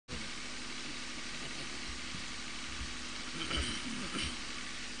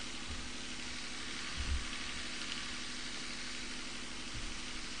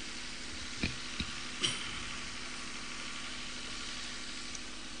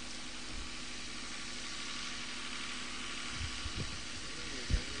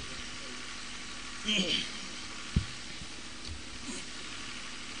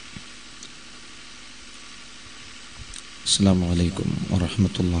السلام عليكم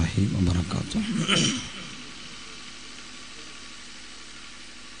ورحمة الله وبركاته.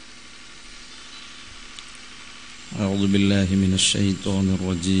 أعوذ بالله من الشيطان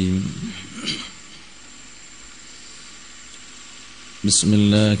الرجيم. بسم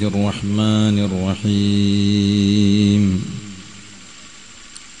الله الرحمن الرحيم.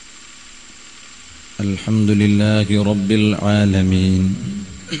 الحمد لله رب العالمين.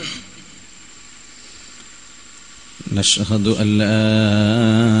 نشهد أن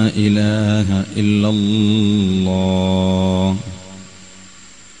لا إله إلا الله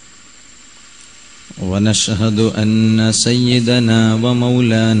ونشهد أن سيدنا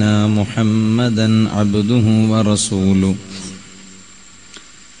ومولانا محمدا عبده ورسوله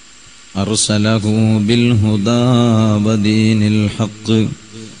أرسله بالهدى ودين الحق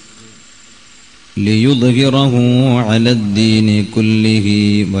ليظهره على الدين كله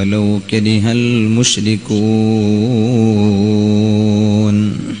ولو كره المشركون.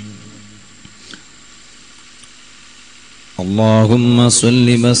 اللهم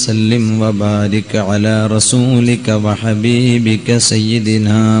صل وسلم وبارك على رسولك وحبيبك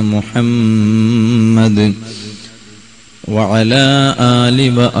سيدنا محمد وعلى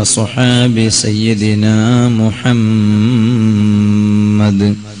آل وأصحاب سيدنا محمد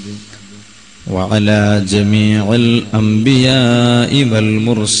وعلى جميع الأنبياء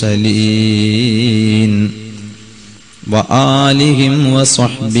والمرسلين وآلهم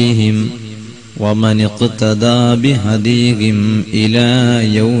وصحبهم ومن اقتدى بهديهم إلى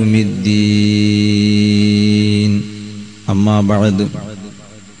يوم الدين. أما بعد،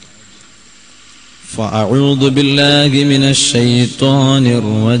 فأعوذ بالله من الشيطان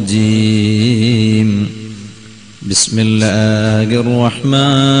الرجيم. بسم الله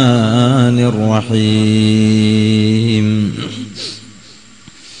الرحمن الرحيم.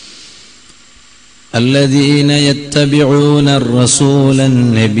 الذين يتبعون الرسول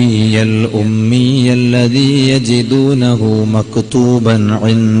النبي الأمي الذي يجدونه مكتوبا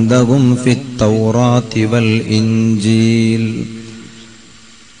عندهم في التوراة والإنجيل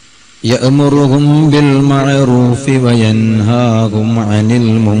يأمرهم بالمعروف وينهاهم عن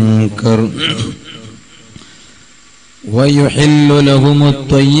المنكر ويحل لهم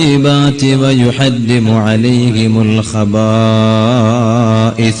الطيبات ويحرم عليهم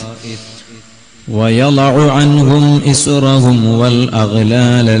الخبائث ويضع عنهم إسرهم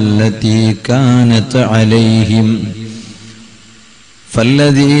والأغلال التي كانت عليهم.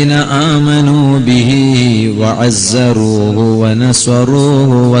 فالذين آمنوا به وعزروه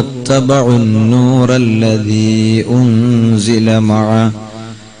ونصروه واتبعوا النور الذي أنزل معه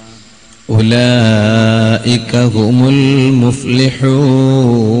أولئك هم المفلحون.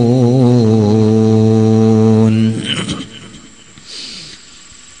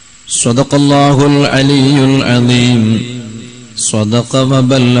 صدق الله العلي العظيم. صدق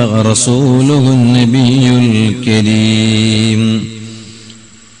وبلغ رسوله النبي الكريم.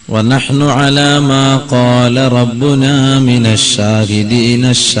 ونحن على ما قال ربنا من الشاهدين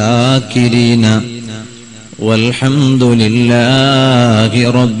الشاكرين والحمد لله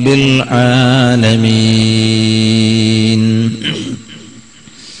رب العالمين.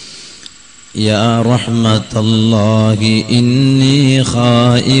 يا رحمة الله إني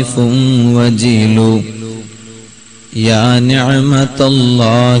خائف وجيل. يا نعمة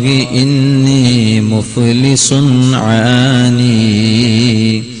الله إني مفلس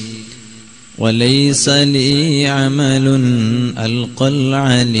عاني. وليس لي عمل ألقى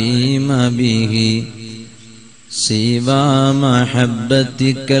العليم به سوى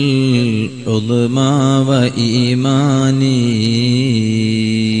محبتك العظمى وإيماني.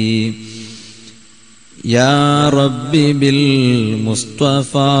 يا رب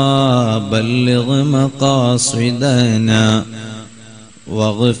بالمصطفى بلغ مقاصدنا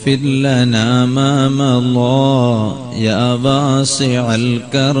واغفر لنا ما مضى يا واسع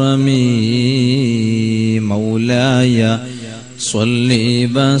الكرم. مولاي صل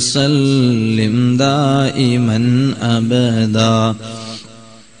وسلم دائما أبدا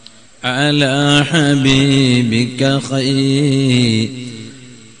على حبيبك خير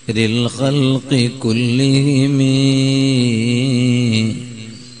الخلق كلهم.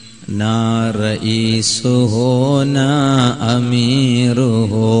 نا رئيس ہو نا امیر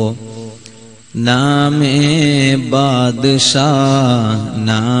ہو نا میں بادشاہ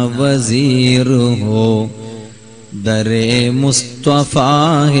نا وزیر ہو. در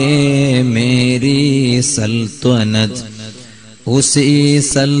مصطفیٰ ہے میری سلطنت اسی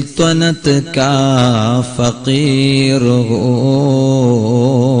سلطنت کا فقیر ہو.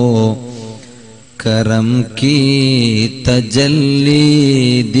 करम की तजल्ली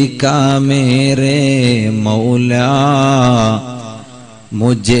दिखा मेरे मौला,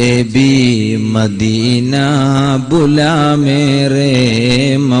 मुझे भी मदीना बुला मेरे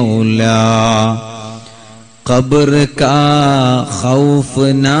मौला। कब्र का खौफ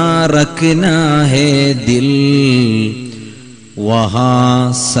ना रखना है दिल, वहाँ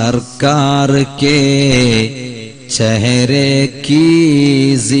सरकार के चेहरे की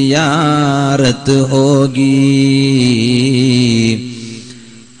जियारत होगी।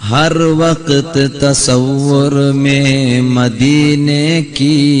 हर वक्त तसव्वुर में मदीने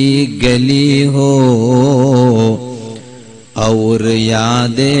की गली हो, और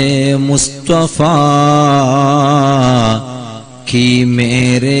यादे मुस्तफा की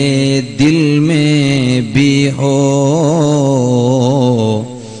मेरे दिल में भी हो।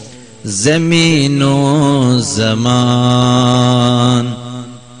 ज़मीनो ज़मान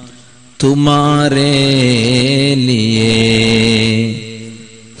तुम्हारे लिए,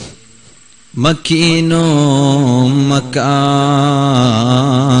 मकीनो मकान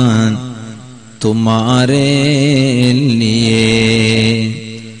तुम्हारे लिए,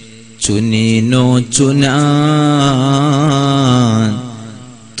 चुनीनो चुनान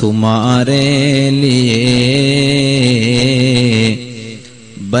तुम्हारे लिए।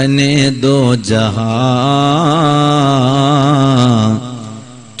 बने दो जहां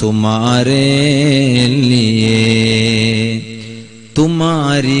तुम्हारे लिए,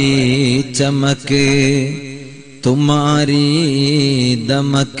 तुम्हारी चमक तुम्हारी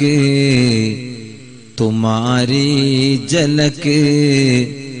दमक तुम्हारी झलक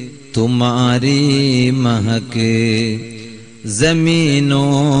तुम्हारी महक, ज़मीनो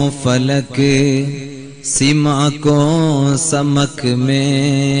फलक सीमा को समक में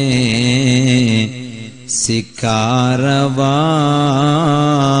सिकारवा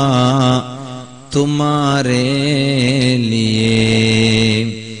तुम्हारे लिए।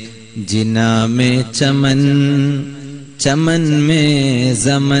 जिना में चमन चमन में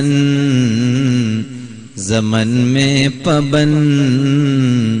ज़मन, ज़मन में पबन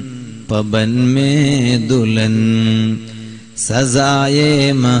पबन में दुल्हन। सजाए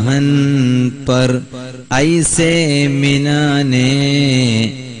महन पर ऐसे मिनाने,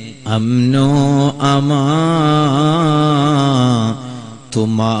 अमनो अमा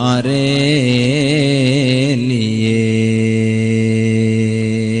तुम्हारे लिए।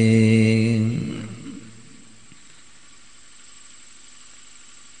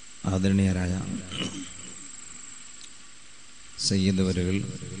 ആദരണീയരായ സയ്യിദ് വരകൾ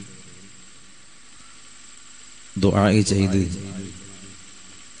ദുആ ചെയ്ത്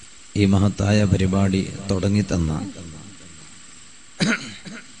ഈ മഹത്തായ പരിപാടി തുടങ്ങി തന്ന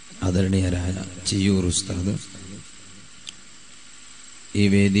ആദരണീയരായ ചിയൂർ ഉസ്താദ്, ഈ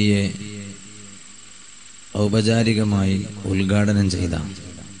വേദിയെ ഔപചാരികമായി ഉദ്ഘാടനം ചെയ്ത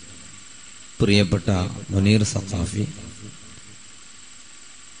പ്രിയപ്പെട്ട മുനീർ സഖാഫി,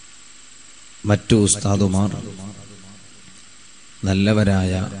 മറ്റു ഉസ്താദുമാർ,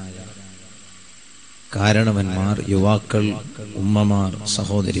 നല്ലവരായ കാരണവന്മാർ, യുവാക്കൾ, ഉമ്മമാർ,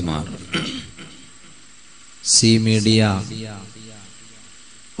 സഹോദരിമാർ, സി മീഡിയ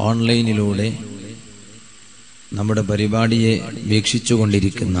ഓൺലൈനിലൂടെ നമ്മുടെ പരിപാടിയെ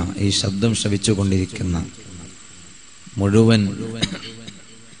വീക്ഷിച്ചുകൊണ്ടിരിക്കുന്ന, ഈ ശബ്ദം ശ്രവിച്ചുകൊണ്ടിരിക്കുന്ന മുഴുവൻ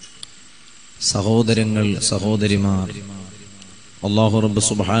സഹോദരങ്ങൾ, സഹോദരിമാർ, അല്ലാഹു റബ്ബ്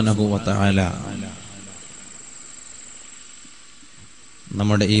സുബ്ഹാനഹു വ തആല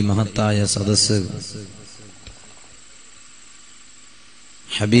നമ്മുടെ ഈ മഹത്തായ സദസ്സ്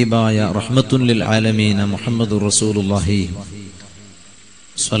ഹബീബായ റഹ്മത്തുൽ ലിൽ ആലമീന മുഹമ്മദുർ റസൂലുള്ളാഹി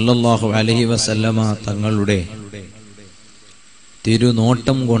സ്വല്ലല്ലാഹു അലൈഹി വസല്ലമ തങ്ങളുടെ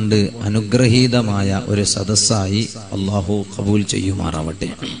തിരുനോട്ടം കൊണ്ട് അനുഗ്രഹീതമായ ഒരു സദസ്സായി അല്ലാഹു ഖബൂൽ ചെയ്യുമാറാവട്ടെ.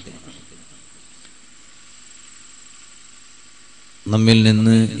 നമ്മിൽ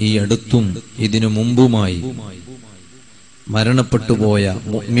നിന്ന് ഈ അടുത്തും ഇതിനു മുമ്പുമായി മരണപ്പെട്ടുപോയ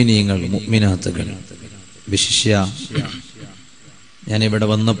മുഅ്മിനീങ്ങൾ, മുഅ്മിനാത്തുകൾ, വിശിഷ്യ ഞാനിവിടെ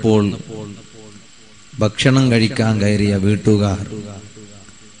വന്നപ്പോൾ ഭക്ഷണം കഴിക്കാൻ കയറിയ വീട്ടുകാർ,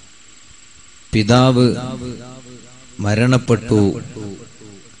 പിതാവ് മരണപ്പെട്ടു,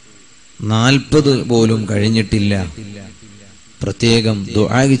 40 പോലും കഴിഞ്ഞിട്ടില്ല, പ്രത്യേകം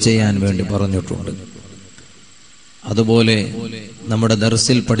ദുആ ചെയ്യാൻ വേണ്ടി പറഞ്ഞിട്ടുണ്ട്. അതുപോലെ നമ്മുടെ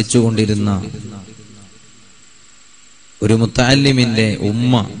ദർസിൽ പഠിച്ചുകൊണ്ടിരുന്ന ഒരു മുത്തഅല്ലിമിന്റെ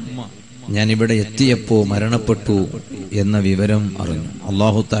ഉമ്മ ഞാനിവിടെ എത്തിയപ്പോ മരണപ്പെട്ടു എന്ന വിവരം അറിഞ്ഞു.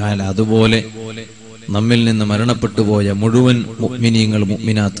 അല്ലാഹു തആല അതുപോലെ നമ്മിൽ നിന്ന് മരണപ്പെട്ടു പോയ മുഴുവൻ മുഅ്മിനീങ്ങൾ,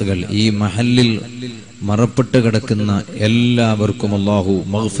 മുഅ്മിനാത്തുകൾ, ഈ മഹല്ലിൽ മറപ്പെട്ട് കിടക്കുന്ന എല്ലാവർക്കും അല്ലാഹു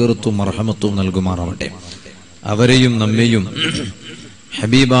മഗ്ഫിറത്തും മർഹമത്തും നൽകുമാറാവട്ടെ. അവരെയും നമ്മെയും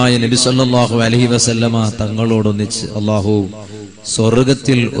ഹബീബായ നബി സല്ലല്ലാഹു അലൈഹി വസല്ലമ തങ്ങളോടൊന്നിച്ച് അല്ലാഹു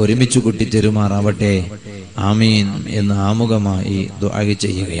സ്വർഗത്തിൽ ഒരുമിച്ച് കൂട്ടിത്തരുമാറാവട്ടെ. ആമീൻ എന്ന് ആമുഖമായി ദുആ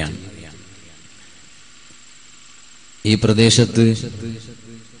ചെയ്യുകയാണ്. ഈ പ്രദേശത്ത്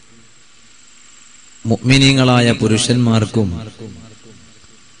മുഅ്മിനീങ്ങളായ പുരുഷന്മാർക്കും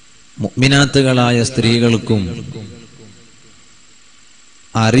മുഅ്മിനാത്തുകളായ സ്ത്രീകൾക്കും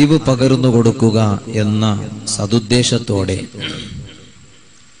അറിവ് പകർന്നു കൊടുക്കുക എന്ന സതുദ്ദേശത്തോടെ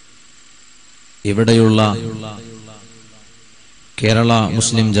ഇവിടെയുള്ള കേരള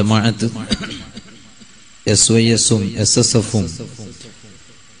മുസ്ലിം ജമാഅത്ത്, SYS-ഉം SSF-ഉം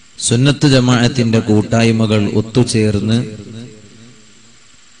സുന്നത്ത് ജമാഅത്തിന്റെ കൂട്ടായ്മകൾ ഒത്തുചേർന്ന്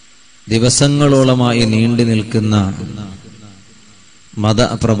ദിവസങ്ങളോളമായി നീണ്ടു നിൽക്കുന്ന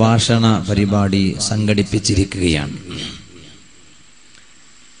മതപ്രഭാഷണ പരിപാടി സംഘടിപ്പിച്ചിരിക്കുകയാണ്.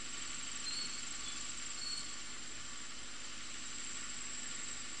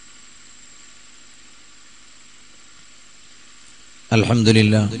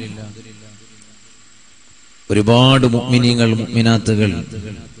 അൽഹംദുലില്ലാഹ്, ഒരുപാട് മുഅ്മിനീങ്ങൾ മുഅ്മിനാത്തുകൾ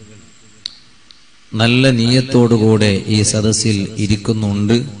നല്ല നിയ്യത്തോടുകൂടെ ഈ സദസ്സിൽ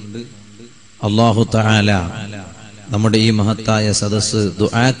ഇരിക്കുന്നുണ്ട്. അല്ലാഹു തആല നമ്മുടെ ഈ മഹത്തായ സദസ്സ്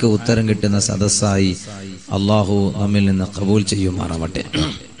ദുആക്ക് ഉത്തരം കിട്ടുന്ന സദസ്സായി അല്ലാഹു നമ്മിൽ നിന്ന് ഖബൂൽ ചെയ്യുമാറാവട്ടെ.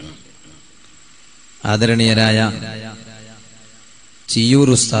 ആദരണീയരായ ചിയ്യൂർ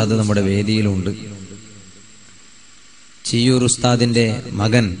ഉസ്താദ് നമ്മുടെ വേദിയിലുണ്ട്. ചിയ്യൂർ ഉസ്താദിന്റെ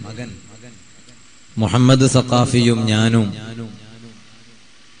മകൻ മുഹമ്മദ് സഖാഫിയും ഞാനും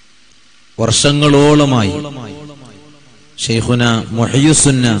വർഷങ്ങളോളമായി ശൈഖുന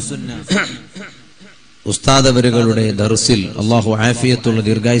മുഹയ്യുസുന്ന ഉസ്താദ് അവരുകളുടെ ദർസിൽ അല്ലാഹു ആഫിയത്തുള്ള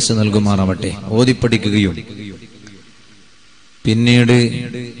ദീർഘായുസ്സ് നൽകുമാറാവട്ടെ ഓതിപ്പടിക്കുകയും പിന്നീട്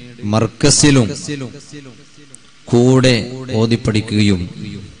മർക്കസിലും കൂടെ ഓതിപ്പടിക്കുകയും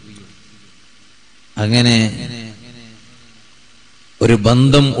അങ്ങനെ ഒരു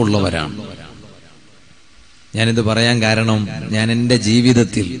ബന്ധം ഉള്ളവരാണ്. ഞാനിത് പറയാൻ കാരണം, ഞാൻ എൻ്റെ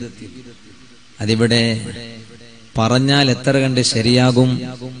ജീവിതത്തിൽ അതിവിടെ പറഞ്ഞാൽ എത്ര കണ്ട് ശരിയാകും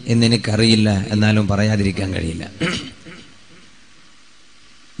എന്നെനിക്കറിയില്ല, എന്നാലും പറയാതിരിക്കാൻ കഴിയില്ല.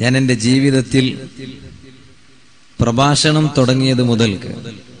 ഞാൻ എൻ്റെ ജീവിതത്തിൽ പ്രഭാഷണം തുടങ്ങിയത് മുതൽക്ക്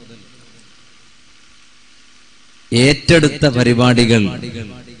ഏറ്റെടുത്ത പരിപാടികൾ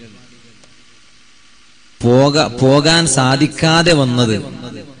പോകാൻ സാധിക്കാതെ വന്നത്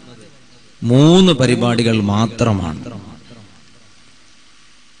 3 പരിപാടികൾ മാത്രമാണ്.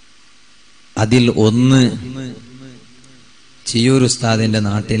 അതിൽ ഒന്ന് ചിയ്യൂർ ഉസ്താദിന്റെ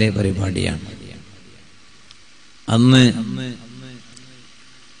നാട്ടിലെ പരിപാടിയാണ്. അന്ന്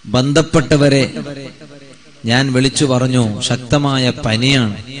ബന്ധപ്പെട്ടവരെ ഞാൻ വിളിച്ചു പറഞ്ഞു, ശക്തമായ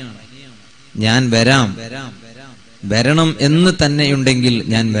പനിയാണ്, ഞാൻ വരണം എന്ന് തന്നെയുണ്ടെങ്കിൽ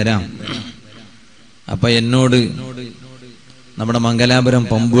ഞാൻ വരാം. അപ്പൊ എന്നോട് നമ്മുടെ മംഗലാപുരം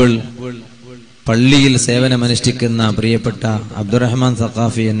പമ്പുകൾ പള്ളിയിൽ സേവനമനുഷ്ഠിക്കുന്ന പ്രിയപ്പെട്ട അബ്ദുറഹ്മാൻ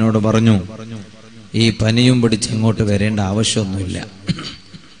സഖാഫി എന്നോട് പറഞ്ഞു, ഈ പനിയും പിടിച്ച് അങ്ങോട്ട് വരേണ്ട ആവശ്യമൊന്നുമില്ല,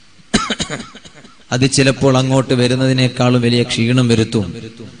 അത് ചിലപ്പോൾ അങ്ങോട്ട് വരുന്നതിനേക്കാളും വലിയ ക്ഷീണം വരുത്തും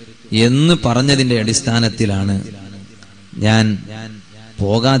എന്ന് പറഞ്ഞതിന്റെ അടിസ്ഥാനത്തിലാണ് ഞാൻ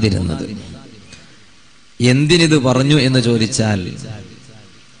പോകാതിരുന്നത്. എന്തിനിത് പറഞ്ഞു എന്ന് ചോദിച്ചാൽ,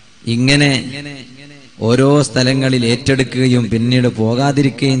 ഇങ്ങനെ ഓരോ സ്ഥലങ്ങളിൽ ഏറ്റെടുക്കുകയും പിന്നീട്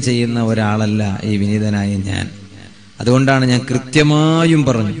പോകാതിരിക്കുകയും ചെയ്യുന്ന ഒരാളല്ല ഈ വിനീതനായ ഞാൻ. അതുകൊണ്ടാണ് ഞാൻ കൃത്യമായും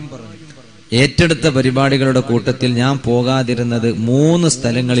പറഞ്ഞു, ഏറ്റെടുത്ത പരിപാടികളുടെ കൂട്ടത്തിൽ ഞാൻ പോകാതിരുന്നത് 3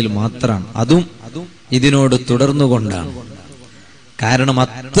 സ്ഥലങ്ങളിൽ മാത്രമാണ്. അതും ഇതിനോട് തുടർന്നുകൊണ്ടാണ്. കാരണം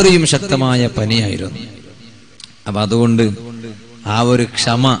അത്രയും ശക്തമായ പനിയായിരുന്നു. അപ്പൊ അതുകൊണ്ട് ആ ഒരു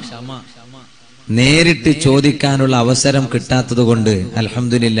ക്ഷമ നേരിട്ട് ചോദിക്കാനുള്ള അവസരം കിട്ടാത്തത് കൊണ്ട്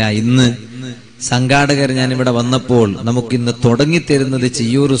അൽഹംദുലില്ലാഹ് ഇന്ന് സംഘാടകർ ഞാനിവിടെ വന്നപ്പോൾ നമുക്കിന്ന് തുടങ്ങിത്തരുന്നത്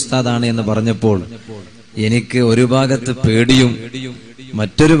ചിയ്യൂർ ഉസ്താദാണ് എന്ന് പറഞ്ഞപ്പോൾ എനിക്ക് ഒരു ഭാഗത്ത് പേടിയും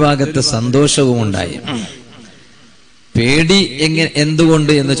മറ്റൊരു ഭാഗത്ത് സന്തോഷവും ഉണ്ടായി. പേടി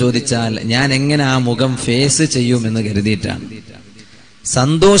എന്തുകൊണ്ട് എന്ന് ചോദിച്ചാൽ, ഞാൻ എങ്ങനെ ആ മുഖം ഫേസ് ചെയ്യും എന്ന് കരുതിയിട്ടാണ്.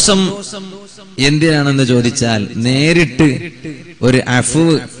 സന്തോഷം എന്തിനാണെന്ന് ചോദിച്ചാൽ, നേരിട്ട് ഒരു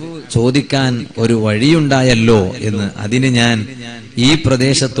അഫ്വ് ചോദിക്കാൻ ഒരു വഴിയുണ്ടായല്ലോ എന്ന്. അതിന് ഞാൻ ഈ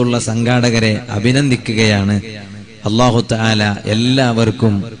പ്രദേശത്തുള്ള സംഘാടകരെ അഭിനന്ദിക്കുകയാണ്. അല്ലാഹു തആല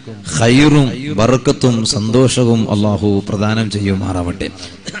എല്ലാവർക്കും ഖൈറും ബർക്കത്തും സന്തോഷവും അല്ലാഹു പ്രദാനം ചെയ്യുമാറാവട്ടെ.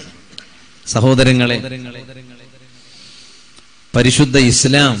 സഹോദരങ്ങളെ, പരിശുദ്ധ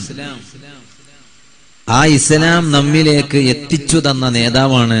ഇസ്ലാം ആ ഇസ്ലാം നമ്മിലേക്ക് എത്തിച്ചു തന്ന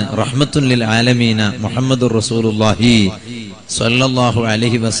നേതാവാണ് റഹ്മത്തുൽ ലിൽ ആലമീന മുഹമ്മദുർ റസൂലുള്ളാഹി സ്വല്ലല്ലാഹു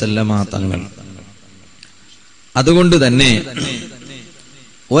അലൈഹി വസല്ലമ തങ്ങൾ. അതുകൊണ്ട് തന്നെ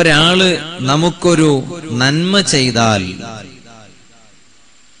ഒരാള് നമുക്കൊരു നന്മ ചെയ്താൽ,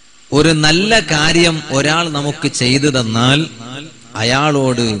 ഒരു നല്ല കാര്യം ഒരാൾ നമുക്ക് ചെയ്തു തന്നാൽ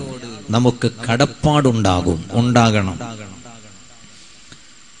അയാളോട് നമുക്ക് ഉണ്ടാകണം.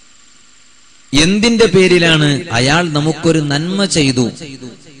 എന്തിന്റെ പേരിലാണ്? അയാൾ നമുക്കൊരു നന്മ ചെയ്തു.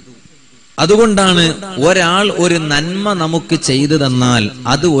 അതുകൊണ്ടാണ് ഒരാൾ ഒരു നന്മ നമുക്ക് ചെയ്തു തന്നാൽ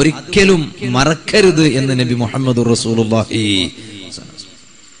അത് ഒരിക്കലും മറക്കരുത് എന്ന് നബി മുഹമ്മദ് റസൂലുള്ളാഹി.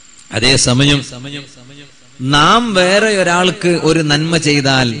 അതേസമയം നാം വേറെ ഒരാൾക്ക് ഒരു നന്മ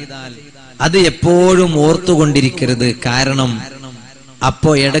ചെയ്താൽ അത് എപ്പോഴും ഓർത്തുകൊണ്ടിരിക്കരുത്. കാരണം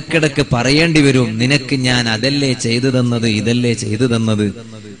അപ്പോ ഇടക്കിടക്ക് പറയേണ്ടി വരും, നിനക്ക് ഞാൻ അതല്ലേ ചെയ്തു തന്നത്, ഇതല്ലേ ചെയ്തു തന്നത്,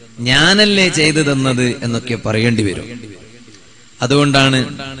 ഞാനല്ലേ ചെയ്തു തന്നത് എന്നൊക്കെ പറയേണ്ടി വരും. അതുകൊണ്ടാണ്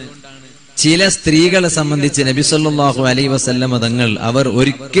ചില സ്ത്രീകളെ സംബന്ധിച്ച് നബി സല്ലല്ലാഹു അലൈഹി വസല്ലമ തങ്ങൾ അവർ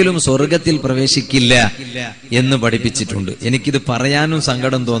ഒരിക്കലും സ്വർഗത്തിൽ പ്രവേശിക്കില്ല എന്ന് പഠിപ്പിച്ചിട്ടുണ്ട്. എനിക്കിത് പറയാനും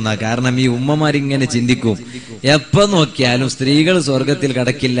സങ്കടം തോന്നാ. കാരണം ഈ ഉമ്മമാരിങ്ങനെ ചിന്തിക്കും, എപ്പോ നോക്കിയാലും സ്ത്രീകൾ സ്വർഗത്തിൽ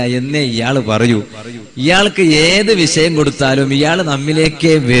കടക്കില്ല എന്നേ ഇയാൾ പറയൂ, ഇയാൾക്ക് ഏത് വിഷയം കൊടുത്താലും ഇയാൾ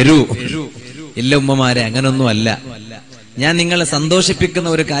നമ്മിലേക്കേ വരൂ. ഇല്ല ഉമ്മമാരെ, അങ്ങനൊന്നും അല്ല. ഞാൻ നിങ്ങളെ സന്തോഷിപ്പിക്കുന്ന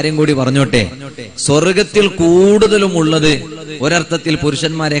ഒരു കാര്യം കൂടി പറഞ്ഞോട്ടെ. സ്വർഗത്തിൽ കൂടുതലും ഉള്ളത് ഒരർത്ഥത്തിൽ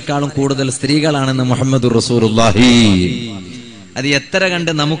പുരുഷന്മാരെക്കാളും കൂടുതൽ സ്ത്രീകളാണെന്ന് മുഹമ്മദുർ റസൂലുള്ളാഹി. അത് എത്ര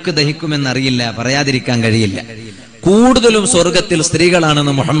കണ്ട് നമുക്ക് ദഹിക്കുമെന്നറിയില്ല, പറയാതിരിക്കാൻ കഴിയില്ല. കൂടുതലും സ്വർഗത്തിൽ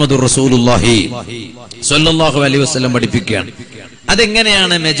സ്ത്രീകളാണെന്ന് മുഹമ്മദുർ റസൂലുള്ളാഹി സ്വല്ലല്ലാഹു അലൈഹി വസല്ലം പഠിപ്പിക്കുകയാണ്.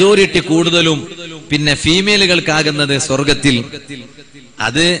 അതെങ്ങനെയാണ് മെജോറിറ്റി കൂടുതലും പിന്നെ ഫീമെയിലുകൾക്കാകുന്നത് സ്വർഗത്തിൽ?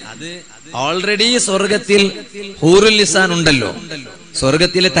 അത് ഓൾറെഡി സ്വർഗത്തിൽ ഹൂറുൽ ലിസാൻ ഉണ്ടല്ലോ,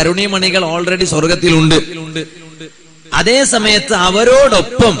 സ്വർഗത്തിലെ തരുണീമണികൾ ഓൾറെഡി സ്വർഗത്തിലുണ്ട്. അതേ സമയത്ത്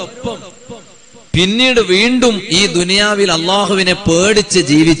അവരോടൊപ്പം പിന്നീട് വീണ്ടും ഈ ദുനിയാവിൽ അള്ളാഹുവിനെ പേടിച്ച്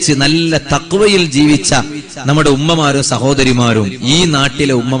ജീവിച്ച് നല്ല തഖ്വയിൽ ജീവിച്ച നമ്മുടെ ഉമ്മമാരും സഹോദരിമാരും, ഈ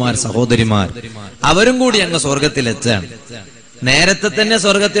നാട്ടിലെ ഉമ്മമാർ സഹോദരിമാർ, അവരും കൂടി അങ്ങ് സ്വർഗത്തിലെത്താണ്. നേരത്തെ തന്നെ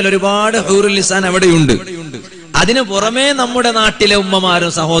സ്വർഗത്തിൽ ഒരുപാട് ഹൂറുൽ ലിസാൻ അവിടെയുണ്ട്. അതിനു പുറമേ നമ്മുടെ നാട്ടിലെ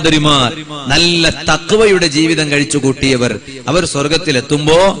ഉമ്മമാരും സഹോദരിമാർ നല്ല തഖ്വയുടെ ജീവിതം കഴിച്ചു കൂട്ടിയവർ, അവർ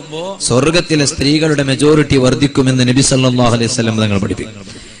സ്വർഗത്തിലെത്തുമ്പോ സ്വർഗത്തിലെ സ്ത്രീകളുടെ മെജോറിറ്റി വർദ്ധിക്കുമെന്ന് നബി സല്ലല്ലാഹു അലൈഹി വസല്ലം തങ്ങൾ പഠിപ്പിക്കും.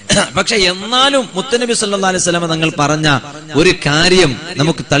 പക്ഷെ എന്നാലും മുത്തനബി സല്ലല്ലാഹു അലൈഹി വസല്ലം തങ്ങൾ പറഞ്ഞ ഒരു കാര്യം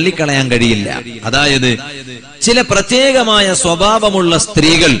നമുക്ക് തള്ളിക്കളയാൻ കഴിയില്ല. അതായത് ചില പ്രത്യേകമായ സ്വഭാവമുള്ള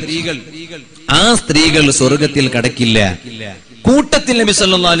സ്ത്രീകൾ, ആ സ്ത്രീകൾ സ്വർഗത്തിൽ കടക്കില്ല. കൂട്ടത്തിൽ നബി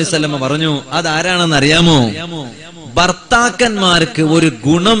സല്ലല്ലാഹു അലൈഹി വസല്ലം പറഞ്ഞു, അതാരാണെന്ന് അറിയാമോ? ഭർത്താക്കന്മാർക്ക് ഒരു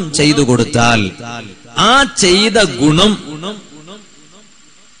ഗുണം ചെയ്തു കൊടുത്താൽ ആ ചെയ്ത ഗുണം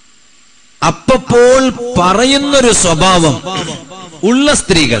അപ്പോൾ പറയുന്നൊരു സ്വഭാവം ഉള്ള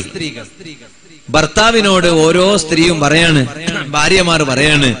സ്ത്രീകൾ. ഭർത്താവിനോട് ഓരോ സ്ത്രീയും പറയാണ്, ഭാര്യമാർ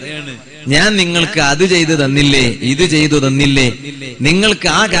പറയാണ്, ഞാൻ നിങ്ങൾക്ക് അത് ചെയ്തു തന്നില്ലേ, ഇത് ചെയ്തു തന്നില്ലേ, നിങ്ങൾക്ക്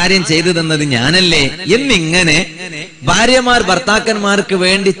ആ കാര്യം ചെയ്തു തന്നത് ഞാനല്ലേ എന്നിങ്ങനെ ഭാര്യമാർ ഭർത്താക്കന്മാർക്ക്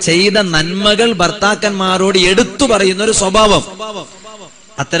വേണ്ടി ചെയ്ത നന്മകൾ ഭർത്താക്കന്മാരോട് എടുത്തു പറയുന്ന ഒരു സ്വഭാവം.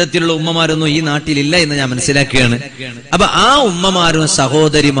 അത്തരത്തിലുള്ള ഉമ്മമാരൊന്നും ഈ നാട്ടിലില്ല എന്ന് ഞാൻ മനസ്സിലാക്കുകയാണ്. അപ്പൊ ആ ഉമ്മമാരും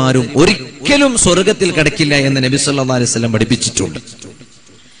സഹോദരിമാരും ഒരിക്കലും സ്വർഗത്തിൽ കടക്കില്ല എന്ന് നബി സല്ലല്ലാഹു അലൈഹി വസല്ലം പഠിപ്പിച്ചിട്ടുണ്ട്.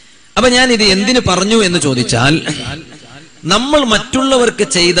 അപ്പൊ ഞാൻ ഇത് എന്തിനു പറഞ്ഞു എന്ന് ചോദിച്ചാൽ, നമ്മൾ മറ്റുള്ളവർക്ക്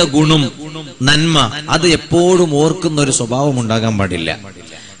ചെയ്ത ഗുണം, നന്മ, അത് എപ്പോഴും ഓർക്കുന്ന ഒരു സ്വഭാവം ഉണ്ടാകാൻ പാടില്ല.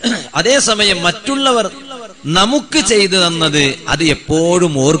 അതേസമയം മറ്റുള്ളവർ നമുക്ക് ചെയ്തു തന്നത് അത്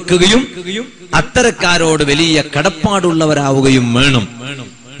എപ്പോഴും ഓർക്കുകയും അത്തരക്കാരോട് വലിയ കടപ്പാടുള്ളവരാവുകയും വേണം.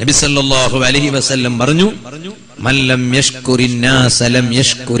 നബി സല്ലല്ലാഹു അലൈഹി വസല്ലം പറഞ്ഞു, മല്ലം യഷ്കുരിന്നാസ ലം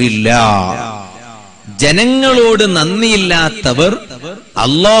യഷ്കുരില്ലാഹ്. ജനങ്ങളോട് നന്ദിയില്ലാത്തവർ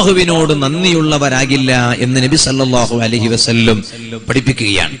അള്ളാഹുവിനോട് നന്ദിയുള്ളവരാകില്ല എന്ന് നബി സല്ലല്ലാഹു അലൈഹി വസല്ലം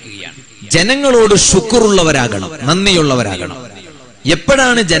പഠിപ്പിക്കുകയാണ്. ജനങ്ങളോട് ശുക്റുള്ളവരാകണം, നന്ദിയുള്ളവരാകണം.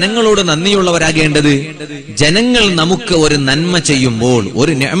 എപ്പോഴാണ് ജനങ്ങളോട് നന്ദിയുള്ളവരാകേണ്ടത്? ജനങ്ങൾ നമുക്ക് ഒരു നന്മ ചെയ്യുമ്പോൾ,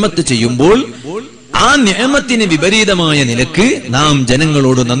 ഒരു നിഅമത്ത് ചെയ്യുമ്പോൾ ആ നിഅമത്തിന് വിപരീതമായ നിലക്ക് നാം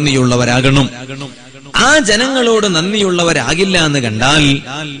ജനങ്ങളോട് നന്ദിയുള്ളവരാകണം. ആ ജനങ്ങളോട് നന്ദിയുള്ളവരാകില്ല എന്ന് കണ്ടാൽ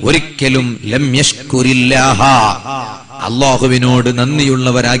ഒരിക്കലും ലം യഷ്കുരില്ലാഹ, അള്ളാഹുവിനോട്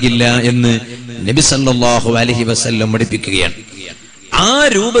നന്ദിയുള്ളവരാകില്ല എന്ന് നബി സല്ലല്ലാഹു അലൈഹി വസല്ലം പഠിപ്പിക്കുകയാണ്. ആ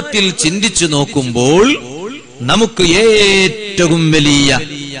രൂപത്തിൽ ചിന്തിച്ചു നോക്കുമ്പോൾ നമുക്ക് ഏറ്റവും വലിയ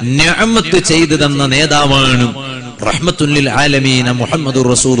നിഅമത്ത് ചെയ്തു തന്ന നേതാവാണ് റഹ്മത്തുൽ ലിൽ ആലമീന മുഹമ്മദുർ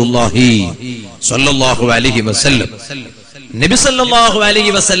റസൂലുള്ളാഹി സ്വല്ലല്ലാഹു അലൈഹി വസല്ലം. നബി സല്ലല്ലാഹു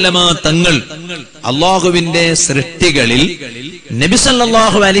അലൈഹി വസല്ലമ തങ്ങൾ അല്ലാഹുവിന്റെ സൃഷ്ടികളിൽ നബി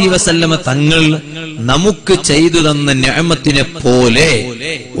സല്ലല്ലാഹു അലൈഹി വസല്ലമ തങ്ങൾ നമുക്ക് ചെയ്തു തന്ന നിഅമത്തിനെ പോലെ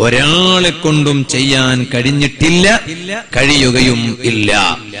ഒരാളെ കൊണ്ടും ചെയ്യാൻ കഴിഞ്ഞിട്ടില്ല, കഴിയുകയും ഇല്ല.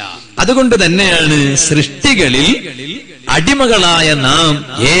 അതുകൊണ്ട് തന്നെയാണ് സൃഷ്ടികളിൽ അടിമകളായ നാം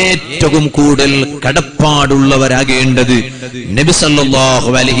ഏറ്റവും കൂടുതൽ കടപ്പാടുള്ളവരാകേണ്ടത് നബി സല്ലല്ലാഹു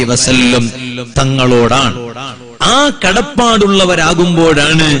അലൈഹി വസല്ലം തങ്ങളോടാണ്. ആ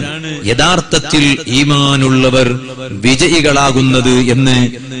കടപ്പാടുള്ളവരാകുമ്പോഴാണ് യഥാർത്ഥത്തിൽ ഈമാനുള്ളവർ വിജയികളാകുന്നത് എന്ന്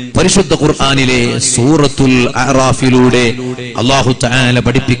പരിശുദ്ധ ഖുർആനിലെ സൂറത്തുൽ അറാഫിലൂടെ അല്ലാഹു തആല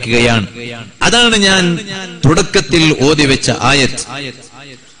പഠിപ്പിക്കുകയാണ്. അതാണ് ഞാൻ തുടക്കത്തിൽ ഓതി വെച്ച ആയത്ത്.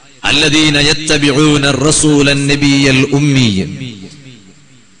 അല്ലദീന യത്തബിഊന റസൂലൻ നബിയൽ ഉമ്മിയ.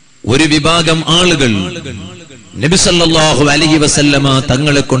 ഒരു വിഭാഗം ആളുകൾ നബി സല്ലല്ലാഹു അലൈഹി വസല്ലമ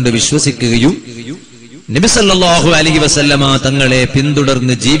തങ്ങളെ കൊണ്ട് വിശ്വസിക്കുകയും നബി സല്ലല്ലാഹു അലൈഹി വസല്ലമ തങ്ങളെ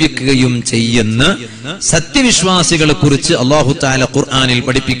പിന്തുടർന്ന് ജീവിക്കുകയും ചെയ്യുന്ന സത്യവിശ്വാസികളെ കുറിച്ച് അല്ലാഹു തആല ഖുർആനിൽ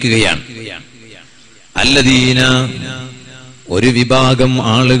പഠിപ്പിക്കുകയാണ്. അല്ലദീന, ഒരു വിഭാഗം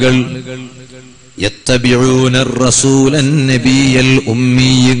ആളുകൾ, യത്തബിഊന റസൂലൻ നബിയൽ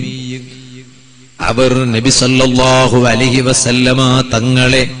ഉമ്മിയ, അവർ നബി സല്ലല്ലാഹു അലൈഹി വസല്ലമ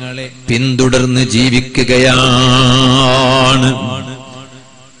തങ്ങളെ പിന്തുടർന്ന് ജീവിക്കുകയാണ്.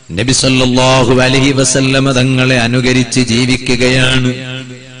 നബി സല്ലല്ലാഹു അലൈഹി വസല്ലമ തങ്ങളെ അനുകരിച്ച് ജീവിക്കുകയാണ്.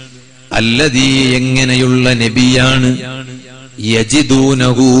 അല്ലദീ, എങ്ങനെയുള്ള നബിയാണ്,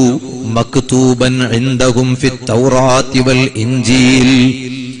 യജിദൂനഹു മക്തൂബൻ ഇൻദഹും ഫിത് തൗറാത്തി വൽ ഇൻജീൽ.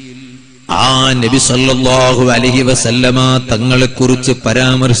 ആ നബി സല്ലല്ലാഹു അലൈഹി വസല്ലമ തങ്ങളെ കുറിച്ച്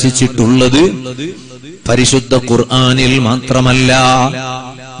പരാമർശിച്ചിട്ടുള്ളത് പരിശുദ്ധ ഖുർആനിൽ മാത്രമല്ല,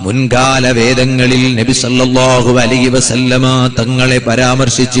 മുൻകാല വേദങ്ങളിൽ നബി സല്ലല്ലാഹു അലൈഹി വസല്ലമ തങ്ങളെ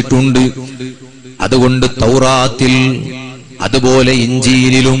പരാമർശിച്ചിട്ടുണ്ട്. അതുകൊണ്ട് തൗറാത്തിൽ അതുപോലെ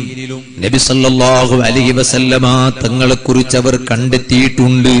ഇൻജീലിലും നബി സല്ലല്ലാഹു അലൈഹി വസല്ലമ തങ്ങളെ കുറിച്ച് അവർ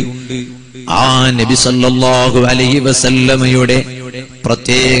കണ്ടെത്തിയിട്ടുണ്ട്. ആ നബി സല്ലല്ലാഹു അലൈഹി വസല്ലമയുടെ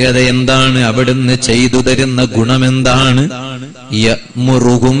പ്രത്യേകത എന്താണ്? അവിടുന്ന് ചെയ്തു തരുന്ന ഗുണമെന്താണ്?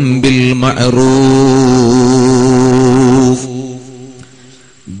 യഅ്മുറുഹും ബിൽ മഅറൂഫ്,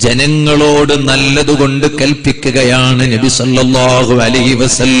 ജനങ്ങളോട് നല്ലതുകൊണ്ട് കൽപ്പിക്കുകയാണ് നബി സല്ലല്ലാഹു അലൈഹി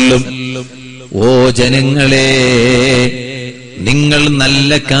വസല്ലം. ഓ ജനങ്ങളെ, നിങ്ങൾ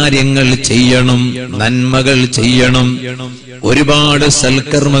നല്ല കാര്യങ്ങൾ ചെയ്യണം, നന്മകൾ ചെയ്യണം, ഒരുപാട്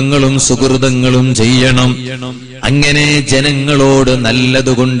സൽക്കർമ്മങ്ങളും സുഹൃതങ്ങളും ചെയ്യണം. അങ്ങനെ ജനങ്ങളോട്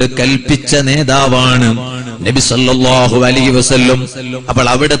നല്ലതുകൊണ്ട് കൽപ്പിച്ച നേതാവാണ് നബി സല്ലല്ലാഹു അലൈഹി വസല്ലം. അപ്പോൾ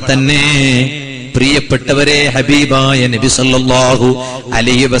അവിടെ തന്നെ പ്രിയപ്പെട്ടവരെ, ഹബീബായ നബി സല്ലല്ലാഹു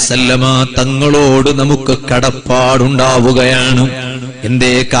അലൈഹി വസല്ലമ തങ്ങളോട് നമുക്ക് കടപ്പാടുണ്ടാവുകയാണ്.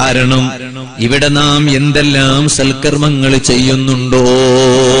 എന്തേ കാരണം? ഇവിടെ നാം എന്തെല്ലാം സൽക്കർമ്മങ്ങൾ ചെയ്യുന്നുണ്ടോ,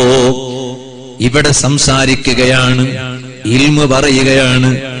 ഇവിടെ സംസാരിക്കുകയാണ്, ഇൽമ് പറയുകയാണ്,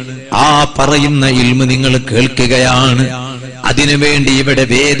 ആ പറയുന്ന ഇൽമ് നിങ്ങൾ കേൾക്കുകയാണ്, അതിനുവേണ്ടി ഇവിടെ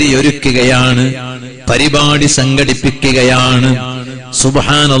വേദി ഒരുക്കുകയാണ്, പരിപാടി സംഘടിപ്പിക്കുകയാണ്,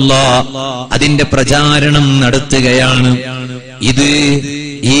 സുബ്ഹാനല്ലാഹ്, അതിന്റെ പ്രചാരണം നടത്തുകയാണ്. ഇത്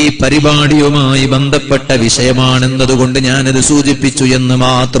ഈ പരിപാടിയുമായി ബന്ധപ്പെട്ട വിഷയമാണെന്നതുകൊണ്ട് ഞാനത് സൂചിപ്പിച്ചു എന്ന്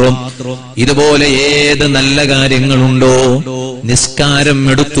മാത്രം. ഇതുപോലെ ഏത് നല്ല കാര്യങ്ങളുണ്ടോ, നിസ്കാരം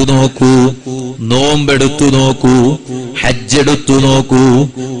എടുത്തു നോക്കൂ, നോമ്പെടുത്തു നോക്കൂ, ഹജ്ജ് എടുത്തു നോക്കൂ,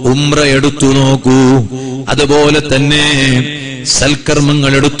 ഉംറ എടുത്തു നോക്കൂ, അതുപോലെ തന്നെ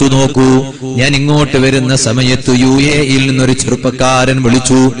സൽക്കർമ്മങ്ങൾ എടുത്തു നോക്കൂ. ഞാൻ ഇങ്ങോട്ട് വരുന്ന സമയത്ത് UAE-യിൽ നിന്നൊരു ചെറുപ്പക്കാരൻ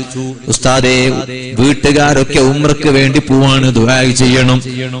വിളിച്ചു, ഉസ്താദേ, വീട്ടുകാരൊക്കെ ഉംറക്ക് വേണ്ടി പോവാണ്, ദുആ ചെയ്യണം.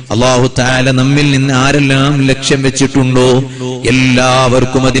 അല്ലാഹു തആല നമ്മിൽ നിന്ന് ആരെല്ലാം ലക്ഷ്യം വെച്ചിട്ടുണ്ടോ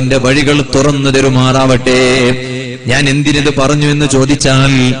എല്ലാവർക്കും അതിന്റെ വഴികൾ തുറന്നു തരുമാറാവട്ടെ. ഞാൻ എന്തിനത് പറഞ്ഞു എന്ന്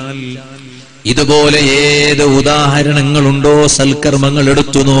ചോദിച്ചാൽ, ഇതുപോലെ ഏത് ഉദാഹരണങ്ങളുണ്ടോ സൽക്കർമ്മങ്ങൾ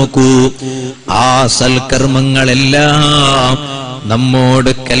എടുത്തു നോക്കൂ. ആ സൽക്കർമ്മങ്ങളെല്ലാം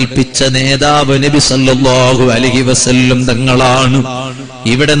നമ്മോട് കൽപ്പിച്ച നേതാവ് നബി സല്ലല്ലാഹു അലൈഹി വസല്ലം തങ്ങളാണ്.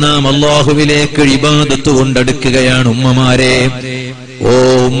 ഇവിടെ നാം അല്ലാഹുവിലേക്ക് ഇബാദത്ത് കൊണ്ടടുക്കുകയാണ്. ഉമ്മമാരെ, ഓ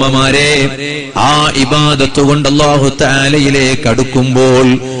ഉമ്മമാരെ, ആ ഇബാദത്ത് കൊണ്ട് അല്ലാഹു തആലയിലേക്ക് അടുക്കുമ്പോൾ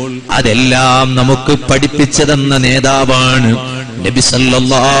അതെല്ലാം നമുക്ക് പഠിപ്പിച്ചു തന്ന നേതാവാണ് നബി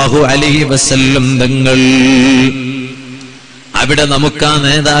സല്ലല്ലാഹു അലൈഹി വസല്ലം തങ്ങൾ. അവിടെ നമുക്ക് ആ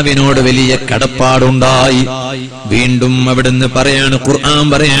നേതാവിനോട് വലിയ കടപ്പാടുണ്ടായി. വീണ്ടും അവിടുന്ന് പറയാണ്, ഖുർആൻ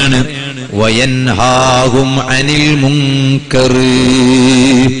പറയാണ്, വയൻഹാഹും അനിൽ മുൻകർ,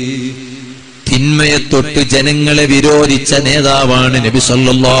 തിന്മയെ തൊട്ട് ജനങ്ങളെ വിരോധിച്ച നേതാവാണ് നബി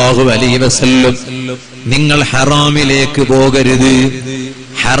സല്ലല്ലാഹു അലൈഹി വസല്ലം. നിങ്ങൾ ഹറാമിലേക്ക് പോകരുത്,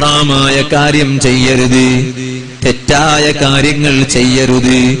 ഹറാമായ കാര്യം ചെയ്യരുത്, തെറ്റായ കാര്യങ്ങൾ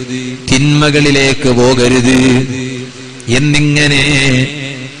ചെയ്യരുത്, തിന്മകളിലേക്ക് പോകരുത് എന്നിങ്ങനെ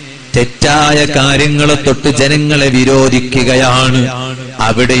തെറ്റായ കാര്യങ്ങളെ തൊട്ട് ജനങ്ങളെ വിരോധിക്കുകയാണ്.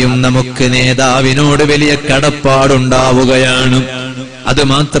 അവിടെയും നമുക്ക് നേതാവിനോട് വലിയ കടപ്പാടുണ്ടാവുകയാണ്. അത്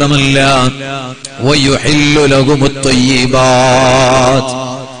മാത്രമല്ല, വയുഹില്ലു ലഹുമുത് ത്വയ്യിബാത്ത്,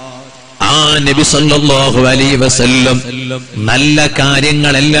 ആ നബി സല്ലല്ലാഹു അലൈഹി വസല്ലം നല്ല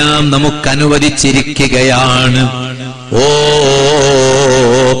കാര്യങ്ങളെല്ലാം നമുക്ക് അനുവദിച്ചിരിക്കുകയാണ്. ഓ,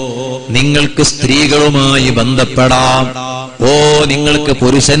 നിങ്ങൾക്ക് സ്ത്രീകളുമായി ബന്ധപ്പെടാം, ഓ നിങ്ങൾക്ക്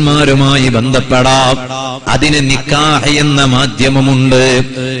പുരുഷന്മാരുമായി ബന്ധപ്പെടാം. അതിന് നിക്കാഹ് എന്ന മാധ്യമമുണ്ട്.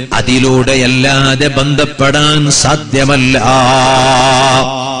 അതിലൂടെയല്ലാതെ ബന്ധപ്പെടാൻ സാധ്യമല്ല.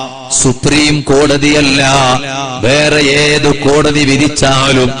 സുപ്രീം കോടതിയല്ല, വേറെ ഏത് കോടതി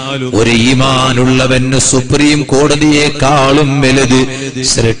വിധിച്ചാലും ഒരു ഈമാനുള്ളവന് സുപ്രീം കോടതിയേക്കാളും വലുത്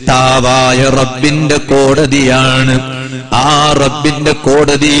സൃഷ്ടാവായ റബ്ബിന്റെ കോടതിയാണ്. ആ റബ്ബിന്റെ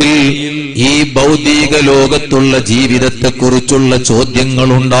കോടതിയിൽ ഈ ഭൗതിക ലോകത്തുള്ള ജീവിതത്തെക്കുറിച്ചുള്ള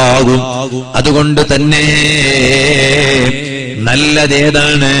ചോദ്യങ്ങളുണ്ടാകും. അതുകൊണ്ട് തന്നെ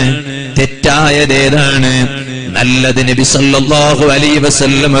നല്ലതേതാണ്, തെറ്റായതേതാണ്? നല്ലത് നബി സല്ലല്ലാഹു അലൈഹി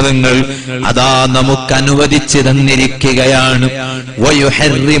വസല്ലം തങ്ങൾ അതാ നമുക്ക് അനുവദിച്ചു തന്നിരിക്കുകയാണ്.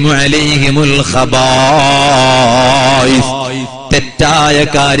 വയുഹർറിമു അലൈഹിമുൽ ഖബായിസ്, തെറ്റായ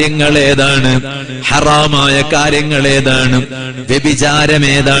കാര്യങ്ങൾ ഏതാണ്? ഹറാമായ കാര്യങ്ങൾ ഏതാണ്? വ്യഭിചാരം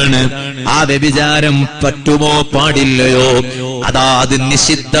ഏതാണ്? ആ വ്യഭിചാരം പറ്റുമോ പാടില്ലയോ? അതാ അത്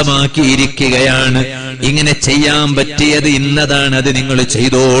നിഷിദ്ധമാക്കിയിരിക്കുകയാണ്. ഇങ്ങനെ ചെയ്യാൻ പറ്റിയത് ഇന്നതാണ്, അത് നിങ്ങൾ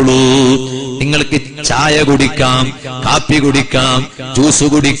ചെയ്തോളൂ. നിങ്ങൾക്ക് ചായ കുടിക്കാം, കാപ്പി കുടിക്കാം, ജ്യൂസ്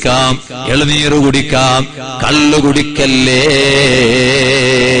കുടിക്കാം, ഇളനീർ കുടിക്കാം, കള്ളു കുടിക്കല്ലേ.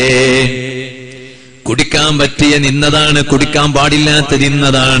 കുടിക്കാൻ പറ്റിയ നിന്നതാണ്, കുടിക്കാൻ പാടില്ലാത്തത്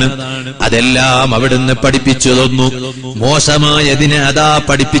ഇന്നതാണ്. അതെല്ലാം അവിടുന്ന് പഠിപ്പിച്ചു തന്നു. മോശമായതിനെ അതാ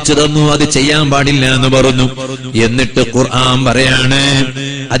പഠിപ്പിച്ചു തന്നു, അത് ചെയ്യാൻ പാടില്ല എന്ന് പറഞ്ഞു. എന്നിട്ട് ഖുർആൻ പറയാണ്,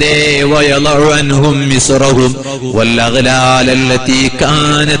 അതേ വയളഉ അൻഹും മിസ്റഹും വല്ലഗ്ലാലല്ലതീ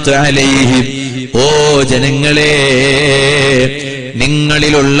കാനത് അലൈഹിം. ഓ ജനങ്ങളെ,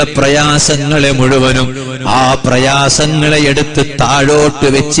 നിങ്ങളിലുള്ള പ്രയാസങ്ങളെ മുഴുവനും ആ പ്രയാസങ്ങളെ എടുത്ത് താഴോട്ട്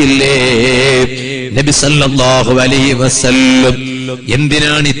വെച്ചില്ലേ നബി സല്ലല്ലാഹു അലൈഹി വസല്ലം?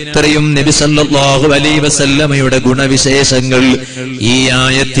 എന്തിനാണ് ഇത്രയും നബി സല്ലല്ലാഹു അലൈഹി വസല്ലമയുടെ ഗുണവിശേഷങ്ങൾ ഈ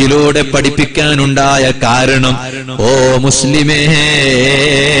ആയത്തിലൂടെ പഠിപ്പിക്കാനുണ്ടായ കാരണം? ഓ മുസ്ലിമേ,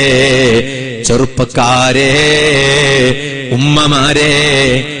 ചെറുപ്പക്കാരെ, ഉമ്മമാരെ,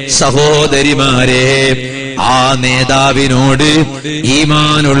 സഹോദരിമാരെ, ആ നേതാവിനോട്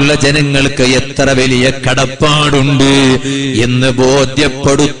ഈമാനുള്ള ജനങ്ങൾക്ക് എത്ര വലിയ കടപ്പാടുണ്ട് എന്ന്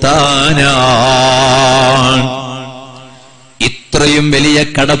ബോധ്യപ്പെടുത്താനാണ്. ഇത്രയും വലിയ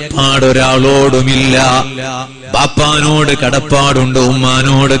കടപ്പാട് ഒരാളോടുമില്ല. ബാപ്പാനോട് കടപ്പാടുണ്ട്,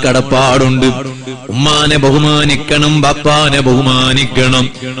 ഉമ്മാനോട് കടപ്പാടുണ്ട്. ഉമ്മാനെ ബഹുമാനിക്കണം, ബാപ്പാനെ ബഹുമാനിക്കണം.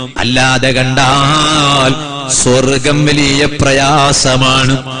 അല്ലാതെ കണ്ടാൽ സ്വർഗം വലിയ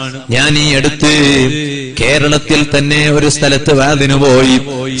പ്രയാസമാണ്. ഞാൻ ഈ അടുത്ത് കേരളത്തിൽ തന്നെ ഒരു സ്ഥലത്ത് വാദിന് പോയി.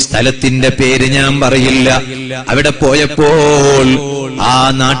 സ്ഥലത്തിന്റെ പേര് ഞാൻ പറയില്ല. അവിടെ പോയപ്പോൾ ആ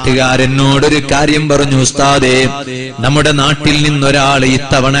നാട്ടുകാരനോടൊരു കാര്യം പറഞ്ഞു. ഉസ്താദേ, നമ്മുടെ നാട്ടിൽ നിന്നൊരാൾ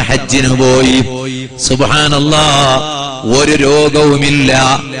ഇത്തവണ ഹജ്ജിന് പോയി. സുബ്ഹാനല്ലാഹ്, ഒരു രോഗവുമില്ല,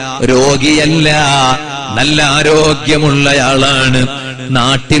 രോഗിയല്ല, നല്ല ആരോഗ്യമുള്ളയാളാണ്.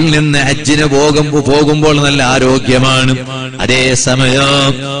 നാട്ടിൽ നിന്ന് ഹജ്ജിന് പോകുമ്പോൾ നല്ല ആരോഗ്യമാണ്.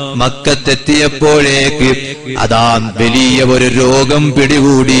 അതേസമയം മക്കത്തെത്തിയപ്പോഴേക്ക് അതാ വലിയ ഒരു രോഗം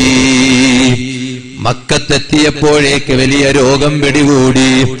പിടികൂടി. മക്കത്തെത്തിയപ്പോഴേക്ക് വലിയ രോഗം പിടികൂടി.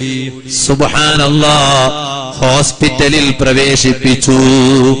 സുബ്ഹാനല്ലാഹ്, ഹോസ്പിറ്റലിൽ പ്രവേശിപ്പിച്ചു.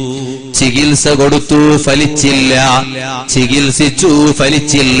 ചികിത്സ കൊടുത്തു, ഫലിച്ചില്ല. ചികിത്സിച്ചു,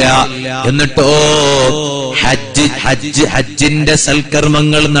 ഫലിച്ചില്ല. എന്നിട്ടോ ഹജ്ജിന്റെ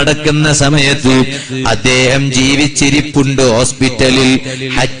സൽക്കർമ്മങ്ങൾ നടക്കുന്ന സമയത്ത് അദ്ദേഹം ജീവിച്ചിരിപ്പുണ്ട് ഹോസ്പിറ്റലിൽ.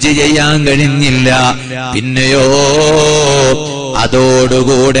 ഹജ്ജ് ചെയ്യാൻ കഴിഞ്ഞില്ല. പിന്നെയോ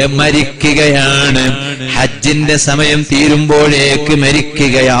അതോടുകൂടെ മരിക്കുകയാണ്. ഹജ്ജിന്റെ സമയം തീരുമ്പോഴേക്ക്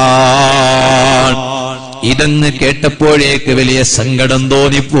മരിക്കുകയാണ്. ഇതങ്ങ് കേട്ടപ്പോഴേക്ക് വലിയ സങ്കടം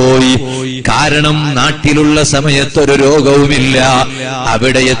തോന്നിപ്പോയി. കാരണം നാട്ടിലുള്ള സമയത്തൊരു രോഗവുമില്ല,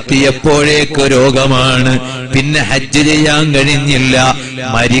 അവിടെ എത്തിയപ്പോഴേക്ക് രോഗമാണ്. പിന്നെ ഹജ്ജ് ചെയ്യാൻ കഴിഞ്ഞില്ല,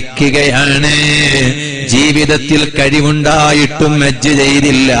 മരിക്കുകയാണ്. ജീവിതത്തിൽ കഴിവുണ്ടായിട്ടും ഹജ്ജ്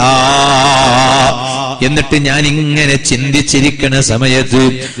ചെയ്തില്ല. എന്നിട്ട് ഞാൻ ഇങ്ങനെ ചിന്തിച്ചിരിക്കുന്ന സമയത്ത്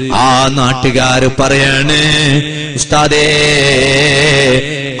ആ നാട്ടുകാര് പറയാണ്, ഉസ്താദേ,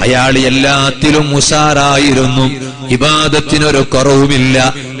 അയാൾ എല്ലാത്തിലും ഉഷാറായിരുന്നു, ഇബാദത്തിനൊരു കുറവുമില്ല.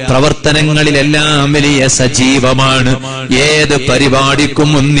 പ്രവർത്തനങ്ങളിലെല്ലാം വലിയ സജീവമാണ്. ഏത് പരിപാടിക്കും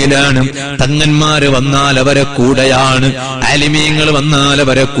മുന്നിലാണ്. തങ്ങന്മാര് വന്നാൽ അവരെ കൂടെയാണ്, ആലിമീങ്ങൾ വന്നാൽ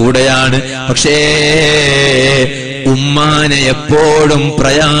അവരെ കൂടെയാണ്. പക്ഷേ ഉമ്മാനെ എപ്പോഴും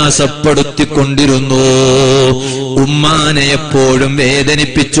പ്രയാസപ്പെടുത്തിക്കൊണ്ടിരുന്നു, ഉമ്മാനെ എപ്പോഴും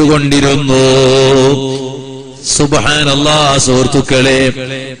വേദനിപ്പിച്ചുകൊണ്ടിരുന്നു. സുബ്ഹാനല്ലാഹ്. സുഹൃത്തുക്കളെ,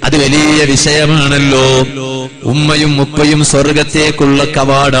 അത് വലിയ വിഷയമാണല്ലോ. ഉമ്മയും ഉപ്പയും സ്വർഗത്തേക്കുള്ള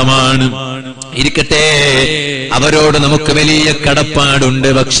കവാടമാണ്. ഇരിക്കട്ടെ, അവരോട് നമുക്ക് വലിയ കടപ്പാടുണ്ട്.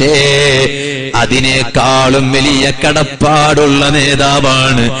 പക്ഷേ അതിനേക്കാളും വലിയ കടപ്പാടുള്ള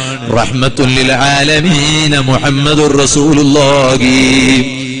നേതാവാണ് റഹ്മത്തുൽ ലിൽ ആലമീൻ മുഹമ്മദുർ റസൂലുള്ളാഹി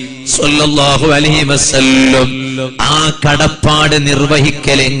സ്വല്ലല്ലാഹു അലൈഹി വസല്ലം. ആ കടപ്പാട്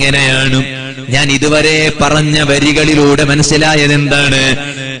നിർവഹിക്കൽ എങ്ങനെയാണ്? ഞാൻ ഇതുവരെ പറഞ്ഞ വരികളിലൂടെ മനസ്സിലായത് എന്താണ്?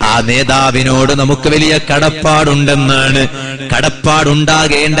 ആ നേതാവിനോട് നമുക്ക് വലിയ കടപ്പാടുണ്ടെന്നാണ്.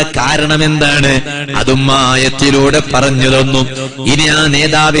 കടപ്പാടുണ്ടാകേണ്ട കാരണം എന്താണ്? അതും ആയത്തിലൂടെ പറഞ്ഞു തന്നു. ഇനി ആ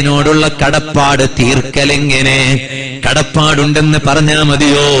നേതാവിനോടുള്ള കടപ്പാട് തീർക്കലെങ്ങനെ? കടപ്പാടുണ്ടെന്ന് പറഞ്ഞാ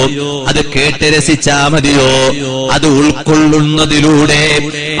മതിയോ? അത് കേട്ട് രസിച്ചാ മതിയോ? അത് ഉൾക്കൊള്ളുന്നതിലൂടെ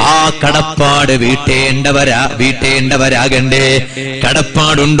ആ കടപ്പാട് വീട്ടേണ്ടവരാകണ്ടേ?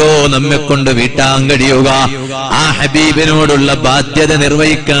 കടപ്പാടുണ്ടോ നമ്മെ കൊണ്ട് വീട്ടാൻ കഴിയുക? ആ ഹബീബിനോടുള്ള ബാധ്യത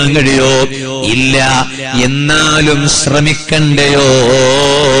നിർവഹിക്കാൻ കഴിയോ? ഇല്ല. എന്നാലും ശ്രമിക്കണ്ടയോ?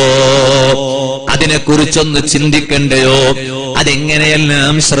 അതിനെക്കുറിച്ചൊന്ന് ചിന്തിക്കണ്ടയോ?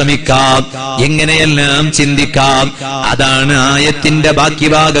 അതെങ്ങനെയെല്ലാം ശ്രമിക്കാം, എങ്ങനെയെല്ലാം ചിന്തിക്കാം. അതാണ് ആയത്തിന്റെ ബാക്കി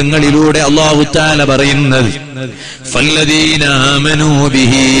ഭാഗങ്ങളിലൂടെ അല്ലാഹു തആല പറയുന്നത്. ഫല്ലദീന ആമനൂ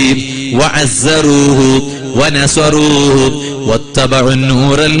ബിഹി വഅസ്സറൂഹു വനസറൂഹു വത്തബഉൻ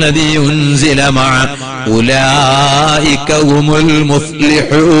നൂറല്ലദീ ഉൻസില മഅ ഉലൈക ഹുമുൽ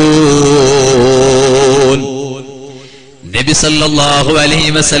മുഫ്ലിഹൂൻ. നബി സല്ലല്ലാഹു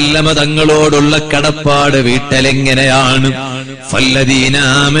അലൈഹി വസല്ലമ തങ്ങളോടുള്ള കടപ്പാട് വീട്ടലെങ്ങനെയാണ്? ഫല്ലദീന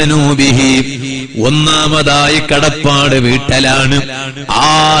ആമനൂ ബിഹി, ഒന്നാമതായി കടപ്പാട് വീട്ടലാണ്. ആ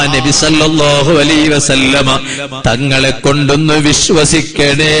നബി സല്ലല്ലാഹു അലൈഹി വസല്ലമ തങ്ങളെ കൊണ്ടൊന്ന്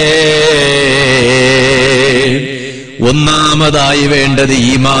വിശ്വസിക്കണേ. ഒന്നാമതായി വേണ്ടത്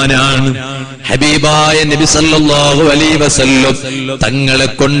ഈമാനാണ്. ഹബീബായ നബി സല്ലല്ലാഹു അലൈഹി വസല്ലം തങ്ങളെ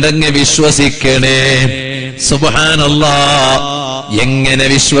കൊണ്ടങ്ങ് വിശ്വസിക്കണേ. സുബ്ഹാനല്ലാഹ്. എങ്ങനെ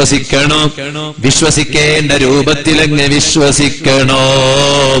വിശ്വസിക്കണോ? വിശ്വസിക്കേണ്ട രൂപത്തിലങ്ങ് വിശ്വസിക്കണോ?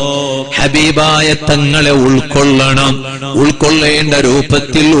 ഹബീബായ തങ്ങളെ ഉൾക്കൊള്ളണം, ഉൾക്കൊള്ളേണ്ട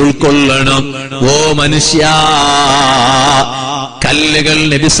രൂപത്തിൽ ഉൾക്കൊള്ളണം. ഓ മനുഷ്യ, കല്ലുകൾ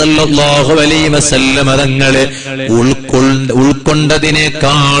നബി സല്ലല്ലാഹു അലൈഹി വസല്ലം തങ്ങളെ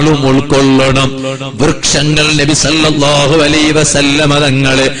ഉൾക്കൊണ്ടതിനേക്കാളും ഉൾക്കൊള്ളണം. വൃക്ഷങ്ങൾ നബി സല്ലല്ലാഹു അലൈഹി വസല്ലം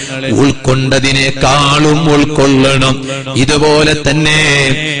തങ്ങളെ ഉൾക്കൊണ്ടതിനേക്കാളും ഉൾക്കൊള്ളണം. ഇതുപോലെ തന്നെ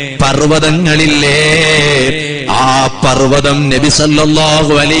പർവ്വതങ്ങളില്ലേ, ആ പർവ്വതം നബി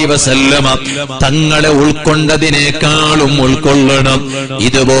സല്ലല്ലാഹു അലൈഹി വസല്ലമ തങ്ങളെ ഉൾക്കൊണ്ടതിനേക്കാളും ഉൾക്കൊള്ളണം.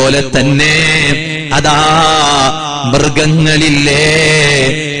 ഇതുപോലെ തന്നെ അതാ മൃഗങ്ങളില്ലേ,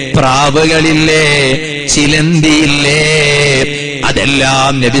 പ്രാവുകളില്ലേ, ചിലന്തിയില്ലേ,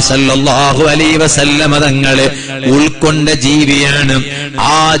 അതെല്ലാം നബി സല്ലല്ലാഹു അലൈഹി വസല്ലമ തങ്ങളെ ഉൾക്കൊണ്ട ജീവിയാണ്.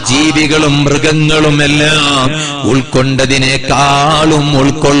 ആ ജീവികളും മൃഗങ്ങളും എല്ലാം ഉൾക്കൊണ്ടതിനേക്കാളും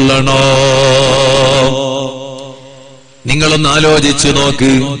ഉൾക്കൊള്ളണോ? നിങ്ങളൊന്ന് ആലോചിച്ചു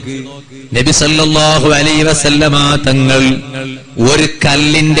നോക്ക്. നബി സല്ലല്ലാഹു അലൈഹി വസല്ലമ തങ്ങൾ ഒരു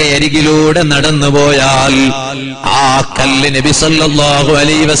കല്ലിന്റെ അരികിലൂടെ നടന്നുപോയാൽ ആ കല്ല് നബി സല്ലല്ലാഹു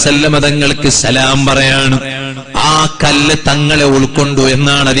അലൈഹി വസല്ലമ തങ്ങൾക്ക് സലാം പറയാണ്. ആ കല്ല് തങ്ങളെ ഉൾക്കൊണ്ടു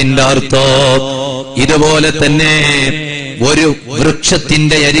എന്നാണ് അതിന്റെ അർത്ഥം. ഇതുപോലെ തന്നെ ഒരു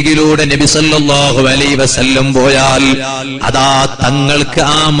വൃക്ഷത്തിന്റെ അരികിലൂടെ നബി സല്ലല്ലാഹു അലൈഹി വസല്ലം പോയാൽ അതാ തങ്ങൾക്ക്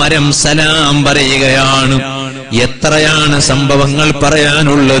ആ മരം സലാം പറയുകയാണ്. എത്രയാണ് സംഭവങ്ങൾ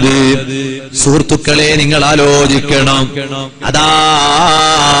പറയാനുള്ളത് സുഹൃത്തുക്കളെ, നിങ്ങൾ ആലോചിക്കണം. അതാ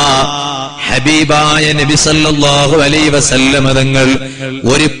ഹബീബായ നബി സല്ലല്ലാഹു അലൈഹി വസല്ലം തങ്ങൾ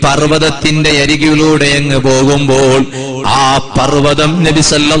ഒരു പർവ്വതത്തിന്റെ അരികിലൂടെ അങ്ങ് പോകുമ്പോൾ ആ പർവ്വതം നബി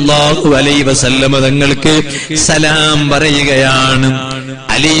സല്ലല്ലാഹു അലൈഹി വസല്ലം തങ്ങൾക്ക് സലാം പറയുകയാണ്.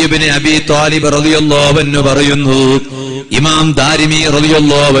 അലി ഇബ്നു അബീ ത്വാലിബ് റളിയല്ലാഹു അൻഹു പറയുന്നു, ഇമാം ദാരിമി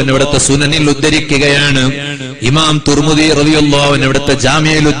റളിയല്ലാഹു അൻഹു ഇവിടുത്തെ സുനനിൽ ഉദ്ധരിക്കുകയാണ്, ഇമാം തുർമുദി റളിയല്ലാഹു അൻഹു ഇവിടുത്തെ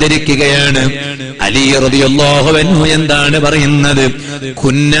ജാമിഅയിൽ ഉദ്ധരിക്കുകയാണ്. അലി റളിയല്ലാഹു അൻഹു എന്താണ് പറയുന്നത്?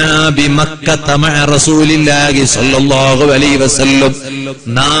 കുന്നാ ബിമക്കത മഅ റസൂലില്ലാഹി സ്വല്ലല്ലാഹു അലൈഹി വസല്ലം,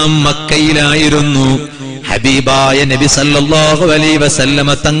 നാം മക്കയിലായിരുന്നു, ഹബീബായ നബി സല്ലല്ലാഹു അലൈഹി വസല്ലമ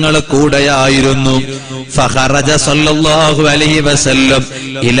തങ്ങളെ കൂടെയായിരുന്നു. ഫഖറജ സല്ലല്ലാഹു അലൈഹി വസല്ലം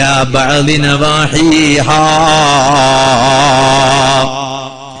ഇലാ ബഅദി നവാഹിഹാ,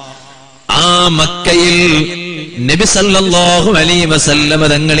 മക്കയിൽ നബി സല്ലല്ലാഹു അലൈഹി വസല്ലം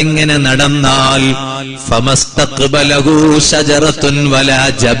തങ്ങൾ ഇങ്ങനെ നടന്നാൽ ഫമസ്തഖ്ബലഹു ശജറത്തുൻ വലാ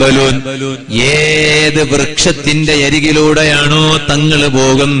ജബലുൻ, ഏത് വൃക്ഷത്തിന്റെ അരികിലൂടെയാണോ തങ്ങൾ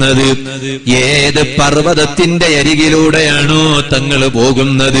പോകുന്നത്, ഏത് പർവ്വതത്തിന്റെ അരികിലൂടെയാണോ തങ്ങൾ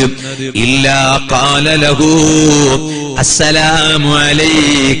പോകുന്നത്, ഇല്ലാ ഖാല ലഹു അസ്സലാമു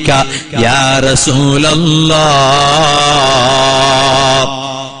അലൈക യാ റസൂലല്ലാഹ്.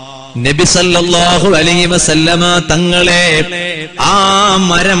 നബി സല്ലല്ലാഹു അലൈഹി വസല്ലമ തങ്ങളെ ആ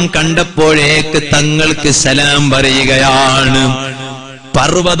മരം കണ്ടപ്പോഴേക്ക് തങ്ങൾക്ക് സലാം പറയുകയാണ്.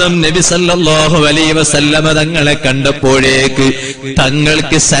 പർവ്വതം നബി സല്ലല്ലാഹു അലൈഹി വസല്ലമ തങ്ങളെ കണ്ടപ്പോഴേക്ക്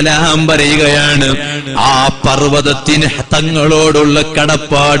തങ്ങൾക്ക് സലാം പറയുകയാണ്. ആ പർവ്വതത്തിന് തങ്ങളോടുള്ള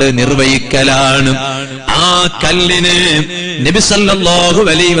കടപ്പാട് നിർവഹിക്കലാണ്. ആ കല്ലിന് നബി സല്ലല്ലാഹു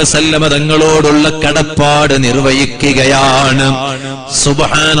അലൈഹി വസല്ലമ തങ്ങളോടുള്ള കടപ്പാട് നിർവഹിക്കുകയാണ്.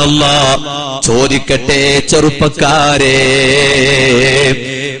 സുബ്ഹാനല്ലാഹ്. ചോദിക്കട്ടെ ചെറുപ്പക്കാരെ,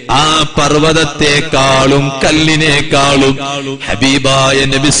 ആ പർവ്വതത്തെക്കാളും കല്ലിനേക്കാളും ഹബീബായ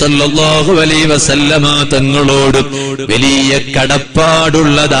നബി സല്ലല്ലാഹു അലൈഹി വസല്ലമ തങ്ങളോട് വലിയ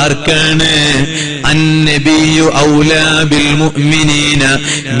കടപ്പാടുള്ളതാർക്കാണ്? അന്നബിയു ഔലാ ബിൽ മുഅ്മിനീന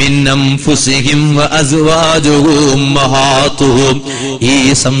മിൻ അൻഫുസിഹിം വ അസ്വാജുഹും ഉമ്മഹാതുഹും. ഈ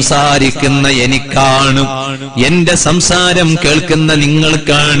സംസാരിക്കുന്ന എനിക്കാണ്, എന്റെ സംസാരം കേൾക്കുന്ന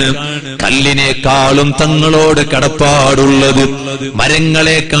നിങ്ങൾക്കാണ് കല്ലിനേക്കാളും തങ്ങളോട് കടപ്പാടുള്ളത്,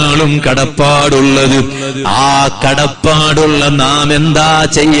 മരങ്ങളെക്കാളും കടപ്പാടുള്ളത്. ആ കടപ്പാടുള്ള നാം എന്താ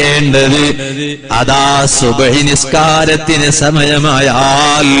ചെയ്യേണ്ടത്? അതാ സുബ്ഹി നിസ്കാരത്തിന്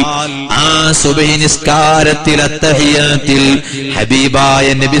സമയമായാൽ ആ സുബ്ഹി നിസ്കാരത്തിൽ അത്തഹിയാത്തിൽ ഹബീബായ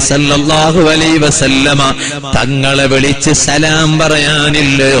നബി സല്ലല്ലാഹു അലൈഹി വസല്ലമ തങ്ങളെ വിളിച്ച് സലാം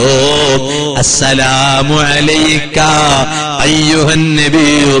പറയാനില്ലയോ? അസ്സലാമു അലൈക അയ്യുഹൻ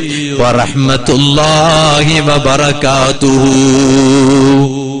നബിയു വറഹ്മത്തുള്ളാഹി വബറകാതുഹു.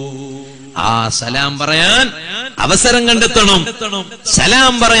 ആ സലാം പറയാൻ അവസരം കണ്ടെത്തണം.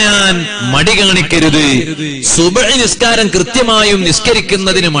 സലാം പറയാൻ മടി കാണിക്കരുത്. സുബ്ഹി നിസ്കാരം കൃത്യമായും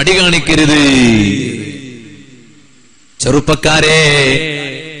നിസ്കരിക്കുന്നതിന് മടി കാണിക്കരുത്. ചെറുപ്പക്കാരെ,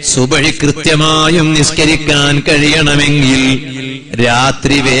 സുബ്ഹി കൃത്യമായും നിസ്കരിക്കാൻ കഴിയണമെങ്കിൽ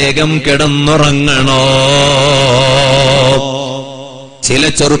രാത്രി വേഗം കിടന്നുറങ്ങണോ? ചില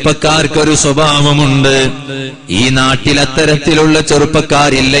ചെറുപ്പക്കാർക്കൊരു സ്വഭാവമുണ്ട്. ഈ നാട്ടിൽ അത്തരത്തിലുള്ള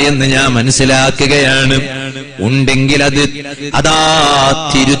ചെറുപ്പക്കാരില്ല എന്ന് ഞാൻ മനസ്സിലാക്കുകയാണ്. ഉണ്ടെങ്കിൽ അതാ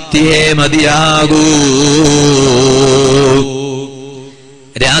തിരുത്തിയേ മതിയാകൂ.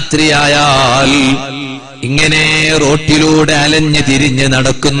 രാത്രിയായാൽ ഇങ്ങനെ റോട്ടിലൂടെ അലഞ്ഞു തിരിഞ്ഞ്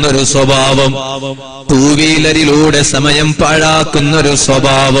നടക്കുന്നൊരു സ്വഭാവം, ടൂ വീലറിലൂടെ സമയം പാഴാക്കുന്നൊരു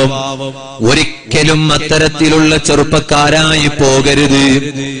സ്വഭാവം. ഒരിക്കലും അത്തരത്തിലുള്ള ചെറുപ്പക്കാരായി പോകരുത്.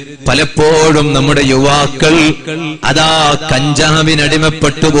 പലപ്പോഴും നമ്മുടെ യുവാക്കൾ അതാ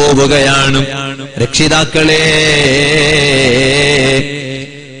കഞ്ചാവിനടിമപ്പെട്ടു പോവുകയാണ്. രക്ഷിതാക്കളെ,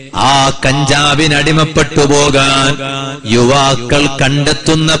 ആ കഞ്ചാവിനടിമപ്പെട്ടു പോകാൻ യുവാക്കൾ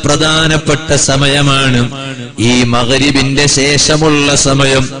കണ്ടെത്തുന്ന പ്രധാനപ്പെട്ട സമയമാണ് ഈ മഗ്രിബിന്റെ ശേഷമുള്ള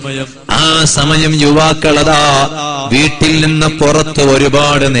സമയം. ആ സമയം യുവാക്കളതാ വീട്ടിൽ നിന്ന് പുറത്ത്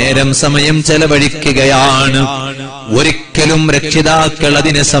ഒരുപാട് നേരം സമയം ചെലവഴിക്കുകയാണ്. ഒരിക്കലും രക്ഷിതാക്കൾ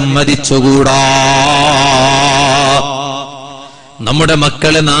അതിനെ സമ്മതിച്ചുകൂടാ. നമ്മുടെ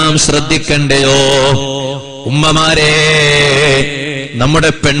മക്കളെ നാം ശ്രദ്ധിക്കണ്ടയോ? ഉമ്മമാരെ, നമ്മുടെ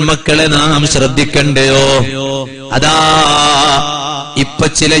പെൺമക്കളെ നാം ശ്രദ്ധിക്കണ്ടയോ? അതാ ഇപ്പൊ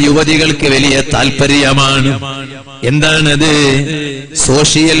ചില യുവതികൾക്ക് വലിയ താല്പര്യമാണ്. എന്താണത്?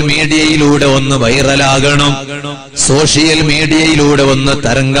 സോഷ്യൽ മീഡിയയിലൂടെ ഒന്ന് വൈറലാകണം, സോഷ്യൽ മീഡിയയിലൂടെ ഒന്ന്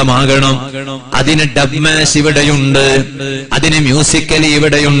തരംഗമാകണം. അതിന് ഡബ് മാഷ് ഇവിടെയുണ്ട്, അതിന് മ്യൂസിക്കലി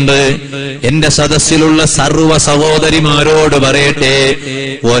ഇവിടെയുണ്ട്. എന്റെ സദസ്സിലുള്ള സർവ്വ സഹോദരിമാരോട് പറയട്ടെ,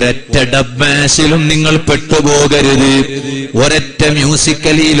 ഒരൊറ്റ ഡബ് മാഷിലും നിങ്ങൾ പെട്ടുപോകരുത്, ഒരൊറ്റ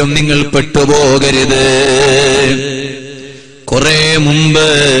മ്യൂസിക്കലിയിലും നിങ്ങൾ പെട്ടുപോകരുത്. കുറെ മുമ്പ്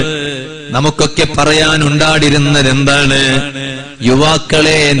നമുക്കൊക്കെ പറയാനുണ്ടായിരുന്നത് എന്താണ്?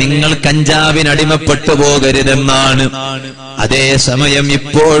 യുവാക്കളെ, നിങ്ങൾ കഞ്ചാവിനടിമപ്പെട്ടു പോകരുതെന്നാണ്. അതേസമയം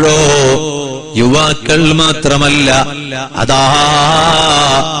ഇപ്പോഴോ യുവാക്കൾ മാത്രമല്ല, അതാ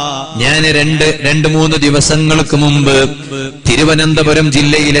ഞാൻ രണ്ട് മൂന്ന് ദിവസങ്ങൾക്ക് മുമ്പ് തിരുവനന്തപുരം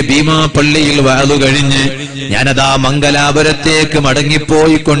ജില്ലയിലെ ഭീമാപള്ളിയിൽ വാതു കഴിഞ്ഞ് ഞാനതാ മംഗലാപുരത്തേക്ക്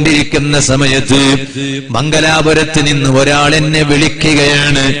മടങ്ങിപ്പോയി കൊണ്ടിരിക്കുന്ന സമയത്ത് മംഗലാപുരത്ത് നിന്ന് ഒരാൾ എന്നെ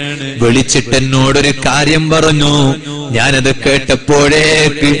വിളിക്കുകയാണ്. വിളിച്ചിട്ട് എന്നോടൊരു കാര്യം പറഞ്ഞു. ഞാനത്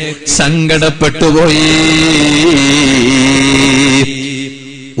കേട്ടപ്പോഴേക്ക് സങ്കടപ്പെട്ടുപോയി.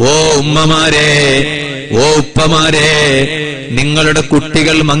 ഓ ഉമ്മമാരെ, ഓ ഉപ്പമാരെ, നിങ്ങളുടെ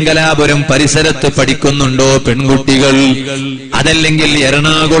കുട്ടികൾ മംഗലാപുരം പരിസരത്ത് പഠിക്കുന്നുണ്ടോ? പെൺകുട്ടികൾ അതല്ലെങ്കിൽ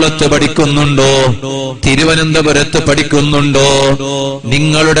എറണാകുളത്ത് പഠിക്കുന്നുണ്ടോ? തിരുവനന്തപുരത്ത് പഠിക്കുന്നുണ്ടോ?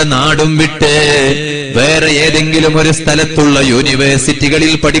 നിങ്ങളുടെ നാടും വിട്ട് വേറെ ഏതെങ്കിലും ഒരു സ്ഥലത്തുള്ള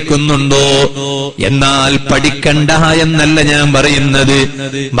യൂണിവേഴ്സിറ്റികളിൽ പഠിക്കുന്നുണ്ടോ? എന്നാൽ പഠിക്കണ്ട എന്നല്ല ഞാൻ പറയുന്നത്,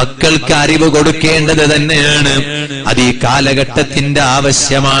 മക്കൾക്ക് അറിവ് കൊടുക്കേണ്ടത് തന്നെയാണ്. അത് ഈ കാലഘട്ടത്തിന്റെ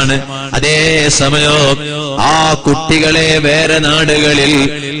ആവശ്യമാണ്. അതേ സമയം ആ കുട്ടികളെ വേറെ നാടുകളിൽ,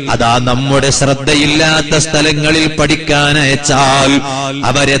 അതാ നമ്മുടെ ശ്രദ്ധയില്ലാത്ത സ്ഥലങ്ങളിൽ പഠിക്കാൻ അയച്ചാൽ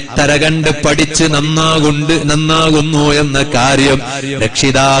അവരെത്ര കണ്ട് പഠിച്ച് നന്നാകുന്നു എന്ന കാര്യം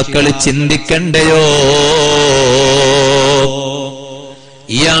രക്ഷിതാക്കൾ ചിന്തിക്കണ്ടയോ?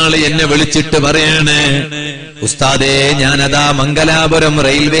 ഇയാള് എന്നെ വിളിച്ചിട്ട് പറയാണ്, ഉസ്താദേ, ഞാനതാ മംഗലാപുരം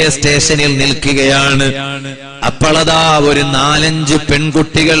റെയിൽവേ സ്റ്റേഷനിൽ നിൽക്കുകയാണ്. അപ്പോളതാ ഒരു 4-5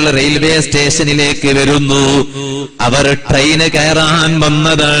 പെൺകുട്ടികൾ റെയിൽവേ സ്റ്റേഷനിലേക്ക് വരുന്നു. അവർ ട്രെയിന് കയറാൻ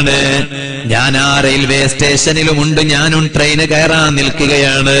വന്നതാണ്. ഞാൻ ആ റെയിൽവേ സ്റ്റേഷനിലുമുണ്ട്, ഞാനും ട്രെയിന് കയറാൻ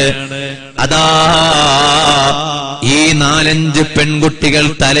നിൽക്കുകയാണ്. അതാ ഈ 4-5 പെൺകുട്ടികൾ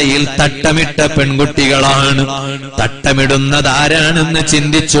തലയിൽ തട്ടമിട്ട പെൺകുട്ടികളാണ്. തട്ടമിടുന്നത് ആരാണെന്ന്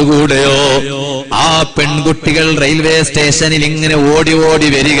ചിന്തിച്ചുകൂടെയോ? ആ പെൺകുട്ടികൾ റെയിൽവേ സ്റ്റേഷനിൽ ഇങ്ങനെ ഓടി ഓടി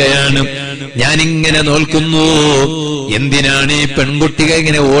വരികയാണ്. ഞാനിങ്ങനെ നോക്കുന്നു, എന്തിനാണ് ഈ പെൺകുട്ടികൾ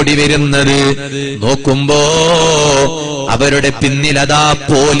ഇങ്ങനെ ഓടി വരുന്നത്? നോക്കുമ്പോ അവരുടെ പിന്നിൽ അതാ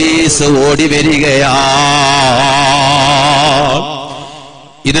പോലീസ് ഓടി വരികയാ.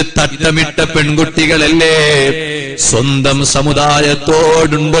 ഇത് തട്ടമിട്ട പെൺകുട്ടികളല്ലേ? സ്വന്തം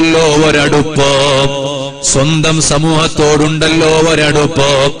സമുദായത്തോടുണ്ടല്ലോ ഒരടുപ്പം, സ്വന്തം സമൂഹത്തോടുണ്ടല്ലോ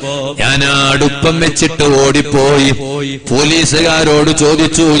ഒരടുപ്പം. ഞാൻ ആ അടുപ്പം വെച്ചിട്ട് ഓടിപ്പോയി. പോലീസുകാരോട്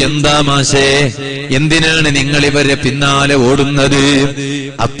ചോദിച്ചു, എന്താ മാഷേ, എന്തിനാണ് നിങ്ങൾ ഇവരെ പിന്നാലെ ഓടുന്നത്?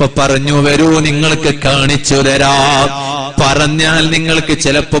 അപ്പൊ പറഞ്ഞു, വരൂ നിങ്ങൾക്ക് കാണിച്ചു തരാം. പറഞ്ഞാൽ നിങ്ങൾക്ക്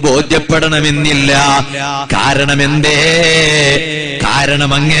ചിലപ്പോ ബോധ്യപ്പെടണമെന്നില്ല. കാരണം എന്തേ?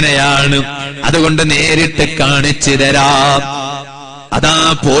 കാരണം അങ്ങനെയാണ്. അതുകൊണ്ട് നേരിട്ട് കാണിച്ചു തരാം. അതാ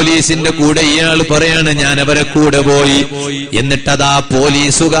പോലീസിന്റെ കൂടെ ഇയാൾ പറയാണ്, ഞാൻ അവരെ കൂടെ പോയി. എന്നിട്ടതാ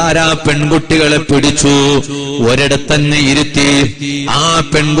പോലീസുകാരാ പെൺകുട്ടികളെ പിടിച്ചു ഒരിടത്തന്നെ ഇരുത്തി. ആ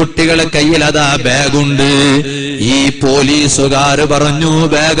പെൺകുട്ടികളെ കയ്യിൽ അതാ ബാഗുണ്ട്. ഈ പോലീസുകാര് പറഞ്ഞു,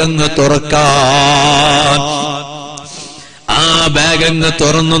 ബാഗങ്ങ് തുറക്കാൻ. ആ ബാഗങ്ങ്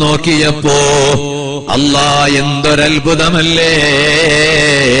തുറന്നു നോക്കിയപ്പോ അല്ലാ, എന്തൊരത്ഭുതമല്ലേ!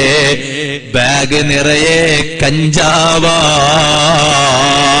 ബാഗ് നിറയെ കഞ്ചാവാ.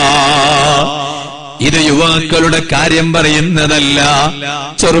 ഇത് യുവാക്കളുടെ കാര്യം പറയുന്നതല്ല,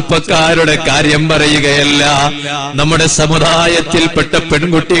 ചെറുപ്പക്കാരുടെ കാര്യം പറയുകയല്ല, നമ്മുടെ സമുദായത്തിൽപ്പെട്ട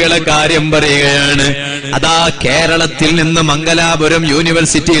പെൺകുട്ടികളെ കാര്യം പറയുകയാണ്. അതാ കേരളത്തിൽ നിന്ന് മംഗലാപുരം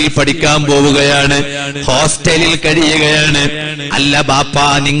യൂണിവേഴ്സിറ്റിയിൽ പഠിക്കാൻ പോവുകയാണ്. ഹോസ്റ്റലിൽ കഴിയുകയാണ്. അല്ല ബാപ്പ,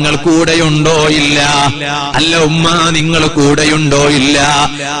 നിങ്ങൾ കൂടെയുണ്ടോ? ഇല്ല. അല്ല ഉമ്മ, നിങ്ങൾ കൂടെയുണ്ടോ? ഇല്ല.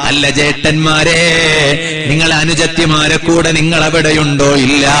 അല്ല ചേട്ടന്മാരെ, നിങ്ങൾ അനുജത്തിമാരെ കൂടെ നിങ്ങൾ എവിടെയുണ്ടോ?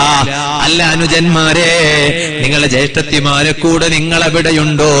 ഇല്ല. അല്ല അനുജന്മാരെ, നിങ്ങളെ ജ്യേഷ്ഠത്തിമാരെ കൂടെ നിങ്ങൾ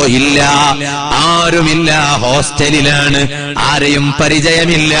എവിടെയുണ്ടോ? ഇല്ല. ആരുമില്ല. ഹോസ്റ്റലിലാണ്. ആരെയും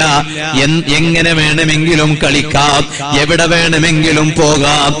പരിചയമില്ല. എങ്ങനെ വേണമെങ്കിലും കളിക്കാം, എവിടെ വേണമെങ്കിലും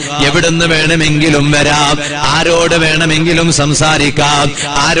പോകാം, എവിടുന്ന് വേണമെങ്കിലും വരാം, ആരോട് വേണമെങ്കിലും സംസാരിക്കാം,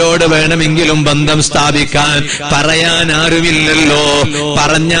 ആരോട് വേണമെങ്കിലും ബന്ധം സ്ഥാപിക്കാൻ. പറയാൻ ആരുമില്ലല്ലോ,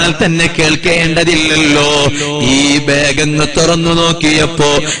 പറഞ്ഞാൽ തന്നെ കേൾക്കേണ്ടതില്ലല്ലോ. ഈ ബാഗങ്ങ് തുറന്നു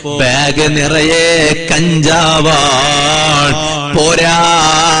നോക്കിയപ്പോ ബാഗ് നിറയെ കഞ്ചാവാൻ. പോരാ,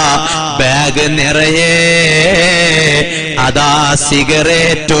 ബാഗ് നിറയെ അതാ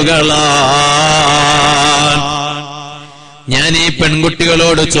സിഗരറ്റുകളാൻ. ഞാൻ ഈ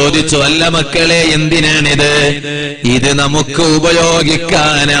പെൺകുട്ടികളോട് ചോദിച്ചു, അല്ല മക്കളെ, എന്തിനാണിത്? ഇത് നമുക്ക്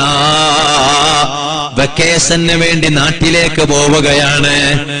ഉപയോഗിക്കാനാ. വെക്കേഷന് വേണ്ടി നാട്ടിലേക്ക് പോവുകയാണ്.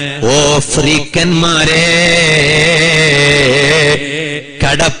 ഓ ഫ്രീക്കന്മാരെ,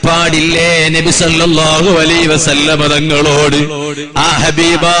 കടപ്പാടില്ലേ നബി സല്ലല്ലാഹു അലൈഹി വസല്ലമ തങ്ങളോട്? ആ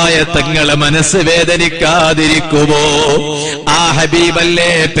ഹബീബായ തങ്ങളെ മനസ്സ് വേദനിക്കാതിരിക്കുമോ? ആ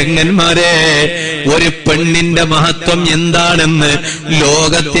ഹബീബല്ലേ പെങ്ങന്മാരെ, ഒരു പെണ്ണിന്റെ മഹത്വം എന്താണെന്ന്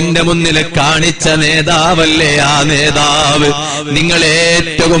ലോകത്തിന്റെ മുന്നിൽ കാണിച്ച നേതാവല്ലേ ആ നേതാവ്? നിങ്ങൾ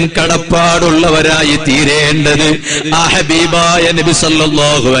ഏറ്റവും കടപ്പാടുള്ളവരായി തീരേണ്ടത് ആ ഹബീബായ നബി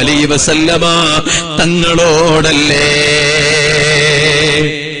സല്ലല്ലാഹു അലൈഹി വസല്ലമ തങ്ങളോടല്ലേ?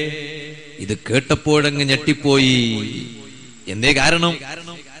 ഇത് കേട്ടപ്പോഴങ്ങ് ഞെട്ടിപ്പോയി. എന്തേ കാരണം?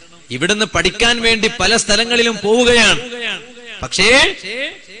 ഇവിടുന്ന് പഠിക്കാൻ വേണ്ടി പല സ്ഥലങ്ങളിലും പോവുകയാണ്. പക്ഷേ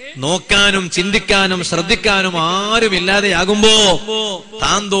നോക്കാനും ചിന്തിക്കാനും ശ്രദ്ധിക്കാനും ആരുമില്ലാതെയാകുമ്പോ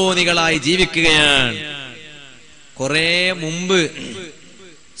താന്തോന്നികളായി ജീവിക്കുകയാണ്. കുറെ മുമ്പ്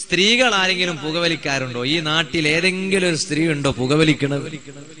സ്ത്രീകൾ ആരെങ്കിലും പുകവലിക്കാറുണ്ടോ? ഈ നാട്ടിൽ ഏതെങ്കിലും ഒരു സ്ത്രീ ഉണ്ടോ പുകവലിക്കണത്?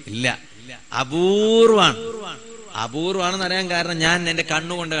 ഇല്ല, അപൂർവമാണെന്ന് അറിയാൻ കാരണം ഞാൻ എന്റെ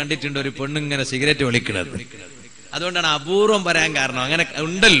കണ്ണുകൊണ്ട് കണ്ടിട്ടുണ്ട് ഒരു പെണ്ണിങ്ങനെ സിഗരറ്റ് വലിക്കണത്. അതുകൊണ്ടാണ് അപൂർവം പറയാൻ കാരണം. അങ്ങനെ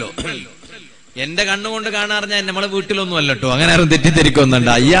ഉണ്ടല്ലോ, എന്റെ കണ്ണുകൊണ്ട് കാണാറിഞ്ഞാൽ നമ്മളെ വീട്ടിലൊന്നും അല്ല കേട്ടോ. അങ്ങനെ ആരും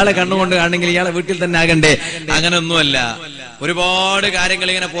തെറ്റിദ്ധരിക്കൊന്നുണ്ട്. ഇയാളെ കണ്ണുകൊണ്ട് കാണണമെങ്കിൽ ഇയാളെ വീട്ടിൽ തന്നെ ആകണ്ടേ? അങ്ങനെയൊന്നുമല്ല. ഒരുപാട് കാര്യങ്ങൾ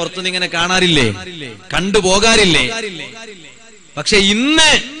ഇങ്ങനെ പുറത്തുനിന്ന് ഇങ്ങനെ കാണാറില്ലേ, കണ്ടുപോകാറില്ലേ? പക്ഷെ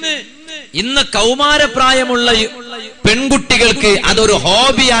ഇന്ന് കൗമാരപ്രായമുള്ള പെൺകുട്ടികൾക്ക് അതൊരു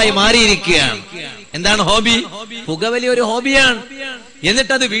ഹോബിയായി മാറിയിരിക്കുകയാണ്. എന്താണ് ഹോബി? പുകവലി ഒരു ഹോബിയാണ്.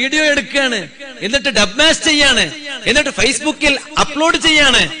 എന്നിട്ട് അത് വീഡിയോ എടുക്കുകയാണ്, എന്നിട്ട് ഡബ് മാച്ച് ചെയ്യാണ്, എന്നിട്ട് ഫേസ്ബുക്കിൽ അപ്ലോഡ്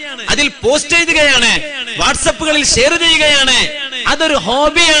ചെയ്യാണ്, അതിൽ പോസ്റ്റ് ചെയ്യുകയാണ്, വാട്സപ്പുകളിൽ ഷെയർ ചെയ്യുകയാണ്. അതൊരു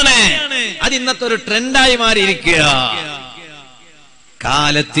ഹോബിയാണ്. അത് ഇന്നത്തെ ഒരു ട്രെൻഡായി മാറിയിരിക്കുക.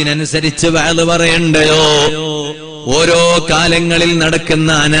 കാലത്തിനനുസരിച്ച് വഅദ് പറയണ്ടയോ? ഓരോ കാലങ്ങളിൽ നടക്കുന്ന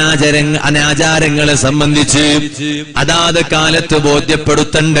അനാചാരങ്ങളെ സംബന്ധിച്ച് അതാത് കാലത്ത്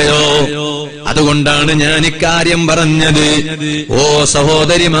ബോധ്യപ്പെടുത്തണ്ടയോ? അതുകൊണ്ടാണ് ഞാൻ ഇക്കാര്യം പറഞ്ഞത്. ഓ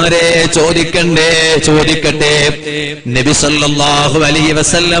സഹോദരിമാരെ, ചോദിക്കട്ടെ, നബി സല്ലല്ലാഹു അലൈഹി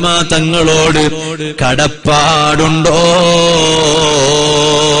വസല്ലമ തങ്ങളോട് കടപ്പാടുണ്ടോ?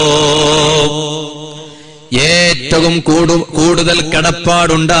 ഏറ്റവും കൂടുതൽ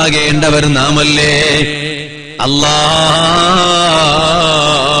കടപ്പാടുണ്ടാകേണ്ടവർ നാമല്ലേ?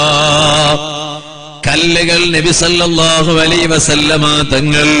 കല്ലുകൾ നബി സല്ലല്ലാഹു അലൈഹി വസല്ലമ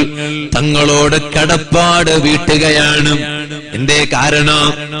തങ്ങളോട് കടപ്പാട് വീട്ടുകയാണ്. എന്തേ കാരണം?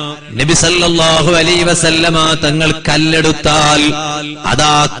 നബി സല്ലല്ലാഹു അലൈഹി വസല്ലമ തങ്ങൾ കല്ലെടുത്താൽ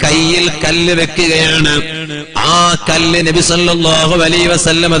അതാ കയ്യിൽ കല്ല് വെക്കുകയാണ്. ആ കല്ല് നബി സല്ലല്ലാഹു അലൈഹി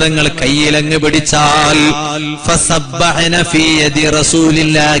വസല്ലമ തങ്ങൾ കയ്യിലങ്ങ് പിടിച്ചാൽ ഫസബ്ബഹന ഫീ യദി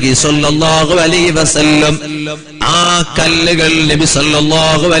റസൂലില്ലാഹി സല്ലല്ലാഹു അലൈഹി വസല്ലം, ആ കല്ലുകൾ നബി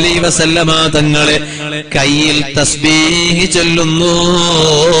സല്ലല്ലാഹു അലൈഹി വസല്ലമ തങ്ങളെ കയ്യിൽ തസ്ബീഹ് ചൊല്ലുന്നു.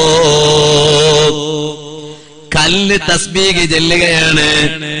 കല്ല് തസ്ബീഹ് ചൊല്ലുകയാണ്.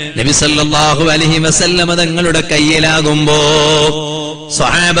 നബി സല്ലല്ലാഹു അലൈഹി വസല്ലമ തങ്ങളുടെ കയ്യിലാകുമ്പോ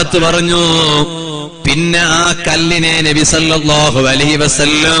സ്വഹാബത്ത് പറഞ്ഞു, പിന്നെ ആ കല്ലിനെ നബി സല്ലല്ലാഹു അലൈഹി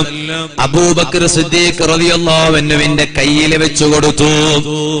വസല്ലം അബൂബക്കർ സിദ്ദീഖ് റളിയല്ലാഹു അൻഹുവിന്റെ കയ്യിൽ വെച്ചു കൊടുത്തു.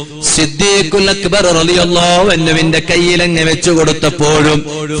 സിദ്ദീഖുൽ അക്ബർ റളിയല്ലാഹു അൻഹുവിന്റെ കയ്യിൽ അങ്ങ് വെച്ചു കൊടുത്തപ്പോഴും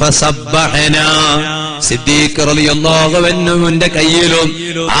ഫസബ്ബഹന, സിദ്ദീഖ് റളിയല്ലാഹു അൻഹുവിന്റെ കയ്യിലും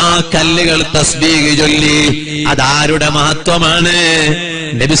ആ കല്ലുകൾ തസ്ബീഹ് ചൊല്ലി. അതാരുടെ മഹത്വമാണ്?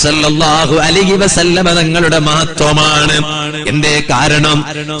 നബി സല്ലല്ലാഹു അലൈഹി വസല്ലമ തങ്ങളുടെ മഹത്വമാണ്. എന്തേ കാരണം?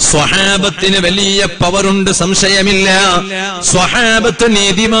 സ്വഹാബത്തിന് വലിയ പവറുണ്ട്, സംശയമില്ല. സ്വഹാബത്ത്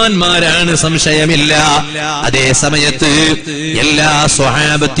നീതിമാന്മാരാണ്, സംശയമില്ല. അതേ സമയത്ത് എല്ലാ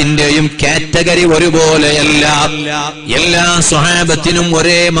സ്വഹാബത്തിന്റെയും കാറ്റഗറി ഒരുപോലെയല്ല. എല്ലാ സ്വഹാബത്തിനും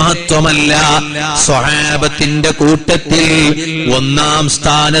ഒരേ മഹത്വമല്ല. സ്വഹാബത്തിന്റെ കൂട്ടത്തിൽ ഒന്നാം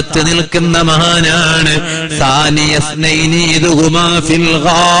സ്ഥാനത്ത് നിൽക്കുന്ന മഹാനാണ് സാനിയസ്നൈനി ഇദ്ഹുമാ ഫിൽ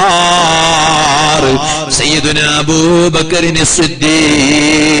ഗാർ സയ്യിദുനാ അബൂബക്കറിന് സിദ്ദീഖ്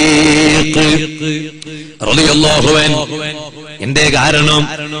റളിയല്ലാഹു അൻഹു. എന്തേ കാരണം?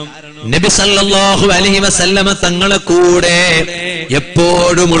 നബി സല്ലല്ലാഹു അലൈഹി വസല്ലമ തങ്ങളെ കൂടെ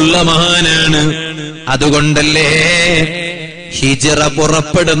എപ്പോഴുമുള്ള മഹാനാണ്. അതുകൊണ്ടല്ലേ ഹിജ്റ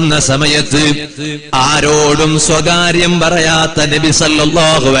പുറപ്പെടുന്ന സമയത്ത് ആരോടും സ്വകാര്യം പറയാത്ത നബി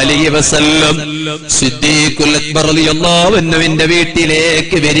സല്ലല്ലാഹു അലൈഹി വസല്ലം സിദ്ദീഖുൽ അക്ബർ റളിയല്ലാഹു അൻഹുവിന്റെ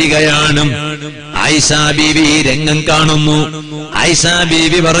വീട്ടിലേക്ക് വരികയാണ്. ആയിഷ ബീവി രംഗം കാണുന്നു. ആയിഷ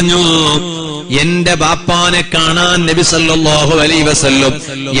ബീവി പറഞ്ഞു, എന്റെ ബാപ്പാനെ കാണാൻ നബി സല്ലല്ലാഹു അലൈഹി വസല്ലം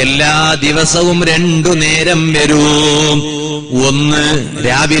എല്ലാ ദിവസവും 2 നേരം വരും. ഒന്ന്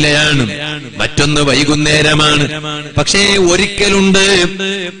രാവിലെയാണ്, മറ്റൊന്ന് വൈകുന്നേരമാണ്. പക്ഷേ ഒരിക്കലുണ്ട്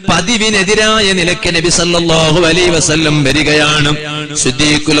പതിവിനെതിരായ നിലയ്ക്ക് നബി സല്ലല്ലാഹു അലൈഹി വസല്ലം വരികയാണ്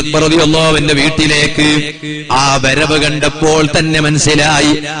സിദ്ദീഖുൽ അക്ബർ റളിയല്ലാഹു അൻഹു വീട്ടിലേക്ക്. ആ വരവ് കണ്ടപ്പോൾ തന്നെ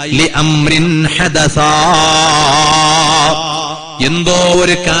മനസ്സിലായി ലി അംറിൻ ഹദസാ, എന്തോ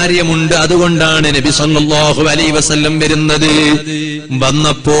ഒരു കാര്യമുണ്ട്. അതുകൊണ്ടാണ് നബി സല്ലല്ലാഹു അലൈഹി വസല്ലം വരുന്നത്.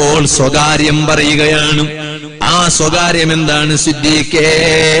 വന്നപ്പോൾ സ്വകാര്യം പറയുകയാണ്. ആ സ്വകാര്യം എന്താണ്? സിദ്ദീഖേ,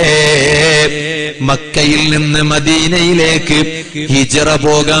 മക്കയിൽ നിന്ന് മദീനയിലേക്ക് ഹിജ്റ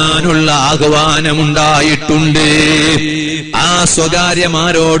പോകാനുള്ള ആഹ്വാനമുണ്ടായിട്ടുണ്ട്. ആ സ്വകാര്യം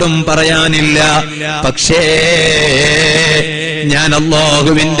ആരോടും പറയാനില്ല. പക്ഷേ ഞാൻ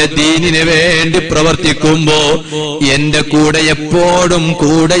അല്ലാഹുവിന്റെ ദീനിന് വേണ്ടി പ്രവർത്തിക്കുമ്പോ എന്റെ കൂടെ എപ്പോഴും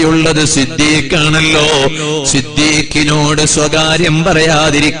കൂടെയുള്ളത് സിദ്ദീഖാണല്ലോ. സിദ്ദീഖിനോട് സ്വകാര്യം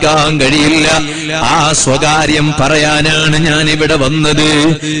പറയാതിരിക്കാൻ കഴിയില്ല. ആ സ്വകാര്യം കാര്യം പറയാനാണ് ഞാൻ ഇവിടെ വന്നത്.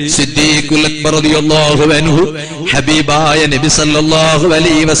 സിദ്ദീഖുൽ അക്ബർ റളിയല്ലാഹു അൻഹു ഹബീബായ നബി സല്ലല്ലാഹു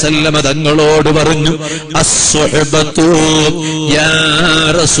അലൈഹി വസല്ലമ തങ്ങളോട് പറഞ്ഞു, അസ്സുഹബത്തു യാ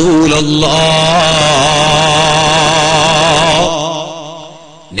റസൂലല്ലാഹ്.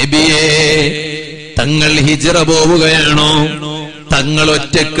 നബിയേ, തങ്ങൾ ഹിജ്റ പോവുകയാണോ? തങ്ങൾ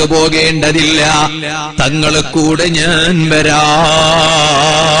ഒറ്റക്ക് പോകേണ്ടതില്ല, തങ്ങളെ കൂടെ ഞാൻ വരാം.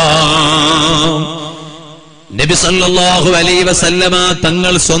 നബി സല്ലല്ലാഹു അലൈഹി വസല്ലമ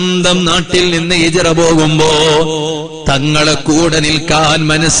തങ്ങൾ സ്വന്തം നാട്ടിൽ നിന്ന് ഹിജ്റ പോകുമ്പോ തങ്ങളെ കൂടെ നിൽക്കാൻ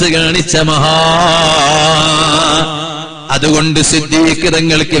മനസ്സ് കാണിച്ച അതുകൊണ്ട് സിദ്ദീഖ്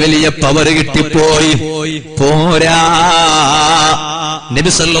തങ്ങൾക്ക് വലിയ പവർ കിട്ടിപ്പോയി. പോരാ,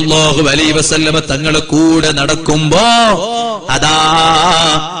 നബി സല്ലല്ലാഹു അലൈഹി വസല്ലമ തങ്ങളെ കൂടെ നടക്കുമ്പോ അതാ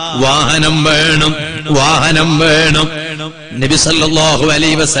വാഹനം വേണം, വാഹനം വേണം. നബി സല്ലല്ലാഹു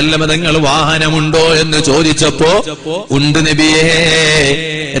അലൈഹി വസല്ലമ തങ്ങൾ വാഹനമുണ്ടോ എന്ന് ചോദിച്ചപ്പോ ഉണ്ട് നബിയേ,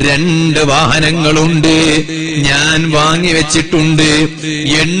 2 വാഹനങ്ങളുണ്ട്, ഞാൻ വാങ്ങിവെച്ചിട്ടുണ്ട്,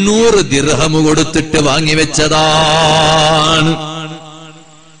 800 ദിർഹം കൊടുത്തിട്ട് വാങ്ങിവെച്ചതാണ്.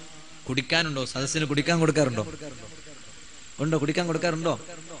 കുടിക്കാനുണ്ടോ? സദസ്സിന് കുടിക്കാൻ കൊടുക്കാറുണ്ടോ? ഉണ്ടോ? കുടിക്കാൻ കൊടുക്കാറുണ്ടോ?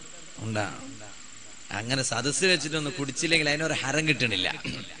 ഉണ്ടാ. അങ്ങനെ സദസ്സിൽ വെച്ചിട്ടൊന്ന് കുടിച്ചില്ലെങ്കിൽ അതിനൊരു ഹരം കിട്ടണില്ല.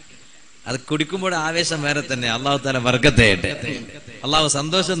 അത് കുടിക്കുമ്പോൾ ആവേശം വേറെ തന്നെ. അള്ളാഹു തആല ബർക്കത്ത് ചെയ്യട്ടെ, അള്ളാഹു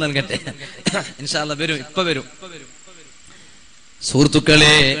സന്തോഷം നൽകട്ടെ. ഇൻഷാ അല്ലാഹ് വരും, ഇപ്പൊ വരും.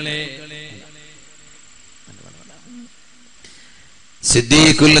 സുഹൃത്തുക്കളെ,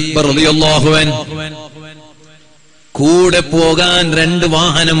 സിദ്ദീഖുൽ അക്ബർ റളിയല്ലാഹു അൻഹു കൂടെ പോകാൻ 2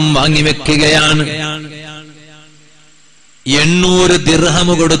 വാഹനം വാങ്ങിവെക്കുകയാണ്. 800 ദിർഹം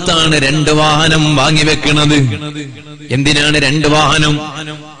കൊടുത്താണ് 2 വാഹനം വാങ്ങിവെക്കുന്നത്. എന്തിനാണ് 2 വാഹനം?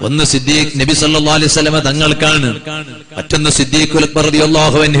 ഒന്ന് സിദ്ദീഖ് നബി സല്ലല്ലാഹു അലൈഹി വസല്ലമ തങ്ങൾക്കാണ്, മറ്റൊന്ന് സിദ്ദീഖുൽ അക്ബർ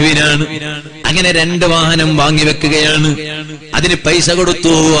റളിയല്ലാഹു അൻഹുവിനാണ്. അങ്ങനെ 2 വാഹനം വാങ്ങിവെക്കുകയാണ്. അതിന് പൈസ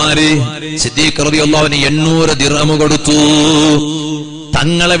കൊടുത്തു. ആര്? സിദ്ദീഖ് റളിയല്ലാഹു അൻഹു 800 ദിർഹം കൊടുത്തു.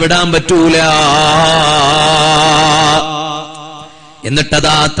 തങ്ങളെ വിടാൻ പറ്റൂല.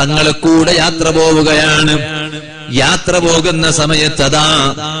 എന്നിട്ടതാ തങ്ങളെ കൂടെ യാത്ര പോവുകയാണ്. യാത്ര പോകുന്ന സമയത്ത് അതാ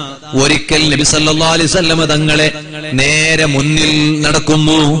ഒരിക്കൽ നബി സല്ലല്ലാഹു അലൈഹി വസല്ലമ തങ്ങളെ നേരെ മുന്നിൽ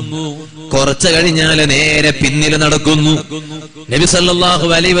നടക്കുന്നു, കുറച്ചു കഴിഞ്ഞാല് നേരെ പിന്നിൽ നടക്കുന്നു. നബി സല്ലല്ലാഹു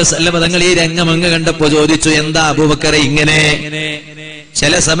അലൈഹി വസല്ലമ തങ്ങൾ ഈ രംഗം അങ്ങ് കണ്ടപ്പോ ചോദിച്ചു, എന്താ അബൂബക്കറെ ഇങ്ങനെ?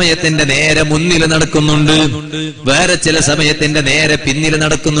 ചില സമയത്തിന്റെ നേരെ മുന്നിൽ നടക്കുന്നുണ്ട്, വേറെ ചില സമയത്തിന്റെ നേരെ പിന്നിൽ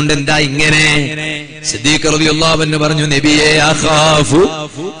നടക്കുന്നുണ്ട്, എന്താ ഇങ്ങനെ? സിദ്ദീഖ് റളിയല്ലാഹു അൻഹു പറഞ്ഞു, നബിയേ, അഖാഫു,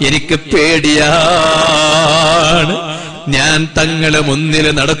 എനിക്ക് പേടിയാണ്. ഞാൻ തങ്ങളെ മുന്നിൽ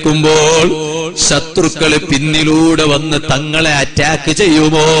നടക്കുമ്പോൾ ശത്രുക്കള് പിന്നിലൂടെ വന്ന് തങ്ങളെ അറ്റാക്ക്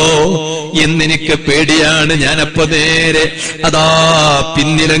ചെയ്യുമോ എന്നെനിക്ക് പേടിയാണ്. ഞാനപ്പോ നേരെ അതാ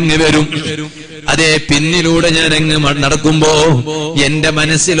പിന്നിലങ്ങ് വരും. അതേ പിന്നിലൂടെ ഞാൻ അങ്ങ് നടക്കുമ്പോ എന്റെ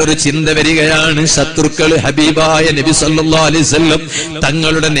മനസ്സിൽ ഒരു ചിന്ത വരികയാണ്, ശത്രുക്കള് ഹബീബായ നബി സല്ലല്ലാഹു അലൈഹി വസല്ലം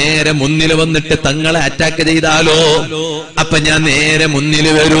തങ്ങളുടെ നേരെ മുന്നിൽ വന്നിട്ട് തങ്ങളെ അറ്റാക്ക് ചെയ്താലോ? അപ്പൊ ഞാൻ നേരെ മുന്നിൽ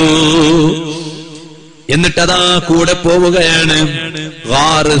വരൂ. എന്നിട്ടതാ കൂടെ പോവുകയാണ്.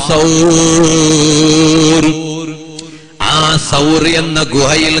 ആ സൗർ എന്ന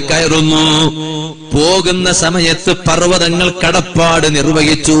ഗുഹയിൽ കയറുന്നു. പോകുന്ന സമയത്ത് പർവ്വതങ്ങൾ കടപ്പാട്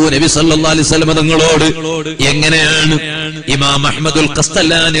നിർവഹിച്ചു നബി സല്ലല്ലാഹു അലൈഹി വസല്ലം തങ്ങളോട്. എങ്ങനെയാണ്? ഇമാം അഹ്മദുൽ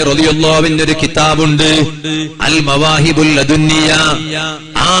ഖസ്തലാനി റളിയല്ലാഹു അൻഹു ഒരു കിതാബുണ്ട്, അൽ മവാഹിബുൽ ലദുന്നിയ.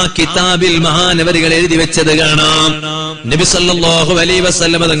 ആ കിതാബിൽ മഹാനവരികൾ എഴുതി വെച്ചത് കാണാം. നബി സല്ലല്ലാഹു അലൈഹി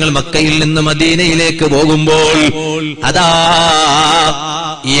വസല്ലം തങ്ങൾ മക്കയിൽ നിന്ന് മദീനയിലേക്ക് പോകുമ്പോൾ അതാ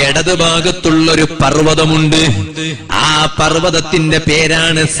ഇടത് ഭാഗത്തുള്ളൊരു പർവ്വതമുണ്ട്. ആ പർവ്വതത്തിന്റെ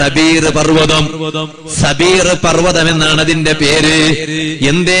പേരാണ് സബീർ പർവ്വതം. സബീർ പർവ്വതം എന്നാണ് അതിന്റെ പേര്.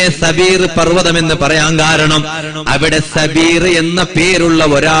 എന്തേ സബീർ പർവ്വതം എന്ന് പറയാൻ കാരണം? അവിടെ സബീർ എന്ന പേരുള്ള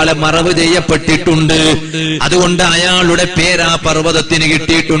ഒരാളെ മറവ് ചെയ്യപ്പെട്ടിട്ടുണ്ട്. അതുകൊണ്ട് അയാളുടെ പേര് ആ പർവ്വതത്തിന്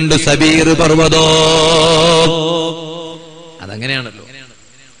കിട്ടിയിട്ടുണ്ട്, സബീർ പർവ്വതം. അതങ്ങനെയാണല്ലോ.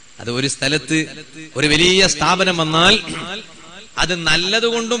 അത് ഒരു സ്ഥലത്ത് ഒരു വലിയ സ്ഥാപനം വന്നാൽ അത്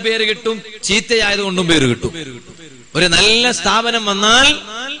നല്ലതുകൊണ്ടും പേര് കിട്ടും, ചീത്തയായതുകൊണ്ടും പേര് കിട്ടും. ഒരു നല്ല സ്ഥാപനം വന്നാൽ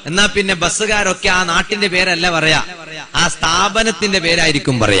എന്നാ പിന്നെ ബസ്സുകാരൊക്കെ ആ നാട്ടിന്റെ പേരല്ല പറയാ, ആ സ്ഥാപനത്തിന്റെ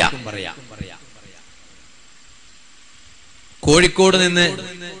പേരായിരിക്കും പറയാ. കോഴിക്കോട് നിന്ന്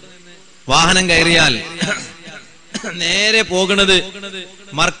വാഹനം കയറിയാൽ നേരെ പോകുന്നത്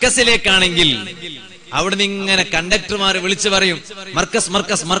മർക്കസിലേക്കാണെങ്കിൽ അവിടുന്ന് ഇങ്ങനെ കണ്ടക്ടർമാർ വിളിച്ചു പറയും, മർക്കസ്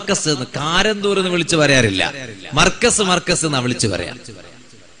മർക്കസ് മർക്കസ് എന്ന്. കാരന്തൂർ എന്ന് വിളിച്ചു പറയാറില്ല, മർക്കസ് മർക്കസ് എന്നാ വിളിച്ചു പറയാം.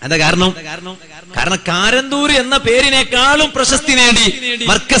 എന്താ കാരണം? കാരണം കാരന്തൂര് എന്ന പേരിനേക്കാളും പ്രശസ്തി നേടി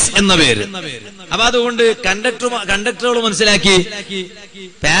മർക്കസ് എന്ന പേര്. അപ്പൊ അതുകൊണ്ട് കണ്ടക്ടറുകൾ മനസ്സിലാക്കി,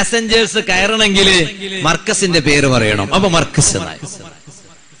 പാസഞ്ചേഴ്സ് കയറണമെങ്കിൽ മർക്കസിന്റെ പേര് പറയണം. അപ്പൊ മർക്കസ് എന്നായി.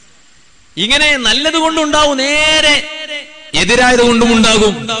 ഇങ്ങനെ നല്ലത് കൊണ്ടുണ്ടാവും, നേരെ എതിരായത് കൊണ്ടും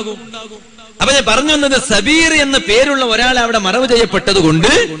ഉണ്ടാകും. അപ്പൊ ഞാൻ പറഞ്ഞു വന്നത്, സബീർ എന്ന പേരുള്ള ഒരാൾ അവിടെ മറവ് ചെയ്യപ്പെട്ടത്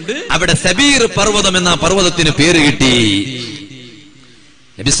കൊണ്ട് അവിടെ സബീർ പർവ്വതം എന്ന പർവ്വതത്തിന് പേര് കിട്ടി.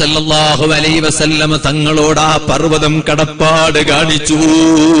 നബി സല്ലല്ലാഹു അലൈഹി വസല്ലം തങ്ങളോട് ആ പർവ്വതം കടപ്പാട് കാണിച്ചു.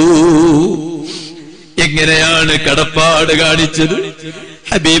 എങ്ങനെയാണ് കടപ്പാട് കാണിച്ചത്?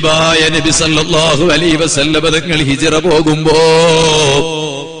 ഹബീബായ നബി സല്ലല്ലാഹു അലൈഹി വസല്ലം തങ്ങൾ ഹിജ്റ പോകുമ്പോ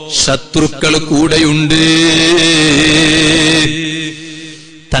ശത്രുക്കൾ കൂടെയുണ്ട്.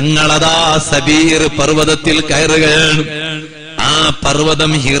 തങ്ങളതാ സബീർ പർവ്വതത്തിൽ കയറുകയാണ്. ആ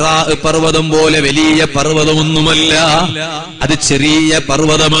പർവ്വതം ഹിറാ പർവ്വതം പോലെ വലിയ പർവ്വതമൊന്നുമല്ല, അത് ചെറിയ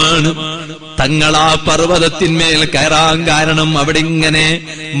പർവ്വതമാണ്. തങ്ങൾ ആ പർവ്വതത്തിന്മേൽ കയറാൻ കാരണം അവിടെ ഇങ്ങനെ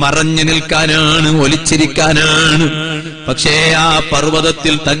മറഞ്ഞു നിൽക്കാനാണ്, ഒലിച്ചിരിക്കാനാണ്. പക്ഷേ ആ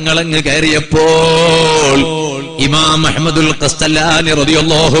പർവ്വതത്തിൽ തങ്ങളങ്ങ് കയറിയപ്പോൾ ഇമാം അഹ്മദുൽ ഖസ്തലാനി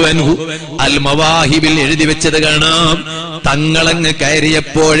റളിയല്ലാഹു അൻഹു അൽ മവാഹിബിൽ എഴുതി വെച്ചത് കാണാം. തങ്ങളങ്ങ്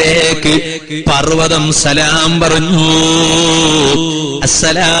കയറിയപ്പോഴേക്ക് പർവ്വതം സലാം പറഞ്ഞു.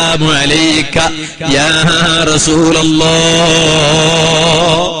 അസ്സലാമു അലൈക യാ റസൂലല്ലാഹ്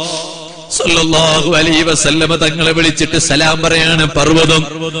സല്ലല്ലാഹു അലൈഹി വസല്ലമ തങ്ങളെ വിളിച്ചിട്ട് സലാം പറയാണ് പർവ്വതം.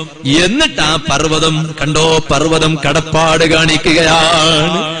 എന്നിട്ട് ആ പർവ്വതം കണ്ടോ, പർവ്വതം കടപ്പാട്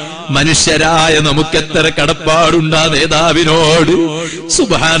കാണിക്കുകയാണ്. മനുഷ്യരായ നമുക്കെത്ര കടപ്പാടുണ്ടാ നേതാവിനോട്.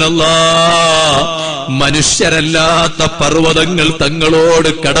 സുബ്ഹാനല്ലാഹ്, മനുഷ്യരല്ലാത്ത പർവ്വതങ്ങൾ തങ്ങളോട്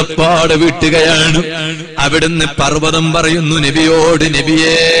കടപ്പാട് വീട്ടുകയാണ്. അവിടുന്ന് പർവ്വതം പറയുന്നു നബിയോട്,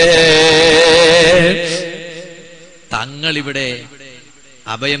 നബിയേ, തങ്ങളിവിടെ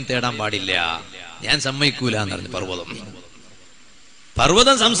അഭയം തേടാൻ പാടില്ല, ഞാൻ സമ്മതിക്കൂല എന്ന് പറഞ്ഞു പർവ്വതം.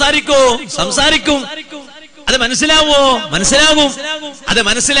 പർവ്വതം സംസാരിക്കും. അത് മനസ്സിലാവോ? മനസ്സിലാകും. അത്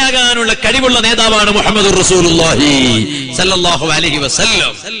മനസ്സിലാകാനുള്ള കഴിവുള്ള നേതാവാണ് മുഹമ്മദുർ റസൂലുള്ളാഹി സല്ലല്ലാഹു അലൈഹി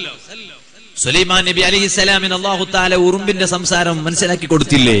വസല്ലം. സുലൈമാൻ നബി അലൈഹിസ്സലാമിന് അല്ലാഹു തആല ഉറുമ്പിന്റെ സംസാരം മനസ്സിലാക്കി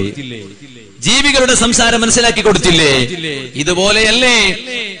കൊടുത്തില്ലേ? ജീവികളുടെ സംസാരം മനസ്സിലാക്കി കൊടുത്തില്ലേ? ഇതുപോലെയല്ലേ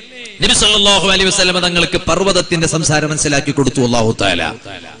നബി സല്ലല്ലാഹു അലൈഹി വസല്ലം തങ്ങൾക്ക് പർവ്വതത്തിന്റെ സംസാരം മനസ്സിലാക്കി കൊടുത്തു അല്ലാഹു തആല.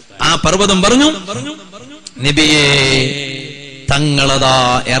 ആ പർവ്വതം പറഞ്ഞു, നബിയേ, തങ്ങളതാ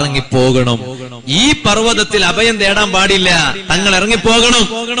ഇറങ്ങിപ്പോകണം. ഈ പർവ്വതത്തിൽ അഭയം തേടാൻ പാടില്ല, തങ്ങൾ ഇറങ്ങിപ്പോകണം.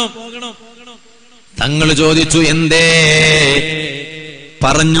 തങ്ങൾ ചോദിച്ചു, എന്തേ?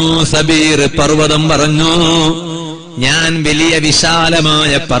 പറഞ്ഞു, സബീർ പർവ്വതം പറഞ്ഞു, ഞാൻ വലിയ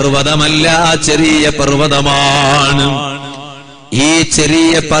വിശാലമായ പർവ്വതമല്ല, ചെറിയ പർവ്വതമാണ്. ഈ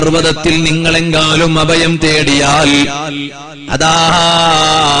ചെറിയ പർവ്വതത്തിൽ നിങ്ങളെങ്കാലും അഭയം തേടിയാൽ അതാ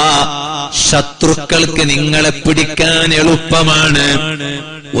ശത്രുക്കൾക്ക് നിങ്ങളെ പിടിക്കാൻ എളുപ്പമാണ്.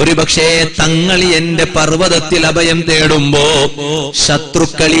 ഒരുപക്ഷേ തങ്ങൾ എന്റെ പർവ്വതത്തിൽ അഭയം തേടുമ്പോ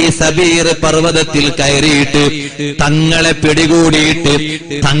ശത്രുക്കൾ ഈ സബീർ പർവ്വതത്തിൽ കയറിയിട്ട് തങ്ങളെ പിടികൂടിയിട്ട്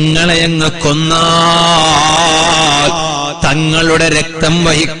തങ്ങളെ അങ്ങ് കൊന്നാൽ തങ്ങളുടെ രക്തം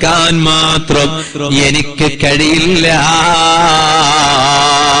വഹിക്കാൻ മാത്രം എനിക്ക് കഴിയില്ല.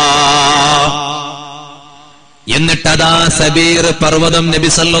 എന്നിട്ടതാ സബീർ പർവ്വതം നബി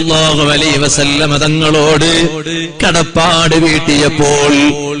സല്ലല്ലാഹു അലൈഹി വസല്ലം തങ്ങളോട് കടപ്പാട് വീട്ടിയപ്പോൾ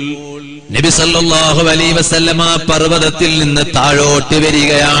നബി സല്ലല്ലാഹു അലൈഹി വസല്ലം ആ പർവ്വതത്തിൽ നിന്ന് താഴോട്ട്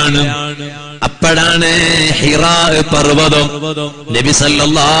വരികയാണ്. അപ്പോഴാണ് ഹിറാ പർവ്വതം നബി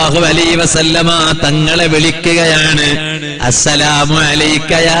സല്ലല്ലാഹു അലൈഹി വസല്ലം തങ്ങളെ വിളിക്കുകയാണ്. അസ്സലാമു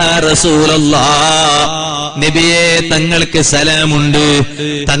അലൈക യാ റസൂലല്ലാഹ്, നബിയെ, തങ്ങൾക്ക് സലാമുണ്ട്,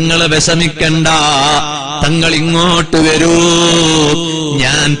 തങ്ങൾ വിഷമിക്കണ്ട, തങ്ങൾ ഇങ്ങോട്ട് വരൂ,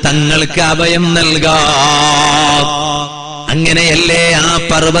 ഞാൻ തങ്ങൾക്ക് അഭയം നൽകാം. അങ്ങനെയല്ലേ ആ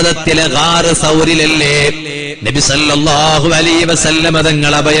പർവ്വതത്തിലെ ഗാർ സൗരിലല്ലേ നബി സല്ലല്ലാഹു അലൈഹി വസല്ലം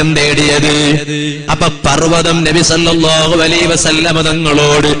തങ്ങൾ അഭയം തേടിയത്. അപ്പൊ പർവ്വതം നബി സല്ലല്ലാഹു അലൈഹി വസല്ലം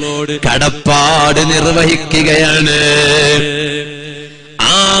തങ്ങളോട് കടപ്പാട് നിർവഹിക്കുകയാണ്.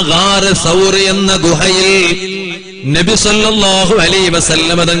 ആ ഗാർ സൗർ എന്ന ഗുഹയിൽ നബി സല്ലല്ലാഹു അലൈഹി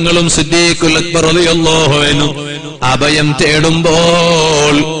വസല്ലം തങ്ങളും സിദ്ദീഖുൽ അക്ബർ റളിയല്ലാഹു അൻഹു അഭയം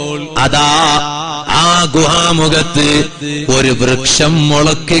തേടുമ്പോൾ അതാ ആ ഗുഹാമുഖത്ത് ഒരു വൃക്ഷം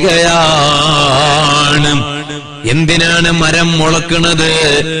മുളക്കുകയാണ്. എന്തിനാണ് മരം മുളക്കുന്നത്?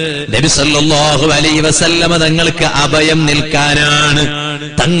 നബി സല്ലല്ലാഹു അലൈഹി വസല്ലം തങ്ങൾക്ക് അഭയം നിൽക്കാനാണ്,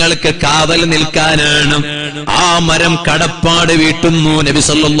 തങ്ങൾക്ക് കാവൽ നിൽക്കാനാണ്. ആ മരം കടപ്പാട് വീട്ടുന്നു നബി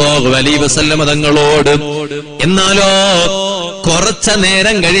സല്ലല്ലാഹു അലൈഹി വസല്ലം തങ്ങളോട്. എന്നാലോ കുറച്ച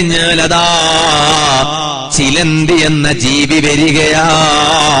നേരം കഴിഞ്ഞാൽ അതാ ചിലന്തി എന്ന ജീവി വരികയാണ്.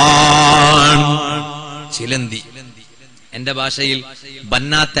 ചിലന്തി എന്റെ ഭാഷയിൽ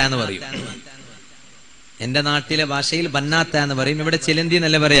ബന്നാത്ത എന്ന് പറയും, എന്റെ നാട്ടിലെ ഭാഷയിൽ ബന്നാത്ത എന്ന് പറയും, ഇവിടെ ചിലന്തി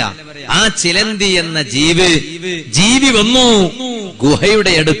എന്നല്ല പറയാ. ആ ചിലന്തി എന്ന ജീവി വന്നു,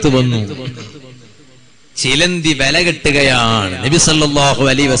 ഗുഹയുടെ അടുത്ത് വന്നു. ചിലന്തി വില കെട്ടുകയാണ്. നബി സല്ലല്ലാഹു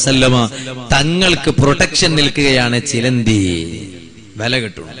അലൈഹി വസല്ലമ തങ്ങൾക്ക് പ്രൊട്ടക്ഷൻ നിൽക്കുകയാണ്. ചിലന്തി വില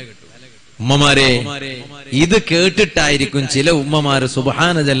കെട്ടു. ഉമ്മമാരെ, ഇത് കേട്ടിട്ടായിരിക്കും ചില ഉമ്മമാര്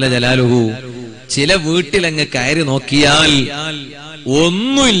സുബ്ഹാന ജല്ല ജലാലുഹു ചില വീട്ടിലങ്ങ് കയറി നോക്കിയാൽ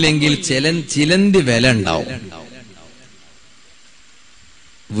ഒന്നുമില്ലെങ്കിൽ ചിലന്തി വില ഉണ്ടാവും.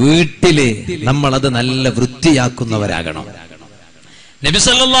 വീട്ടില് നമ്മളത് നല്ല വൃത്തിയാക്കുന്നവരാകണം. നബി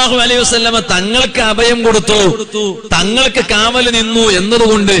സല്ലല്ലാഹു അലൈഹി വസല്ലമ തങ്ങൾക്ക് അഭയം കൊടുത്തു, തങ്ങൾക്ക് കാവൽ നിന്നു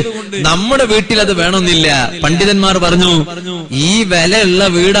എന്നതുകൊണ്ട് നമ്മുടെ വീട്ടിൽ അത് വേണമെന്നില്ല. പണ്ഡിതന്മാർ പറഞ്ഞു, ഈ വിലയുള്ള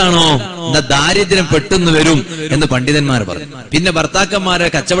വീടാണോ എന്താ ദാരിദ്ര്യം പെട്ടെന്ന് വരും എന്ന് പണ്ഡിതന്മാർ പറഞ്ഞു. പിന്നെ ഭർത്താക്കന്മാരെ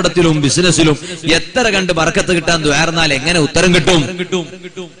കച്ചവടത്തിലും ബിസിനസ്സിലും എത്ര കണ്ട് ബർക്കത്ത് കിട്ടാൻ ദ്വാർന്നാൽ എങ്ങനെ ഉത്തരം കിട്ടും?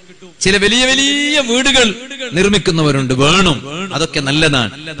 ചില വലിയ വലിയ വീടുകൾ നിർമ്മിക്കുന്നവരുണ്ട്, വേണം, അതൊക്കെ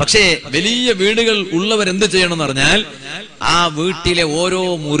നല്ലതാണ്. പക്ഷേ വലിയ വീടുകൾ ഉള്ളവർ എന്ത് ചെയ്യണം എന്ന് പറഞ്ഞാൽ ആ വീട്ടിലെ ഓരോ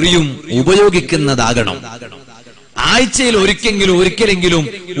മുറിയും ഉപയോഗിക്കുന്നതാകണം. ആഴ്ചയിൽ ഒരിക്കലെങ്കിലും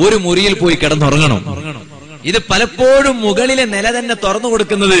ഒരു മുറിയിൽ പോയി കിടന്നുറങ്ങണം. ഇത് പലപ്പോഴും മുകളിലെ നില തന്നെ തുറന്നു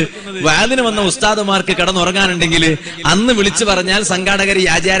കൊടുക്കുന്നത് വാതിന് വന്ന ഉസ്താദുമാർക്ക് കിടന്നുറങ്ങാനുണ്ടെങ്കിൽ അന്ന് വിളിച്ചു പറഞ്ഞാൽ സംഘാടകർ ഈ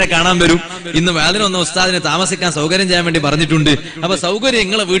ആചാരെ കാണാൻ വരും. ഇന്ന് വാതിന് വന്ന ഉസ്താദിന് താമസിക്കാൻ സൗകര്യം ചെയ്യാൻ വേണ്ടി പറഞ്ഞിട്ടുണ്ട്, അപ്പൊ സൗകര്യം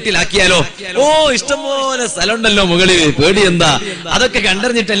നിങ്ങളെ വീട്ടിലാക്കിയാലോ? ഓ, ഇഷ്ടംപോലെ സ്ഥലം ഉണ്ടല്ലോ മുകളിൽ, പേടി എന്താ? അതൊക്കെ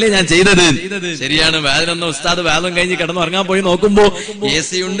കണ്ടറിഞ്ഞിട്ടല്ലേ ഞാൻ ചെയ്തത്. ശരിയാണ്, വാതിന് വന്ന ഉസ്താദ് വാദം കഴിഞ്ഞ് കിടന്നുറങ്ങാൻ പോയി നോക്കുമ്പോ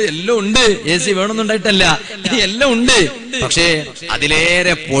AC ഉണ്ട്, എല്ലാം ഉണ്ട്. AC വേണമെന്നുണ്ടായിട്ടല്ല, എല്ലാം ഉണ്ട്. പക്ഷേ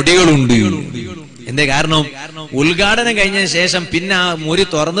അതിലേറെ പൊടികളുണ്ട്. എന്തേ കാരണം? ഉദ്ഘാടനം കഴിഞ്ഞതിന് ശേഷം പിന്നെ ആ മുറി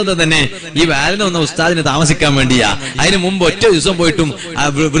തുറന്നത് തന്നെ ഈ വാലിന് വന്ന ഉസ്താദിന് താമസിക്കാൻ വേണ്ടിയാ. അതിന് മുമ്പ് ഒറ്റ ദിവസം പോയിട്ടും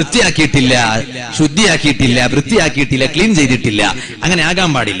വൃത്തിയാക്കിയിട്ടില്ല, ശുദ്ധിയാക്കിയിട്ടില്ല, വൃത്തിയാക്കിയിട്ടില്ല, ക്ലീൻ ചെയ്തിട്ടില്ല. അങ്ങനെ ആകാൻ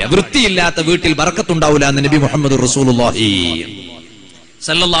പാടില്ല. വൃത്തിയില്ലാത്ത വീട്ടിൽ ബർക്കത്തുണ്ടാവില്ല എന്ന് നബി മുഹമ്മദ് റസൂലുള്ളാഹി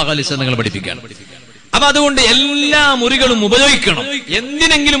സല്ലല്ലാഹു അലൈഹി വസല്ലം നിങ്ങൾ പഠിപ്പിക്കുകയാണ്. അപ്പൊ അതുകൊണ്ട് എല്ലാ മുറികളും ഉപയോഗിക്കണം,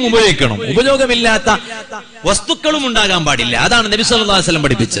 എന്തിനെങ്കിലും ഉപയോഗിക്കണം. ഉപയോഗമില്ലാത്ത വസ്തുക്കളും ഉണ്ടാകാൻ പാടില്ല. അതാണ് നബി സല്ലല്ലാഹു അലൈഹി വസല്ലം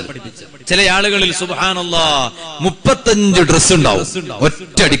പഠിപ്പിച്ചത്. ചില ആളുകളിൽ സുബ്ഹാനല്ലാഹ് 35 ഡ്രസ് ഉണ്ടാവും,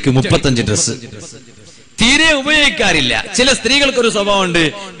 ഒറ്റയടിക്ക് 35 ഡ്രസ് തീരെ ഉപയോഗിക്കാറില്ല. ചില സ്ത്രീകൾക്കൊരു സ്വഭാവമുണ്ട്,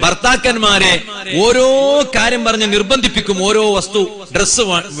 ഭർത്താക്കന്മാരെ ഓരോ കാര്യം പറഞ്ഞ് നിർബന്ധിപ്പിക്കും, ഓരോ വസ്തു ഡ്രസ്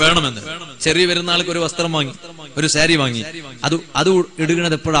വേണമെന്ന്. ചെറിയ പെരുന്നാൾക്ക് ഒരു വസ്ത്രം വാങ്ങി, ഒരു സാരി വാങ്ങി, അത്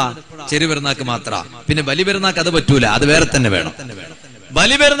ഇടുന്നത് എപ്പോഴാ? ചെറിയ പെരുന്നാൾക്ക് മാത്ര. പിന്നെ വലിയ പെരുന്നാൾക്ക് അത് പറ്റൂല, അത് വേറെ തന്നെ വേണം.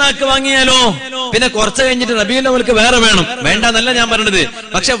 വലിയ പെരുന്നാൾക്ക് വാങ്ങിയാലോ പിന്നെ കുറച്ച് കഴിഞ്ഞിട്ട് റബീഉൽ അവ്വൽക്ക് വേറെ വേണം. വേണ്ടെന്നല്ല ഞാൻ പറഞ്ഞത്,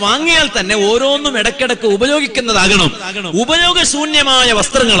 പക്ഷെ വാങ്ങിയാൽ തന്നെ ഓരോന്നും ഇടയ്ക്കിടയ്ക്ക് ഉപയോഗിക്കുന്നതാകണം. ഉപയോഗശൂന്യമായ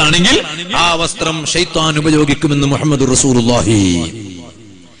വസ്ത്രങ്ങളാണെങ്കിൽ ആ വസ്ത്രം ശൈത്താൻ ഉപയോഗിക്കുമെന്ന് മുഹമ്മദ് റസൂലുള്ളാഹി.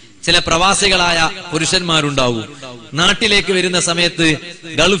 ചില പ്രവാസികളായ പുരുഷന്മാരുണ്ടാവും, നാട്ടിലേക്ക് വരുന്ന സമയത്ത്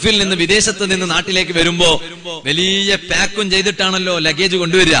ഗൾഫിൽ നിന്ന്, വിദേശത്ത് നിന്ന് നാട്ടിലേക്ക് വരുമ്പോ വലിയ പാക്കും ചെയ്തിട്ടാണല്ലോ ലഗേജ്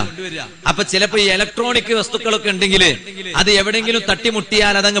കൊണ്ടുവരിക. അപ്പൊ ചിലപ്പോ ഈ ഇലക്ട്രോണിക് വസ്തുക്കളൊക്കെ ഉണ്ടെങ്കിൽ അത് എവിടെയെങ്കിലും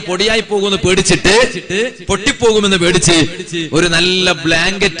തട്ടിമുട്ടിയാൽ അതങ്ങ് പൊടിയായി പോകുമെന്ന് പേടിച്ചിട്ട്, പൊട്ടിപ്പോകുമെന്ന് പേടിച്ച് ഒരു നല്ല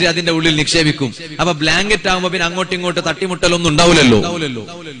ബ്ലാങ്കറ്റ് അതിന്റെ ഉള്ളിൽ നിക്ഷേപിക്കും. അപ്പൊ ബ്ലാങ്കറ്റ് ആകുമ്പോ പിന്നെ അങ്ങോട്ടും ഇങ്ങോട്ട് തട്ടിമുട്ടലൊന്നും ഉണ്ടാവില്ലല്ലോ.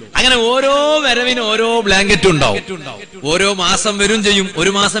 അങ്ങനെ ഓരോ വരവിനും ഓരോ ബ്ലാങ്കറ്റ് ഉണ്ടാവും. ഓരോ മാസം വരും ചെയ്യും.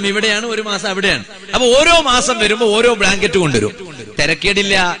 ഒരു മാസം ഇവിടെയാണ്, ഒരു മാസം അവിടെയാണ്. അപ്പൊ ഓരോ മാസം വരുമ്പോ ഓരോ ബ്ലാങ്കറ്റ് കൊണ്ടുവരും.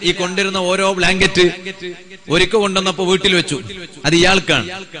 തിരക്കേടില്ല, ഈ കൊണ്ടുവരുന്ന ഓരോ ബ്ലാങ്കറ്റ് ഒരിക്കൽ കൊണ്ടുവന്നപ്പോ വീട്ടിൽ വെച്ചു, അത് ഇയാൾക്കാണ്.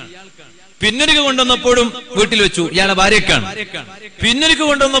 പിന്നൊരിക്കൽ കൊണ്ടുവന്നപ്പോഴും വീട്ടിൽ വെച്ചു, ഇയാളെ ഭാര്യക്കാണ്. പിന്നൊരിക്കൽ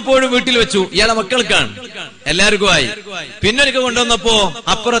കൊണ്ടുവന്നപ്പോഴും വീട്ടിൽ വെച്ചു, ഇയാളെ മക്കൾക്കാണ്, എല്ലാവർക്കും ആയി. പിന്നൊരിക്കൽ കൊണ്ടുവന്നപ്പോ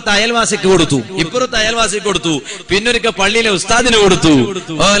അപ്പുറത്ത് അയൽവാസിക്ക് കൊടുത്തു, ഇപ്പുറത്ത് അയൽവാസിക്ക് കൊടുത്തു, പിന്നൊരിക്കൽ പള്ളിയിലെ ഉസ്താദിന് കൊടുത്തു,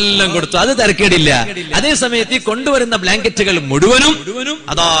 എല്ലാം കൊടുത്തു. അത് തിരക്കേടില്ല. അതേ സമയത്ത് ഈ കൊണ്ടുവരുന്ന ബ്ലാങ്കറ്റുകൾ മുഴുവനും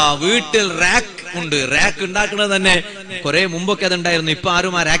അതാ വീട്ടിൽ റാക്ക് ഉണ്ട്. റാക്ക് ഉണ്ടാക്കുന്നത് തന്നെ കുറെ മുമ്പൊക്കെ അതുണ്ടായിരുന്നു, ഇപ്പൊ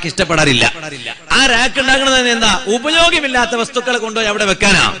ആരും ആ റാക്ക് ഇഷ്ടപ്പെടാറില്ല. ആ റാക്ക് ഉണ്ടാക്കുന്നത് തന്നെ എന്താ? ഉപയോഗമില്ലാത്ത വസ്തുക്കളെ കൊണ്ടുപോയി അവിടെ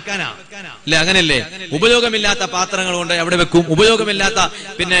വെക്കാനാ. അല്ലെ, അങ്ങനെയല്ലേ? ഉപയോഗമില്ലാത്ത പാത്രങ്ങൾ കൊണ്ടുപോയി അവിടെ വെക്കും, ഉപയോഗമില്ലാത്ത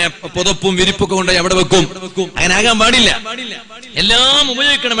പിന്നെ പുതപ്പും വിരിപ്പൊക്കെ കൊണ്ടുപോയി അവിടെ വെക്കും. അങ്ങനെ ആകാൻ പാടില്ല. എല്ലാം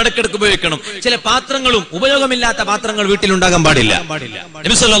ഉപയോഗിക്കണം, ഇടയ്ക്കിടയ്ക്ക് ഉപയോഗിക്കണം. ചില പാത്രങ്ങളും ഉപയോഗമില്ലാത്ത പാത്രങ്ങൾ വീട്ടിൽ ഉണ്ടാകാൻ പാടില്ല.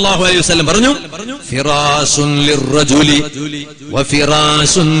 നബി സല്ലല്ലാഹു അലൈഹി വസല്ലം പറഞ്ഞു, ഫിറാസുൻ ലിർറജുലി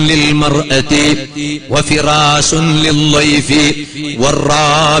വഫിറാസുൻ ലിൽമർഅതി വഫിറാസുൻ ലില്ലൈഫി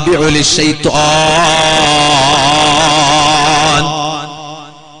വറാബിഉ ലിശ്ശൈത്വാൻ.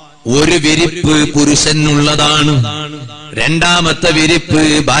 ഒരു വിരിപ്പ് പുരുഷനുള്ളതാണ്, രണ്ടാമത്തെ വിരിപ്പ്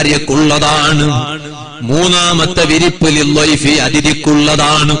ഭാര്യക്കുള്ളതാണ്, മൂന്നാമത്തെ വിരിപ്പ് ലില്ലൈഫി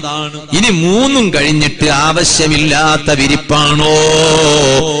അതിഥിക്കുള്ളതാണ്. ഇനി മൂന്നും കഴിഞ്ഞിട്ട് ആവശ്യമില്ലാത്ത വിരിപ്പാണോ?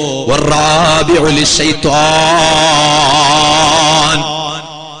 വറാബിഉ ലിശൈത്വാൻ,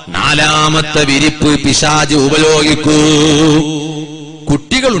 നാലാമത്തെ വിരിപ്പ് പിശാച് ഉപയോഗിക്കൂ.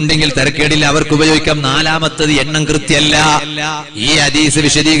 കുട്ടികളുണ്ടെങ്കിൽ തിരക്കേടില്ല, അവർക്ക് ഉപയോഗിക്കാം. നാലാമത്തത് എണ്ണം കൃത്യമല്ല. ഈ ഹദീസ്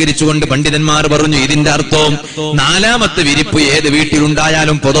വിശദീകരിച്ചുകൊണ്ട് പണ്ഡിതന്മാർ പറഞ്ഞു, ഇതിന്റെ അർത്ഥം നാലാമത്തെ വിരിപ്പ് ഏത്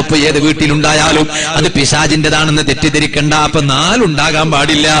വീട്ടിലുണ്ടായാലും പുതപ്പ് ഏത് വീട്ടിലുണ്ടായാലും അത് പിശാചിന്റേതാണെന്ന് തെറ്റിദ്ധരിക്കണ്ട. അപ്പൊ 4 ഉണ്ടാകാൻ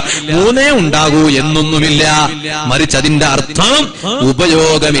പാടില്ല, 3 ഉണ്ടാകൂ എന്നൊന്നുമില്ല. മറിച്ച് അതിന്റെ അർത്ഥം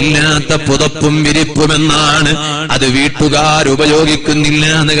ഉപയോഗമില്ലാത്ത പുതപ്പും വിരിപ്പുമെന്നാണ്. അത് വീട്ടുകാർ ഉപയോഗിക്കുന്നില്ല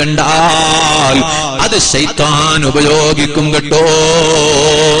എന്ന് കണ്ടാൽ അത് ശൈത്താൻ ഉപയോഗിക്കും കേട്ടോ.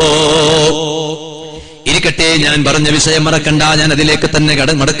 ഇരിക്കട്ടെ, ഞാൻ പറഞ്ഞ വിഷയം മറക്കണ്ട, ഞാൻ അതിലേക്ക് തന്നെ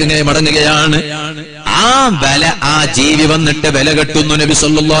മടങ്ങുകയാണ്. ആ ബല, ആ ജീവി വന്നിട്ട് വില കെട്ടുന്നു. നബി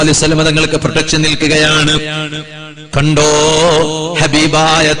സല്ലല്ലാഹു അലൈഹി വസല്ലം തങ്ങൾക്ക് പ്രൊട്ടക്ഷൻ നിൽക്കുകയാണ്. കണ്ടോ,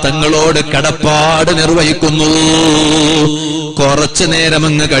 ഹബീബായ തങ്ങളോട് കടപ്പാട് നിർവഹിക്കുന്നു. കുറച്ചു നേരം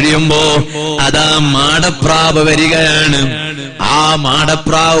അങ്ങ് കഴിയുമ്പോ അതാ മാടപ്രാവ് വരികയാണ്. ആ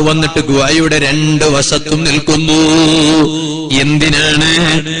മാടപ്രാവ് വന്നിട്ട് ഗുഹയുടെ 2 വശത്തും നിൽക്കുന്നു. എന്തിനാണ്?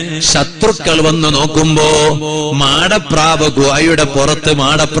 ശത്രുക്കൾ വന്ന് നോക്കുമ്പോ മാടപ്രാവ് ഗുഹയുടെ പുറത്ത്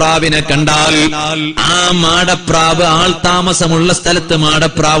മാടപ്രാവിനെ കണ്ടാൽ ആ മാടപ്രാവ് ആൾ താമസമുള്ള സ്ഥലത്ത്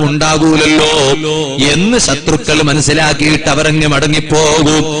മാടപ്രാവ് ഉണ്ടാകൂലല്ലോ എന്ന് ശത്രുക്കൾ മനസ്സിലാക്കിയിട്ട് അവരങ്ങ്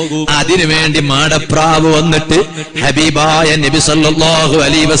മടങ്ങിപ്പോകും. അതിനുവേണ്ടി മാടപ്രാവ് വന്നിട്ട് ഹബീബായ നബി സല്ലല്ലാഹു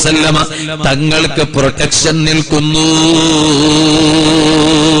അലൈഹി വസല്ലമ തങ്ങൾക്ക് പ്രൊട്ടക്ഷൻ നിൽക്കുന്നു.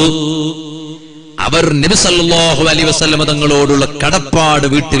 അവർ നബി സല്ലല്ലാഹു അലൈഹി വസല്ലമ തങ്ങളോടുള്ള കടപ്പാട്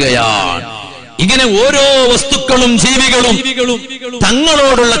വീട്ടുകയാണ്. ഇങ്ങനെ ഓരോ വസ്തുക്കളും ജീവികളും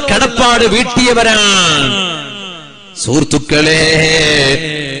തങ്ങളോടുള്ള കടപ്പാട് വീട്ടിയവരാണ്. സുഹൃത്തുക്കളെ,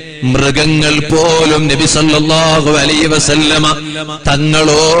 മൃഗങ്ങൾ പോലും നബി സല്ലല്ലാഹു അലൈഹി വസല്ലമ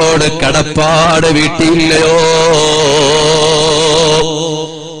തങ്ങളോട് കടപ്പാട് വീട്ടിയില്ലയോ?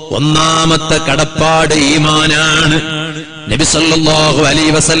 ഒന്നാമത്തെ കടപ്പാട് ഈമാനാണ്. നബി സല്ലല്ലാഹു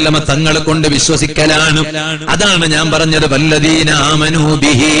അലൈഹി വസല്ലമ തങ്ങളെ കൊണ്ട് വിശ്വസിക്കലാണ്. അതാണ് ഞാൻ പറഞ്ഞത്, വല്ലദീന ആമനൂ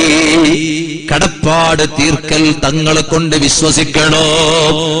ബിഹി, കടപ്പാട് തീർക്കൽ തങ്ങളെ കൊണ്ട് വിശ്വസിക്കണോ?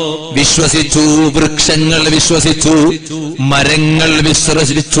 വിശ്വസിച്ചു, വൃക്ഷങ്ങൾ വിശ്വസിച്ചു, മരങ്ങൾ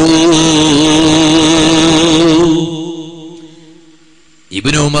വിശ്വസിച്ചു.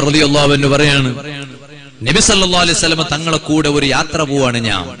 ഇബ്നു ഉമർ റളിയല്ലാഹു അൻഹു പറയാണ്, നബി സല്ലല്ലാഹു അലൈഹി വസല്ലം തങ്ങളെ കൂടെ ഒരു യാത്ര പോവാണ്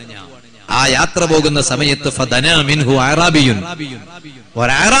ഞാൻ. ആ യാത്ര പോകുന്ന സമയത്ത് ഫദനാ മിൻഹു അറാബിയുൻ,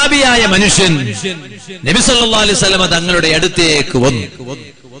 ഒരു അറാബിയായ മനുഷ്യൻ നബി സല്ലല്ലാഹു അലൈഹി വസല്ലം തങ്ങളുടെ അടുത്തേക്ക് വന്നു.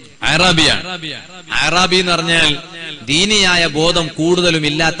 അറാബിയാണ്. അറാബി എന്ന് പറഞ്ഞാൽ ദീനിയായ ബോധം കൂടുതലും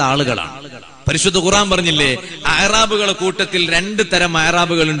ഇല്ലാത്ത ആളുകളാണ്. പരിശുദ്ധ ഖുർആൻ പറഞ്ഞില്ലേ, അറാബുകളുടെ കൂട്ടത്തിൽ 2 തരം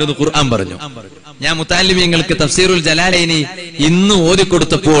അറാബുകൾ ഉണ്ടെന്ന് ഖുർആൻ പറഞ്ഞു. ഞാൻ മുത്തഅല്ലിമീങ്ങൾക്ക് തഫ്സീറുൽ ജലാലൈനി ഇന്ന്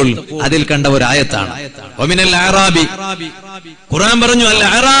ഓതിക്കൊടുത്തപ്പോൾ അതിൽ കണ്ട ഒരു ആയത്താണ്. വമിനൽ അറാബി, ഖുർആൻ പറഞ്ഞു, അൽ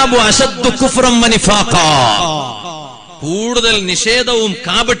അറാബു അശദ്ദു കുഫ്റൻ വ നിഫാഖാ, കൂടുതൽ നിഷേധവും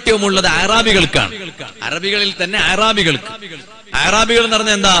കാപട്യവും ഉള്ളത് അറാബികൾക്കാണ്. അറബികളിൽ തന്നെ അറാബികൾക്ക്. അറാബികൾ എന്ന്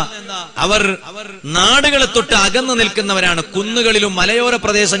പറഞ്ഞാൽ എന്താ? അവർ നാടുകളെ തൊട്ട് അകന്നു നിൽക്കുന്നവരാണ്. കുന്നുകളിലും മലയോര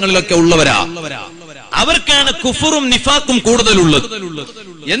പ്രദേശങ്ങളിലൊക്കെ ഉള്ളവരാ. അവർക്കാണ് കുഫറും നിഫാക്കും കൂടുതലുള്ളത്.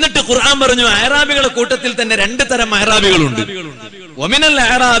 എന്നിട്ട് ഖുർആൻ പറഞ്ഞു, അറാബികളുടെ കൂട്ടത്തിൽ തന്നെ 2 തരം അറാബികളുണ്ട്. വമിനൽ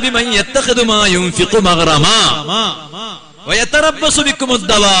അറാബി മൻ യത്തഖിദു മാ യുൻഫിഖു മഗ്റമാ വയതറബ്ബസു ബികുമുദ്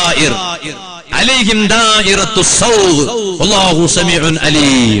ദവായിർ അലൈഹിം ദായിറത്തുസ് സൗ വല്ലാഹു സമീഉൻ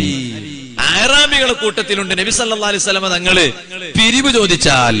അലീം. അറാബികളുടെ കൂട്ടത്തിലുണ്ട്. നബി സല്ലല്ലാഹു അലൈഹി വസല്ലം തങ്ങള് പിരിവ്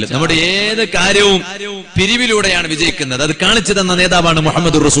ചോദിച്ചാൽ നമ്മുടെ ഏത് കാര്യവും പിരിവിലൂടെയാണ് വിജയിക്കുന്നത്. അത് കാണിച്ചു തന്ന നേതാവാണ്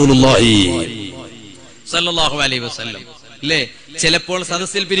മുഹമ്മദുർ റസൂലുള്ളാഹി സല്ലല്ലാഹു അലൈഹി വസല്ലം. അല്ലേ? ചിലപ്പോൾ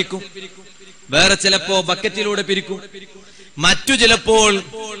സദസ്സിൽ പിരിക്കും, വേറെ ചിലപ്പോ ബക്കറ്റിലൂടെ പിരിക്കും, മറ്റു ചിലപ്പോൾ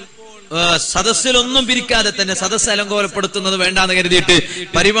സദസ്സിലൊന്നും പിരിക്കാതെ തന്നെ സദസ്സ് അലങ്കോലപ്പെടുത്തുന്നത് വേണ്ടാന്ന് കരുതിയിട്ട്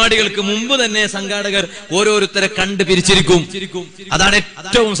പരിപാടികൾക്ക് മുമ്പ് തന്നെ സംഘാടകർ ഓരോരുത്തരെ കണ്ട് പിരിച്ചിരിക്കും. അതാണ്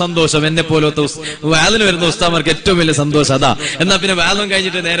ഏറ്റവും സന്തോഷം. എന്നെ പോലത്തെ വാലിന് വരുന്ന ഉസ്താദന്മാർക്ക് ഏറ്റവും വലിയ സന്തോഷം അതാ. എന്നാ പിന്നെ വാലും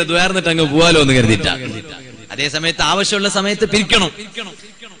കഴിഞ്ഞിട്ട് നേരെ ദ്വാർന്നിട്ട് അങ്ങ് പോവാലോ എന്ന് കരുതിയിട്ടാ. അതേ സമയത്ത് ആവശ്യമുള്ള സമയത്ത് പിരിക്കണം.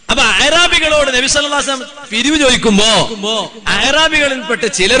 അപ്പൊ അറാബികളോട് നബി സല്ലല്ലാഹു അലൈഹി വസല്ലം പിരിവ് ചോദിക്കുമ്പോ അറാബികളിൽപ്പെട്ട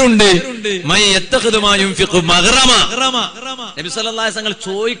ചിലരുണ്ട്, മൈ യത്തഖിദു മാ യുൻഫിഖു മഗ്റമ. നബി സല്ലല്ലാഹു അലൈഹി വസല്ലം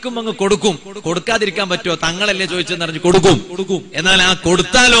ചോദിക്കും, അങ്ങ് കൊടുക്കും. കൊടുക്കാതിരിക്കാൻ പറ്റുമോ? തങ്ങളല്ലേ ചോദിച്ചെന്ന് അറിഞ്ഞ് കൊടുക്കും. എന്നാൽ ആ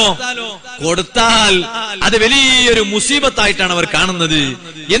കൊടുത്താൽ അത് വലിയൊരു മുസീബത്തായിട്ടാണ് അവർ കാണുന്നത്.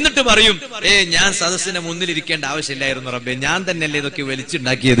 എന്നിട്ട് പറയും, ഞാൻ സദസ്സിന്റെ മുന്നിൽ ഇരിക്കേണ്ട ആവശ്യമില്ലായിരുന്നു റബ്ബേ, ഞാൻ തന്നെയല്ലേ ഇതൊക്കെ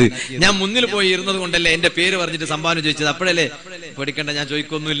വലിച്ചുണ്ടാക്കിയത്, ഞാൻ മുന്നിൽ പോയി ഇരുന്നത് കൊണ്ടല്ലേ എന്റെ പേര് പറഞ്ഞിട്ട് സംഭാവന ചോദിച്ചത്, അപ്പോഴല്ലേ പേടിക്കണ്ട ഞാൻ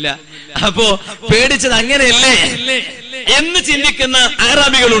ചോദിക്കൊന്നുമില്ല, അപ്പോ പേടിച്ചത് അങ്ങനെയല്ലേ എന്ന് ചിന്തിക്കുന്ന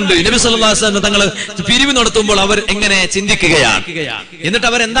അറാബികളുണ്ട്. നബി സല്ലല്ലാഹു അലൈഹി വസല്ലം തങ്ങൾ പിരിവ് നടത്തുമ്പോൾ അവർ എങ്ങനെ ചിന്തിക്കുകയാണ്. എന്നിട്ട്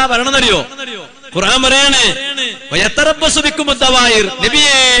അവരെന്താ പറയണമെന്നറിയോ? ഖുർആൻ പറയാണ്,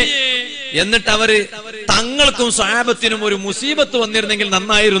 നബിയേ, എന്നിട്ട് അവര് തങ്ങൾക്കും സ്വഹാബത്തിനും ഒരു മുസീബത്ത് വന്നിരുന്നെങ്കിൽ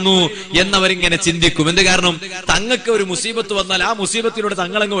നന്നായിരുന്നു എന്നവരിങ്ങനെ ചിന്തിക്കും. എന്ത് കാരണം? തങ്ങൾക്ക് ഒരു മുസീബത്ത് വന്നാൽ ആ മുസീബത്തിലൂടെ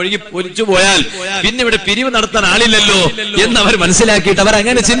തങ്ങളങ്ങ് ഒലിച്ചു പോയാൽ പിന്നെ ഇവിടെ പിരിവ് നടത്താൻ ആളില്ലല്ലോ എന്നവർ മനസ്സിലാക്കിയിട്ട് അവർ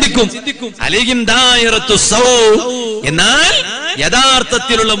അങ്ങനെ ചിന്തിക്കും. അലൈഹിം ദായിറത്തു സൗ, എന്നാൽ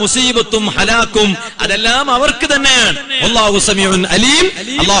യഥാർത്ഥത്തിലുള്ള മുസീബത്തും ഹലാക്കും അതെല്ലാം അവർക്ക് തന്നെയാണ്. അല്ലാഹു സമീഉൻ അലീം,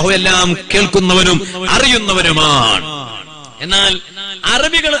 അല്ലാഹു എല്ലാം കേൾക്കുന്നവനും അറിയുന്നവനുമാണ്. എന്നാൽ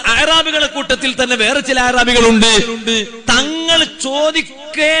അറാബികളെ കൂട്ടത്തിൽ തന്നെ വേറെ ചില അറാബികളുണ്ട്, തങ്ങൾ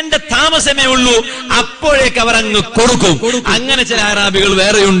ചോദിക്കേണ്ട താമസമേ ഉള്ളൂ, അപ്പോഴേക്ക് അവർ അങ്ങ് കൊടുക്കും. അങ്ങനെ ചില അറാബികൾ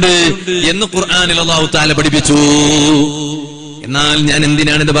വേറെയുണ്ട് എന്ന് ഖുർആനിൽ അല്ലാഹു തആല പഠിപ്പിച്ചു. എന്നാൽ ഞാൻ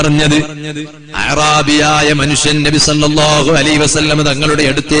എന്തിനാണിത് പറഞ്ഞത്? അറാബിയായ മനുഷ്യൻ നബി സല്ലല്ലാഹു അലൈഹി വസല്ലം തങ്ങളുടെ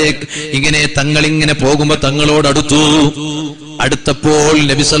അടുത്തേക്ക് തങ്ങളിങ്ങനെ പോകുമ്പോ തങ്ങളോട് അടുത്തപ്പോൾ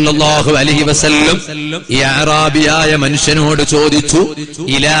നബി സല്ലല്ലാഹു അലൈഹി വസല്ലം ഈ അറാബിയായ മനുഷ്യനോട് ചോദിച്ചു,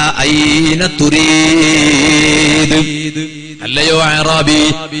 ഇലാ ഐന തുരീദ്, അല്ലയോ അറാബി,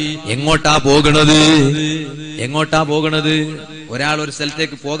 എങ്ങോട്ടാ പോകുന്നത്? ഒരാൾ ഒരു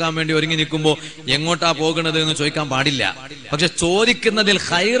സ്ഥലത്തേക്ക് പോകാൻ വേണ്ടി ഒരുങ്ങി നിൽക്കുമ്പോ എങ്ങോട്ടാ പോകുന്നത് എന്ന് ചോദിക്കാൻ പാടില്ല. പക്ഷെ ചോദിക്കുന്നതിൽ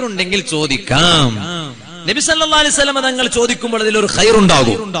ഖൈറുണ്ടെങ്കിൽ ചോദിക്കാം. നബി സല്ലല്ലാഹു അലൈഹി വസല്ലം തങ്ങൾ ചോദിക്കുമ്പോൾ അതിലൊരു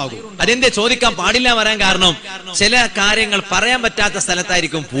ഖൈറുണ്ടാകും. അതെന്തേ ചോദിക്കാൻ പാടില്ല വരാൻ കാരണം? ചില കാര്യങ്ങൾ പറയാൻ പറ്റാത്ത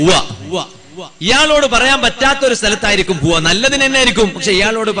സ്ഥലത്തായിരിക്കും പോവാ, ഇയാളോട് പറയാൻ പറ്റാത്ത ഒരു സ്ഥലത്തായിരിക്കും പോവാ, നല്ലതിന് തന്നെ ആയിരിക്കും, പക്ഷെ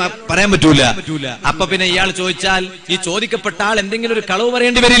ഇയാളോട് പറയാൻ പറ്റൂല. അപ്പൊ പിന്നെ ഇയാൾ ചോദിച്ചാൽ ഈ ചോദിക്കപ്പെട്ട ആൾ എന്തെങ്കിലും ഒരു കളവ്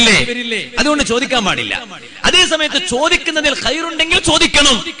പറയേണ്ടി വരില്ലേ? അതുകൊണ്ട് ചോദിക്കാൻ പാടില്ല. അതേ സമയത്ത് ചോദിക്കുന്നതിൽ ഖൈറുണ്ടെങ്കിൽ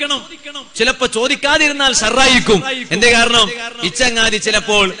ചോദിക്കണം. ചിലപ്പോ ചോദിക്കാതിരുന്നാൽ ഷർറായിരിക്കും. എന്തേ കാരണം? ഇച്ചങ്ങാതി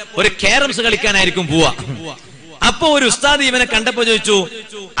ചിലപ്പോൾ ഒരു കാരംസ് കളിക്കാനായിരിക്കും പോവാ. അപ്പൊ ഒരു ഉസ്താദ് ഇവനെ കണ്ടപ്പോ ചോദിച്ചു,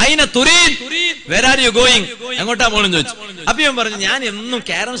 അയിന തുരീദ്, വേർ ആർ യു ഗോയിങ്, എങ്ങോട്ടാ പോണെന്ന് ചോദിച്ചു. അപ്പൊ ഇവൻ പറഞ്ഞു, ഞാൻ എന്നും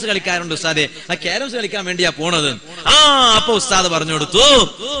കാരംസ് കളിക്കാറുണ്ട് ഉസ്താദെ, ആ കാരംസ് കളിക്കാൻ വേണ്ടിയാ പോണത്. അപ്പൊ ഉസ്താദ് പറഞ്ഞു കൊടുത്തു,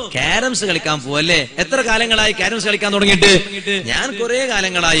 കാരംസ് കളിക്കാൻ പോവല്ലേ? എത്ര കാലങ്ങളായി കാരംസ് കളിക്കാൻ തുടങ്ങിയിട്ട്? ഞാൻ കുറെ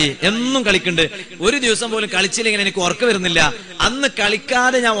കാലങ്ങളായി, എന്നും കളിക്കുന്നുണ്ട്. ഒരു ദിവസം പോലും കളിച്ചില്ലെങ്കിൽ എനിക്ക് ഉറക്കം വരുന്നില്ല. അന്ന്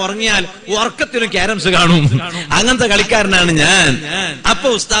കളിക്കാതെ ഞാൻ ഉറങ്ങിയാൽ ഉറക്കത്തിനും കാരംസ് കാണും. അങ്ങനത്തെ കളിക്കാരനാണ് ഞാൻ. അപ്പൊ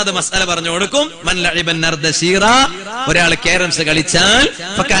ഉസ്താദ് മസാല പറഞ്ഞു കൊടുക്കും, മൻ ലഇബൻ നർദശീറ, ഒരാൾ കാരംസ് കളിച്ചാൽ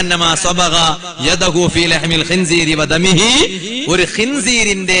ഫകന്നമാ സബഗ യദഹു ഫീ ലഹ്മിൽ ഖിൻസീരി വദമിഹി, ഒരു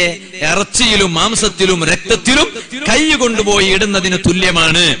ഖിൻസീരിന്റെ ഇറച്ചിയിലും മാംസത്തിലും രക്തത്തിലും കൈ കൊണ്ടുപോയി ഇടുന്നതിന്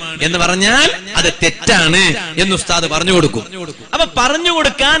തുല്യമാണ് എന്ന് പറഞ്ഞാൽ അത് തെറ്റാണ് എന്ന് ഉസ്താദ് പറഞ്ഞു കൊടുക്കും. അപ്പൊ പറഞ്ഞു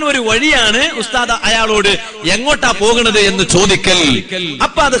കൊടുക്കാൻ ഒരു വഴിയാണ് ഉസ്താദ് അയാളോട് എങ്ങോട്ടാ പോകുന്നത് എന്ന് ചോദിക്കൽ.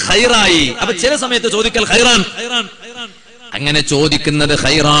 അപ്പൊ അത് ഖൈറായി. അപ്പൊ ചില സമയത്ത് ചോദിക്കൽ ഖൈറാൻ. അങ്ങനെ ചോദിക്കുന്നത്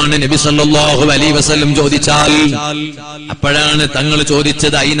ഖൈറാണ്. നബി സല്ലല്ലാഹു അലൈഹി വസല്ലം ചോദിച്ചാൽ അപ്പോഴാണ് തങ്ങൾ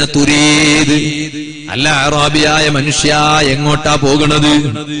ചോദിച്ചത്, ഐന തുരീദ്, അല്ല അറാബിയായ മനുഷ്യ എങ്ങോട്ടാ പോകുന്നത്?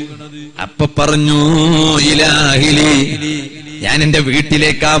 അപ്പൊ പറഞ്ഞു, ഇലാഹിലി, ഞാൻ എന്റെ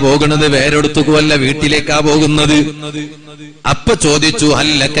വീട്ടിലേക്കാ പോകുന്നത്, വേറെടുത്തുക്കുമല്ല, വീട്ടിലേക്കാ പോകുന്നത്. അപ്പൊ ചോദിച്ചു,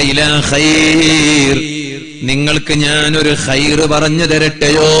 ഹല്ലക ഇലാ ഖൈർ, നിങ്ങൾക്ക് ഞാനൊരു ഖൈർ പറഞ്ഞു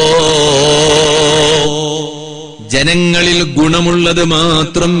തരട്ടെയോ? ജനങ്ങളിൽ ഗുണമുള്ളത്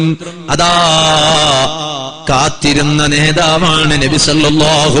മാത്രം അതാ കാത്തിരുന്ന നേതാവാണ് നബി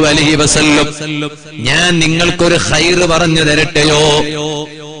സല്ലല്ലാഹു അലൈഹി വസല്ലം. ഞാൻ നിങ്ങൾക്കൊരു ഖൈർ പറഞ്ഞു തരട്ടെയോ?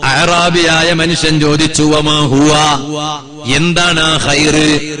 അറാബിയായ മനുഷ്യൻ ചോദിച്ചു, വമാ ഹുവ, എന്താണ് ആ ഖൈർ?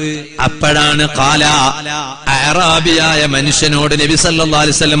 അപ്പോഴാണ് ഖാല, അറാബിയായ മനുഷ്യനോട് നബി സല്ലല്ലാഹു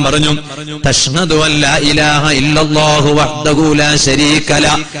അലൈഹി വസല്ലം പറഞ്ഞു, തഷ്ഹദു അല്ലാ ഇലാഹ ഇല്ലല്ലാഹു വഹ്ദഹു ലാ ശരീക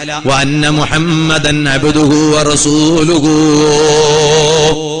ലഹു വ അന്ന മുഹമ്മദൻ അബ്ദുഹു വ റസൂലുഹു.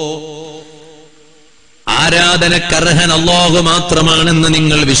 ആരാധനക്കർഹൻ അല്ലാഹു മാത്രമാണെന്ന്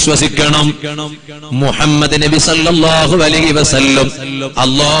നിങ്ങൾ വിശ്വസിക്കണം. മുഹമ്മദ് നബി സല്ലല്ലാഹു അലൈഹി വസല്ലം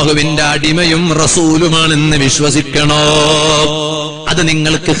അല്ലാഹുവിന്റെ അടിമയും റസൂലുമാണെന്ന് വിശ്വസിക്കണോ? അത്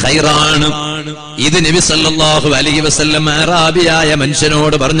നിങ്ങൾക്ക് ഖൈറാണ്. ഇത് നബി സല്ലല്ലാഹു അലൈഹി വസല്ലം അറാബിയായ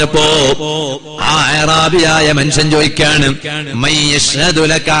മനുഷ്യനോട് പറഞ്ഞപ്പോ ആ അറാബിയായ മനുഷ്യൻ ചോദിക്കാണ്, മൻ യശ്ഹദു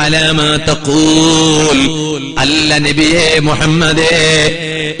ലക അലാ മാ തഖൂൽ, അല്ല നബിയേ മുഹമ്മദേ,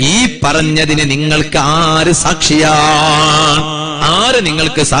 ഈ പറഞ്ഞതിന് നിങ്ങൾക്ക് ആര് സാക്ഷിയാണ്? ആര്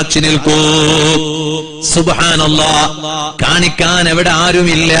നിങ്ങൾക്ക് സാക്ഷി നിൽക്കൂ? സുബ്ഹാനല്ലാഹ്, കാണിക്കാൻ എവിടെ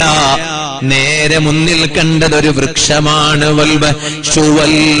ആരുമില്ല. നേരെ മുന്നിൽ കണ്ടതൊരു വൃക്ഷമാണ്.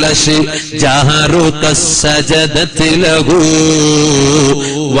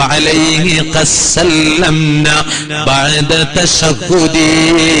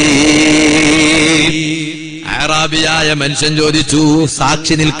 അറാബിയായ മനുഷ്യൻ ചോദിച്ചു,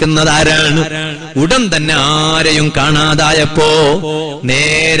 സാക്ഷി നിൽക്കുന്നത് ആരാണ്? ഉടൻ തന്നെ ആരെയും കാണാതായപ്പോ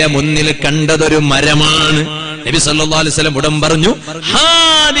നേരെ മുന്നിൽ കണ്ടതൊരു മരമാണ്. നബി സല്ലല്ലാഹു അലൈഹി വസല്ലം ഉടൻ പറഞ്ഞു,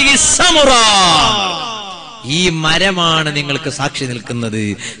 ഹാദിഹി സമുറ, ഈ മരമാണ് നിങ്ങൾക്ക് സാക്ഷി നിൽക്കുന്നത്.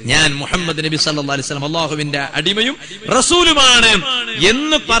 ഞാൻ മുഹമ്മദ് നബി സല്ലല്ലാഹു അലൈഹി വസല്ലം അല്ലാഹുവിന്റെ അടിമയും റസൂലുമാണ്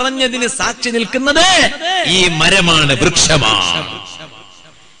എന്ന് പറഞ്ഞതിന് സാക്ഷി നിൽക്കുന്നത് ഈ മരമാണ്, വൃക്ഷമാണ്.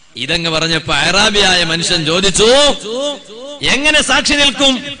 ഇതങ്ങ് പറഞ്ഞപ്പോ അറാബിയായ മനുഷ്യൻ ചോദിച്ചു, എങ്ങനെ സാക്ഷി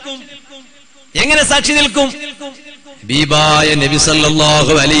നിൽക്കും? എങ്ങനെ സാക്ഷി നിൽക്കും? ഹബീബായ നബി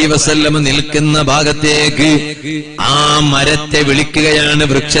സല്ലല്ലാഹു അലൈഹി വസല്ലം നിൽക്കുന്ന ഭാഗത്തേക്ക് ആ മരത്തെ വിളിക്കുകയാണ്,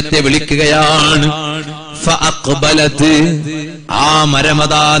 വൃക്ഷത്തെ വിളിക്കുകയാണ്. ഫഅഖ്ബലത്, ആ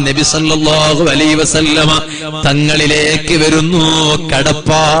മരമതാ നബി സല്ലല്ലാഹു അലൈഹി വസല്ലമ തങ്ങളിലേക്ക് വരുന്നു,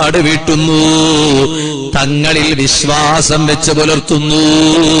 കടപ്പാട് വീട്ടുന്നു, തങ്ങളിൽ വിശ്വാസം വെച്ച് പുലർത്തുന്നു.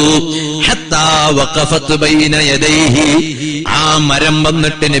 ഹത്താ വഖഫത് ബൈന യദൈഹി, ആ മരം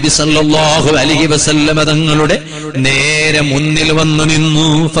വന്നിട്ട് നബി സല്ലല്ലാഹു അലൈഹി വസല്ലമ തങ്ങളുടെ നേരെ മുന്നിൽ വന്നു നിന്നു.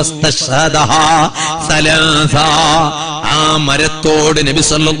 ഫസ്തശഹദഹാ സലാസ, ആ മരത്തോട് നബി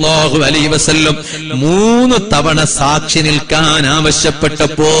സല്ലല്ലാഹു അലൈഹി വസല്ലം 3 തവണ സാക്ഷി നിൽക്കാൻ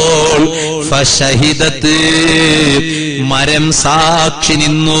ആവശ്യപ്പെട്ടപ്പോൾ ഫശഹിദത്ത്, മരം സാക്ഷി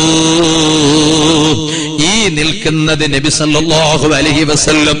നിന്നു. ഈ നിൽക്കുന്നത് നബി സല്ലല്ലാഹു അലൈഹി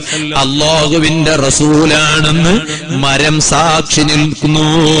വസല്ലം അല്ലാഹുവിന്റെ റസൂലാണെന്ന് മരം സാക്ഷി നിൽക്കുന്നു.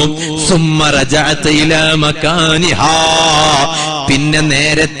 സുമ്മ റജഅത ഇലാ മകാനിഹാ, പിന്നെ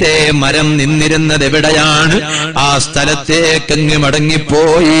നേരത്തെ മരം നിന്നിരുന്നത് എവിടെയാണ് ആ സ്ഥലത്തേക്കങ്ങ്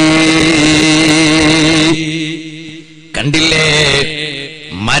മടങ്ങിപ്പോയി. കണ്ടില്ലേ,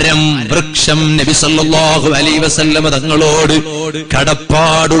 മരം, വൃക്ഷം നബി സല്ലല്ലാഹു അലൈഹി വസല്ലം തങ്ങളോട്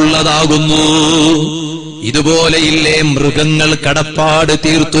കടപ്പാടുള്ളതാകുന്നു. ഇതുപോലെയില്ലേ മൃഗങ്ങൾ കടപ്പാട്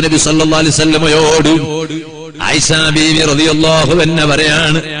തീർത്തു നബി സല്ലല്ലാഹു അലൈഹി വസല്ലമയോട്. ആയിഷ ബീവി റളിയല്ലാഹു അൻഹ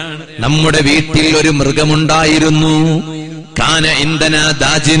പറയാണ്, നമ്മുടെ വീട്ടിൽ ഒരു മൃഗമുണ്ടായിരുന്നു. കാന ഇന്ധന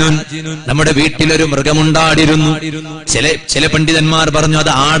ദാജിനുൻ, നമ്മുടെ വീട്ടിലൊരു മൃഗമുണ്ടായിരുന്നു. ചില പണ്ഡിതന്മാർ പറഞ്ഞു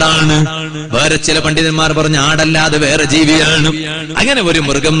അത് ആടാണ്, വേറെ ചില പണ്ഡിതന്മാർ പറഞ്ഞു ആടല്ല, അത് വേറെ ജീവിയാണ്. അങ്ങനെ ഒരു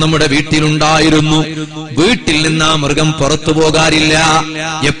മൃഗം നമ്മുടെ വീട്ടിലുണ്ടായിരുന്നു. വീട്ടിൽ നിന്ന് ആ മൃഗം പുറത്തു പോകാറില്ല,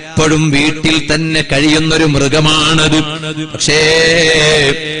 എപ്പോഴും വീട്ടിൽ തന്നെ കഴിയുന്നൊരു മൃഗമാണത്. പക്ഷേ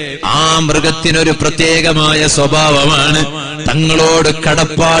ആ മൃഗത്തിനൊരു പ്രത്യേകമായ സ്വഭാവമാണ്, തങ്ങളോട്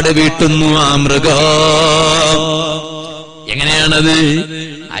കടപ്പാട് വീട്ടുന്നു ആ മൃഗം. എങ്ങനെയാണത്?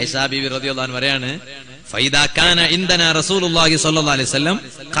 ആയിഷ ബീവി റളിയല്ലാഹു അൻഹ പറയാണ്, ഫൈദാ കാന ഇൻദനാ റസൂലുള്ളാഹി സ്വല്ലല്ലാഹു അലൈഹി വസല്ലം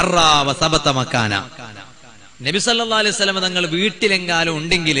ഖറ വസബത മകാന, നബി സല്ലല്ലാഹു അലൈഹി വസല്ലം തങ്ങൾ വീട്ടിലെങ്കാലും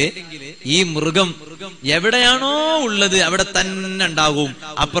ഉണ്ടെങ്കിൽ ഈ മൃഗം എവിടെയാണോ ഉള്ളത് അവിടെ തന്നെ ഉണ്ടാകും,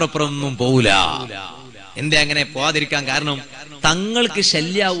 അപ്പുറപ്പുറമൊന്നും പോവില്ല. എന്തേ അങ്ങനെ പോവാതിരിക്കാൻ കാരണം? തങ്ങൾക്ക്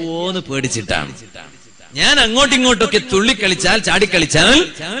ശല്യാവോന്ന് പേടിച്ചിട്ടാണ്. ഞാൻ അങ്ങോട്ടും ഇങ്ങോട്ടൊക്കെ തുള്ളിക്കളിച്ചാൽ, ചാടിക്കളിച്ചാൽ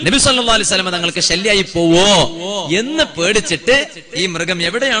നബി സല്ലല്ലാഹു അലൈഹി വസല്ലം തങ്ങൾക്ക് ശല്യായി പോവോ എന്ന് പേടിച്ചിട്ട് ഈ മൃഗം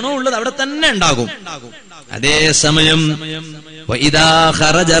എവിടെയാണോ ഉള്ളത് അവിടെ തന്നെ ഉണ്ടാകും. അതേസമയം വഇദാ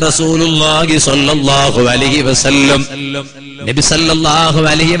ഖറജ റസൂലുള്ളാഹി സ്വല്ലല്ലാഹു അലൈഹി വസല്ലം, നബി സല്ലല്ലാഹു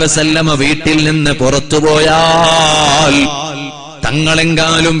അലൈഹി വസല്ലം വീട്ടിൽ നിന്ന് പുറത്തു പോയാൽ,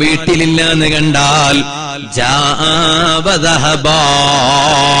 തങ്ങളെങ്കാലും വീട്ടിലില്ല എന്ന് കണ്ടാൽ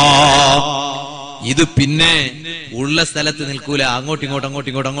ഇത് പിന്നെ ഉള്ള സ്ഥലത്ത് നിൽക്കൂല, അങ്ങോട്ടും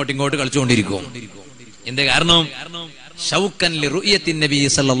ഇങ്ങോട്ട് കളിച്ചുകൊണ്ടിരിക്കും. എന്റെ കാരണം ഷൗക്കൻ ലിറുയത്തിൻ നബി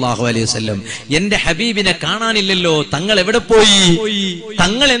സല്ലല്ലാഹു അലൈഹി വസല്ലം, എന്റെ ഹബീബിനെ കാണാനില്ലല്ലോ, തങ്ങൾ എവിടെ പോയി,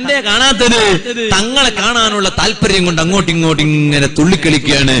 തങ്ങൾ എന്തേ കാണാത്തത്? തങ്ങളെ കാണാനുള്ള താല്പര്യം കൊണ്ട് അങ്ങോട്ടും ഇങ്ങനെ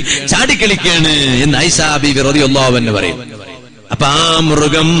തുള്ളിക്കളിക്കുകയാണ്, ചാടിക്കളിക്കുകയാണ് എന്ന് ആയിഷ ബീവി റളിയല്ലാഹു അൻഹ പറയും. അപ്പൊ ആ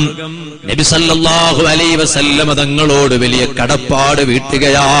മൃഗം നബി സല്ലല്ലാഹു അലൈഹി വസല്ലം തങ്ങളോട് വലിയ കടപ്പാട്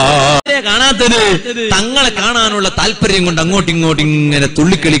വീട്ടുകയാണ്. കാണാത്തത്? തങ്ങളെ കാണാനുള്ള താല്പര്യം കൊണ്ട് അങ്ങോട്ടും ഇങ്ങനെ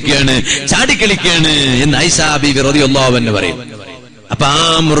തുള്ളിക്കളിക്കുകയാണ്, ചാടിക്കളിക്കുകയാണ് എന്ന് ആയിഷ ബീവി റളിയല്ലാഹു അൻഹ പറയും. അപ്പൊ ആ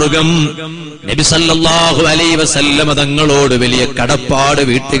മൃഗം നബി സല്ലല്ലാഹു അലൈഹി വസല്ലം തങ്ങളോട് വലിയ കടപ്പാട്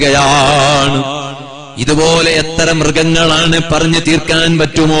വീട്ടുകയാണ്. ഇതുപോലെ എത്ര മൃഗങ്ങളാണ് പറഞ്ഞു തീർക്കാൻ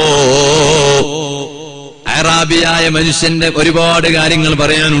പറ്റുമോ? അറാബിയായ മനുഷ്യന്റെ ഒരുപാട് കാര്യങ്ങൾ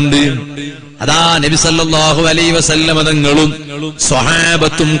പറയാനുണ്ട്. അതാ നബി സല്ലല്ലാഹു അലൈഹി വസല്ലം തങ്ങളും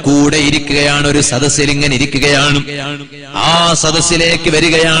സ്വഹാബത്തും കൂടെ ഇരിക്കുകയാണ്, ഒരു സദസ്സിൽ ഇങ്ങനെ ഇരിക്കുകയാണ്. ആ സദസ്സിലേക്ക്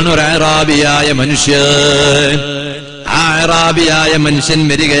വരികയാണ് ഒരു അറാബിയായ മനുഷ്യൻ. ആ അറാബിയായ മനുഷ്യൻ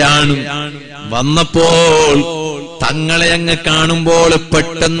വരികയാണ്. വന്നപ്പോൾ തങ്ങളെ അങ്ങ് കാണുമ്പോൾ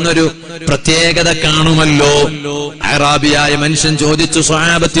പെട്ടെന്നൊരു പ്രത്യേകത കാണുമല്ലോ. അറാബിയായ മനുഷ്യൻ ചോദിച്ചു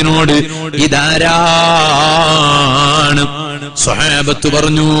സ്വഹാബത്തിനോട്, ഇതാരാണ്? സ്വഹാബത്ത്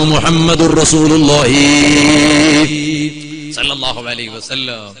പറഞ്ഞു, മുഹമ്മദുർ റസൂലുള്ളാഹി സല്ലല്ലാഹു അലൈഹി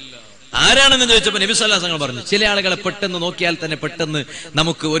വസല്ലം. ആരാണെന്ന് ചോദിച്ചപ്പോ നബി സല്ലല്ലാഹു അലൈഹി വസല്ലം പറഞ്ഞു, ചില ആളുകളെ പെട്ടെന്ന് നോക്കിയാൽ തന്നെ പെട്ടെന്ന്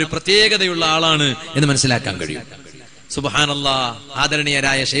നമുക്ക് ഒരു പ്രത്യേകതയുള്ള ആളാണ് എന്ന് മനസ്സിലാക്കാൻ കഴിയും. സുബ്ഹാനല്ലാഹ്.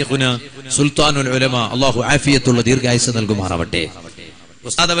 ആദരണീയരായ ശൈഖുന സുൽത്താനുൽ ഉലമ, അല്ലാഹു ആഫിയത്തുള്ള ദീർഘായുസ്സ് നൽകുമാറാവട്ടെ.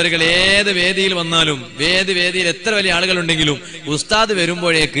 ഉസ്താദ് അവരുകൾ ഏത് വേദിയിൽ വന്നാലും, വേദിയിൽ എത്ര വലിയ ആളുകളുണ്ടെങ്കിലും ഉസ്താദ്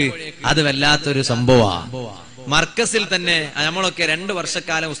വരുമ്പോഴേക്ക് അത് വല്ലാത്തൊരു സംഭവമാണ്. മർക്കസിൽ തന്നെ നമ്മളൊക്കെ 2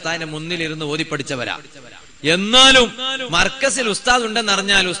 വർഷക്കാലം ഉസ്താദിന്റെ മുന്നിലിരുന്ന് ഓതി പഠിച്ചവരാ. എന്നാലും മർക്കസിൽ ഉസ്താദ്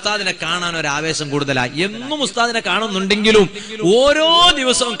ഉണ്ടെന്നറിഞ്ഞാൽ ഉസ്താദിനെ കാണാൻ ഒരു ആവേശം കൂടുതലാണ്. എന്നും ഉസ്താദിനെ കാണുന്നുണ്ടെങ്കിലും ഓരോ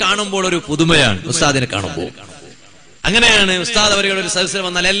ദിവസവും കാണുമ്പോൾ ഒരു പുതുമയാണ് ഉസ്താദിനെ കാണുമ്പോൾ. അങ്ങനെയാണ് ഉസ്താദ് അവരുടെ ഒരു സദസ്സിൽ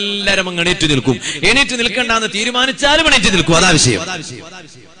വന്നാൽ എല്ലാവരും അങ്ങ് എണീറ്റ് നിൽക്കും. എണീറ്റ് നിൽക്കണ്ടെന്ന് തീരുമാനിച്ചാലും എണീറ്റ് നിൽക്കും. അതാ വിഷയം.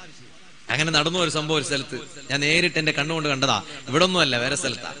 അങ്ങനെ നടന്നു ഒരു സംഭവം ഒരു സ്ഥലത്ത് ഞാൻ നേരിട്ട് എന്റെ കണ്ണുകൊണ്ട് കണ്ടതാ. ഇവിടെ ഒന്നുമല്ല, വേറെ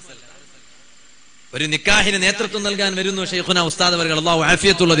സ്ഥലത്താ. ഒരു നിക്കാഹിന് നേതൃത്വം നൽകാൻ വരുന്നു ഷെയ്ഖുന ഉസ്താദ് അവர்கள், അല്ലാഹു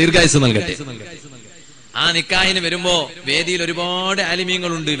ആഫിയത്തുള്ള ദീർഘായുസ്സ് നൽകട്ടെ. ആ നിക്കാഹിന് വരുമ്പോ വേദിയിൽ ഒരുപാട്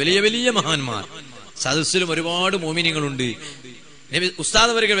ആലിമീങ്ങളുണ്ട്, വലിയ വലിയ മഹാന്മാർ. സദസ്സിലും ഒരുപാട് മോമിനിങ്ങളുണ്ട്.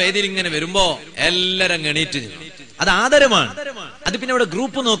 ഉസ്താദ് അവர்கள் വേദിയിൽ ഇങ്ങനെ വരുമ്പോ എല്ലാരും എണീറ്റ് നിന്നു. അത് ആദരമാണ്. അത് പിന്നെ അവിടെ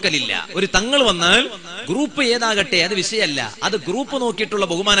ഗ്രൂപ്പ് നോക്കലില്ല. ഒരു തങ്ങൾ വന്നാൽ ഗ്രൂപ്പ് ഏതാകട്ടെ അത് വിഷയമല്ല. അത് ഗ്രൂപ്പ് നോക്കിയിട്ടുള്ള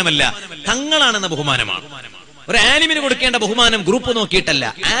ബഹുമാനമല്ല, തങ്ങളാണെന്ന ബഹുമാനമാണ്. ഒരു ആലിമിന് കൊടുക്കേണ്ട ബഹുമാനം ഗ്രൂപ്പ് നോക്കിയിട്ടല്ല,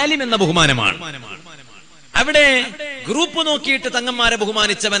 ആലിം എന്ന ബഹുമാനമാണ്. അവിടെ ഗ്രൂപ്പ് നോക്കിയിട്ട് തങ്ങന്മാരെ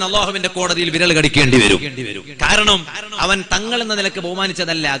ബഹുമാനിച്ചവൻ അള്ളാഹുവിന്റെ കോടതിയിൽ വിരൽ കടിക്കേണ്ടി വരും. കാരണം അവൻ തങ്ങൾ എന്ന നിലക്ക്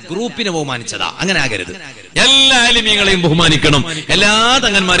ബഹുമാനിച്ചതല്ല, ഗ്രൂപ്പിനെ ബഹുമാനിച്ചതാ. അങ്ങനെ ആകരുത്. എല്ലാ ആലിമീങ്ങളെയും ബഹുമാനിക്കണം, എല്ലാ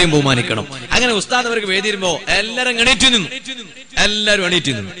തങ്ങന്മാരെയും ബഹുമാനിക്കണം. അങ്ങനെ ഉസ്താദ് അവർക്ക് വേദിയിരുമ്പോ എല്ലാരും എണീറ്റ് നിന്നു. എല്ലാരും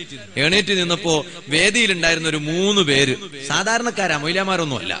എണീറ്റ് നിന്നപ്പോ വേദിയിലുണ്ടായിരുന്ന ഒരു 3 പേര് സാധാരണക്കാരാ,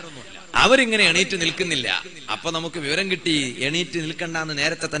 മൊയ്ലാമാരൊന്നുമല്ല. അവരിങ്ങനെ എണീറ്റ് നിൽക്കുന്നില്ല. അപ്പൊ നമുക്ക് വിവരം കിട്ടി, എണീറ്റ് നിൽക്കണ്ടെന്ന്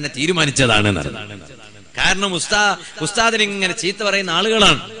നേരത്തെ തന്നെ തീരുമാനിച്ചതാണ്. കാരണം ഉസ്താദിനെ ഇങ്ങനെ ചീത്ത പറയുന്ന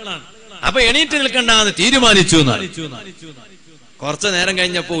ആളുകളാണ്. അപ്പൊ എണീറ്റ് നിൽക്കണ്ടെന്ന് തീരുമാനിച്ചു എന്നാണ്. കുറച്ചു നേരം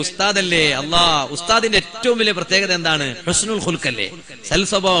കഴിഞ്ഞപ്പോ ഉസ്താദല്ലേ, ഉസ്താദിന്റെ ഏറ്റവും വലിയ പ്രത്യേകത എന്താണ്? ഹുസ്നുൽ ഖുൽഖല്ലേ,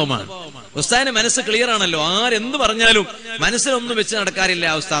 സൽസ്വഭാവമാണ്. ഉസ്താദിന്റെ മനസ്സ് ക്ലിയർ ആണല്ലോ. ആരെന്ത് പറഞ്ഞാലും മനസ്സിലൊന്നും വെച്ച്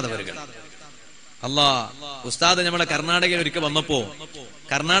നടക്കാറില്ല ഉസ്താദ് അവர்கள். ഉസ്താദ് നമ്മളെ കർണാടകയിൽ ഒരിക്കൽ വന്നപ്പോ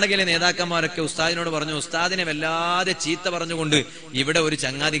കർണാടകയിലെ നേതാക്കന്മാരൊക്കെ ഉസ്താദിനോട് പറഞ്ഞു, ഉസ്താദിനെ വല്ലാതെ ചീത്ത പറഞ്ഞുകൊണ്ട് ഇവിടെ ഒരു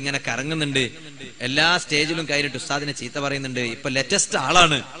ചങ്ങാതി ഇങ്ങനെ കറങ്ങുന്നുണ്ട്, എല്ലാ സ്റ്റേജിലും കയറിയിട്ട് ഉസ്താദിനെ ചീത്ത പറയുന്നുണ്ട്. ഇപ്പൊ ലേറ്റസ്റ്റ്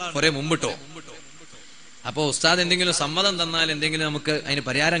ആളാണ്, കുറെ മുമ്പിട്ടോ. അപ്പൊ ഉസ്താദ് എന്തെങ്കിലും സമ്മതം തന്നാൽ എന്തെങ്കിലും നമുക്ക് അതിന്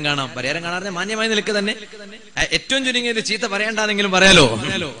പരിഹാരം കാണാം. പരിഹാരം കാണാതെ മാന്യമായി നിൽക്കുക തന്നെ. ഏറ്റവും ചുരുങ്ങിയത് ചീത്ത പറയണ്ടെന്നെങ്കിലും പറയാലോ,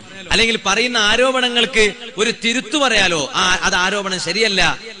 അല്ലെങ്കിൽ പറയുന്ന ആരോപണങ്ങൾക്ക് ഒരു തിരുത്തു പറയാലോ. അത് ആരോപണം ശരിയല്ല,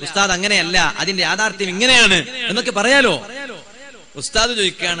 ഉസ്താദ് അങ്ങനെയല്ല, അതിന്റെ യാഥാർത്ഥ്യം ഇങ്ങനെയാണ് എന്നൊക്കെ പറയാലോ. ഉസ്താദ്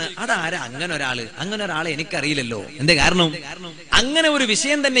ചോദിക്കാണ്, അതാരാ അങ്ങനെ ഒരാളെ എനിക്കറിയില്ലല്ലോ. എന്തേ കാരണം? അങ്ങനെ ഒരു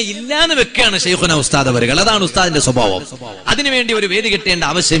വിഷയം തന്നെ ഇല്ലാന്ന് വെക്കാണ് ശൈഖുന ഉസ്താദ് അവர்கள். അതാണ് ഉസ്താദിന്റെ സ്വഭാവം. അതിനുവേണ്ടി ഒരു വേദി കെട്ടേണ്ട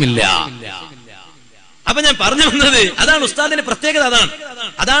ആവശ്യമില്ല. അപ്പൊ ഞാൻ പറഞ്ഞു വന്നത് അതാണ് ഉസ്താദിന്റെ പ്രത്യേകത.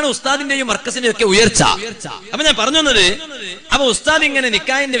 അതാണ് ഉസ്താദിന്റെയും മർക്കസിന്റെയും ഒക്കെ ഉയർച്ച. അപ്പൊ ഞാൻ പറഞ്ഞു വന്നത്, അപ്പൊ ഉസ്താദ് ഇങ്ങനെ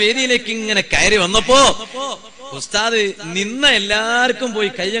നിക്കാഹിന്റെ വേദിയിലേക്ക് ഇങ്ങനെ കയറി വന്നപ്പോ ഉസ്താദ് നിന്ന എല്ലാവർക്കും പോയി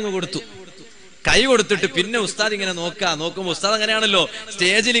കൈയങ്ങ് കൊടുത്തു. കൈ കൊടുത്തിട്ട് പിന്നെ ഉസ്താദ് ഇങ്ങനെ നോക്കുമ്പോ ഉസ്താദ് അങ്ങനെയാണല്ലോ,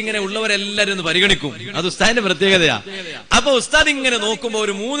 സ്റ്റേജിൽ ഇങ്ങനെ ഉള്ളവരെല്ലാരും ഒന്ന് പരിഗണിക്കും. അത് ഉസ്താദിന്റെ പ്രത്യേകതയാ. അപ്പൊ ഉസ്താദ് ഇങ്ങനെ നോക്കുമ്പോ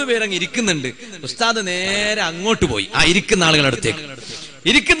ഒരു 3 പേരങ്ങ് ഇരിക്കുന്നുണ്ട്. ഉസ്താദ് നേരെ അങ്ങോട്ട് പോയി ആ ഇരിക്കുന്ന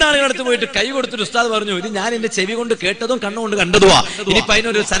ആളുകളടുത്ത് പോയിട്ട് കൈ കൊടുത്തിട്ട് ഉസ്താദ് പറഞ്ഞു, ഇത് ഞാൻ എന്റെ ചെവി കൊണ്ട് കേട്ടതും കണ്ണുകൊണ്ട് കണ്ടതുവാ. ഇനിയിപ്പോ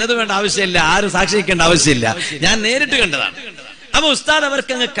അതിനൊരു സനത് വേണ്ട ആവശ്യമില്ല, ആരും സാക്ഷിക്കേണ്ട ആവശ്യമില്ല, ഞാൻ നേരിട്ട് കണ്ടതാണ്. അപ്പൊ ഉസ്താദ്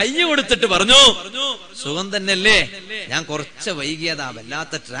അവർക്ക് അങ്ങ് കൈ കൊടുത്തിട്ട് പറഞ്ഞു, സുഖം തന്നെയല്ലേ? ഞാൻ കുറച്ച് വൈകിയതാ,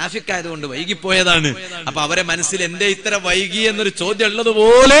 വല്ലാത്ത ട്രാഫിക് ആയതുകൊണ്ട് വൈകിപ്പോയതാണ്. അപ്പൊ അവരെ മനസ്സിൽ എന്റെ ഇത്ര വൈകി എന്നൊരു ചോദ്യം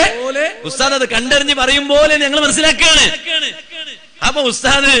ഉള്ളതുപോലെ ഉസ്താദ് അത് കണ്ടറിഞ്ഞ് പറയും പോലെ ഞങ്ങൾ മനസ്സിലാക്കുകയാണ്. അപ്പൊ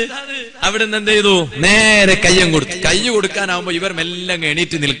ഉസ്താദ് അവിടെ നിന്ന് എന്ത് ചെയ്തു? നേരെ കയ്യും കൊടുത്തു. കൈ കൊടുക്കാനാവുമ്പോ ഇവർ മെല്ലെ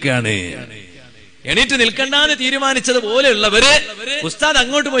എണീറ്റ് നിൽക്കുകയാണ്. എണീറ്റ് നിൽക്കണ്ടെന്ന് തീരുമാനിച്ചതുപോലെയുള്ളവര് ഉസ്താദ്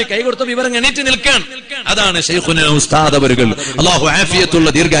അങ്ങോട്ട് പോയി കൈ കൊടുത്തപ്പോ ഇവർ എണീറ്റ് നിൽക്കാൻ. അതാണ് ശൈഖുന ഉസ്താദ് അവர்கள், അല്ലാഹു ആഫിയത്തുള്ള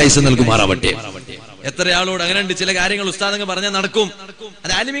ദീർഘായുസ്സ് നൽകുമാറാവട്ടെ. എത്ര ആളോട് അങ്ങനെ ഉണ്ട്, ചില കാര്യങ്ങൾ ഉസ്താദ് അങ്ങ് പറഞ്ഞാൽ നടക്കും.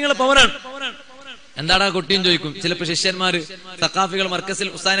 അത് ആലിമീങ്ങളെ പവറാണ്. എന്താടാ കുട്ടിയും ചോദിക്കും. ചിലപ്പോ ശിഷ്യന്മാര് സഖാഫികൾ മർക്കസിൽ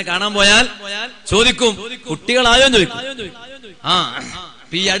ഉസ്താദിനെ കാണാൻ പോയാൽ ചോദിക്കും, കുട്ടികളായോ ചോദിക്കും.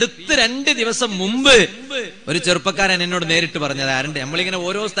 ഈ അടുത്ത് 2 ദിവസം മുമ്പ് ഒരു ചെറുപ്പക്കാരൻ എന്നോട് നേരിട്ട് പറഞ്ഞത് ആരുണ്ട്. നമ്മളിങ്ങനെ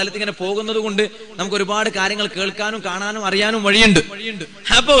ഓരോ സ്ഥലത്ത് ഇങ്ങനെ പോകുന്നത് കൊണ്ട് നമുക്ക് ഒരുപാട് കാര്യങ്ങൾ കേൾക്കാനും കാണാനും അറിയാനും വഴിയുണ്ട്.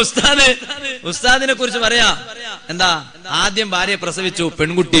 അപ്പൊ ഉസ്താദിനെ കുറിച്ച് പറയാ, എന്താ, ആദ്യം ഭാര്യയെ പ്രസവിച്ചു,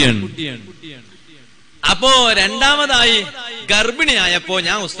 പെൺകുട്ടിയാണ്. അപ്പോ രണ്ടാമതായി ഗർഭിണിയായപ്പോ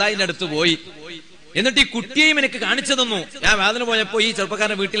ഞാൻ ഉസ്താദിന്റെ അടുത്ത് പോയി. എന്നിട്ട് ഈ കുട്ടിയെയും എനിക്ക് കാണിച്ചു തന്നു. ഞാൻ വേദന പോയപ്പോ ഈ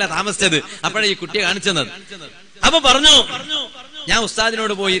ചെറുപ്പക്കാരന്റെ വീട്ടിലാണ് താമസിച്ചത്. അപ്പോഴേ ഈ കുട്ടിയെ കാണിച്ചു തന്നത്. അപ്പൊ പറഞ്ഞു, ഞാൻ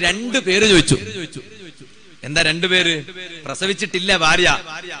ഉസ്താദിനോട് പോയി 2 പേര് ചോദിച്ചു. എന്താ 2 പേര്? പ്രസവിച്ചിട്ടില്ല ഭാര്യ,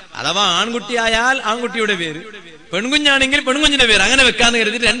 അഥവാ ആൺകുട്ടിയായാൽ ആൺകുട്ടിയുടെ പേര്, പെൺകുഞ്ഞാണെങ്കിൽ പെൺകുഞ്ഞിന്റെ പേര്, അങ്ങനെ വെക്കാന്ന്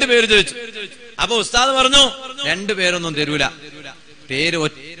കരുതി 2 പേര് ചോദിച്ചു. അപ്പൊ ഉസ്താദ് പറഞ്ഞു 2 പേരൊന്നും തരൂല, പേര്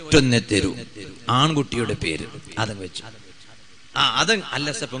ഒറ്റൊന്നെ തരൂ, ആൺകുട്ടിയുടെ പേര് അതങ്ങ് വെച്ചു. അത് അല്ല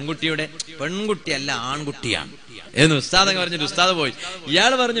സർ, പെൺകുട്ടിയല്ല ആൺകുട്ടിയാണ് എന്ന് ഉസ്താദ് പറഞ്ഞിട്ട് ഉസ്താദ് പോയി.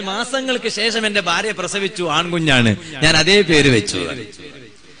 ഇയാൾ പറഞ്ഞു, മാസങ്ങൾക്ക് ശേഷം എന്റെ ഭാര്യ പ്രസവിച്ചു, ആൺകുഞ്ഞാണ്, ഞാൻ അതേ പേര് വെച്ചു.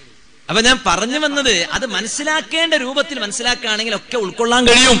 അപ്പൊ ഞാൻ പറഞ്ഞു വന്നത്, അത് മനസ്സിലാക്കേണ്ട രൂപത്തിൽ മനസ്സിലാക്കുകയാണെങ്കിൽ ഒക്കെ ഉൾക്കൊള്ളാൻ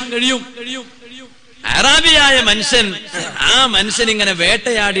കഴിയും. അറാബിയായ മനുഷ്യൻ, ആ മനുഷ്യൻ ഇങ്ങനെ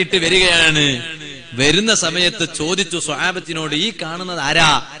വേട്ടയാടിയിട്ട് വരികയാണ്. വരുന്ന സമയത്ത് ചോദിച്ചു സ്വഹാബത്തിനോട്, ഈ കാണുന്നത്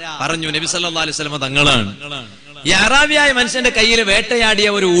ആരാ? പറഞ്ഞു, നബി സല്ലല്ലാഹു അലൈഹി വസല്ലം തങ്ങളാണ്. ഈ അറാബിയായ മനുഷ്യന്റെ കയ്യിൽ വേട്ടയാടിയ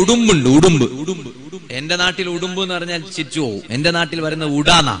ഒരു ഉടുമ്പുണ്ട്. ഉടുമ്പ്, എന്റെ നാട്ടിൽ ഉടുമ്പ് എന്ന് പറഞ്ഞാൽ ചിരിച്ചു പോവും. എന്റെ നാട്ടിൽ പറയുന്നത്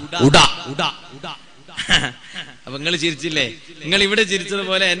ഉടാന്നാ. ഉടാ. അപ്പൊ നിങ്ങൾ ചിരിച്ചില്ലേ? നിങ്ങൾ ഇവിടെ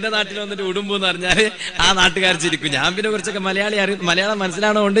ചിരിച്ചതുപോലെ എന്റെ നാട്ടിൽ വന്നിട്ട് ഉടുമ്പ് എന്ന് പറഞ്ഞാല് ആ നാട്ടുകാർ ചിരിക്കും. ഞാൻ പിന്നെ കുറച്ചൊക്കെ മലയാളം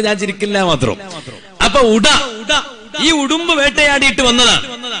മനസ്സിലാണോണ്ട് ഞാൻ ചിരിക്കില്ല മാത്രം. അപ്പൊ ഈ ഉടുമ്പ് വേട്ടയാടിയിട്ട് വന്നതാണ്.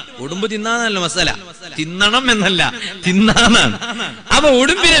 ഉടുമ്പ് തിന്നാന്നല്ല മസാല, തിന്നണം എന്നല്ല, തിന്നാന്നാണ്. അപ്പൊ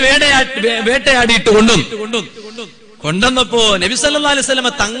ഉടുമ്പിനെ വേട്ടയാടിയിട്ട് കൊണ്ടുവന്നപ്പോ നബി സല്ലല്ലാഹു അലൈഹി വസല്ലം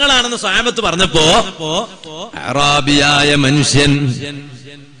തങ്ങളാണെന്ന് സ്വഹാബത്ത് പറഞ്ഞപ്പോ അറാബിയായ മനുഷ്യൻ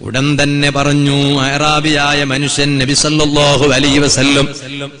ഉടൻ തന്നെ പറഞ്ഞു, അറാബിയായ മനുഷ്യൻ നബി സല്ലല്ലാഹു അലൈഹി വസല്ലം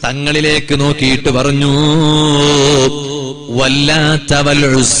തങ്ങളിലേക്ക് നോക്കിയിട്ട് പറഞ്ഞു, വല്ലാത്ത വൽ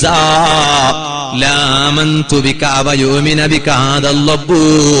ഉസ്സാ ലാ മൻതു ബിക വയുമിന ബിക ഹദല്ലബു.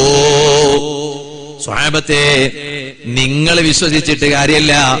 സ്വഹാബത്തെ, നിങ്ങൾ വിശ്വസിച്ചിട്ട്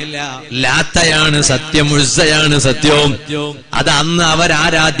കാര്യമില്ല. ലാത്തയാണ് സത്യം, ഉസ്സയാണ് സത്യം. അത് അന്ന്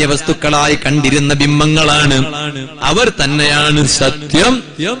അവരാരാധ്യ വസ്തുക്കളായി കണ്ടിരുന്ന ബിംബങ്ങളാണ്, അവർ തന്നെയാണ് സത്യം.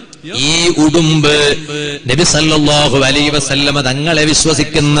 ഈ ഉടുമ്പ് നബി സല്ലല്ലാഹു അലൈഹി വസല്ലമ തങ്ങളെ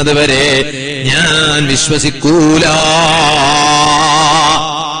വിശ്വസിക്കുന്നത് വരെ ഞാൻ വിശ്വസിക്കൂല.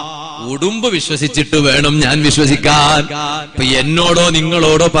 ഉടുമ്പ് വിശ്വസിച്ചിട്ട് വേണം ഞാൻ വിശ്വസിക്കാൻ. ഇപ്പൊ എന്നോടോ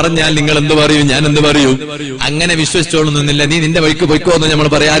നിങ്ങളോടോ പറഞ്ഞാൽ നിങ്ങൾ എന്ത് പറയും, ഞാൻ എന്ത് പറയും? അങ്ങനെ വിശ്വസിച്ചോളൊന്നുമില്ല, നീ നിന്റെ വഴിക്ക് പൊയ്ക്കോന്ന് നമ്മൾ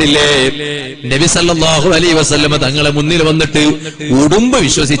പറയാറില്ലേ? നബി സല്ലല്ലാഹു അലൈഹി വസല്ലമ തങ്ങളെ മുന്നിൽ വന്നിട്ട് ഉടുമ്പ്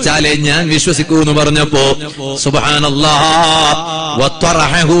വിശ്വസിച്ചാലേ ഞാൻ വിശ്വസിക്കൂ എന്ന് പറഞ്ഞപ്പോ സുബ്ഹാനല്ലാഹ്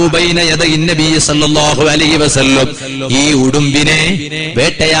വത്തറഹു ബൈന യദൈ നബി സല്ലല്ലാഹു അലൈഹി വസല്ലം, ഈ ഉടുമ്പിനെ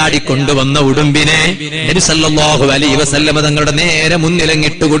വേട്ടയാടിക്കൊണ്ടുവന്ന ഉടുമ്പിനെ നബി സല്ലല്ലാഹു അലൈഹി വസല്ലമ തങ്ങളുടെ നേരെ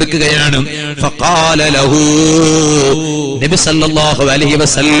മുന്നിലങ്ങിട്ട് കൊടുക്കുകയാണ്. ഫഖാല ലഹു, നബി സല്ലല്ലാഹു അലൈഹി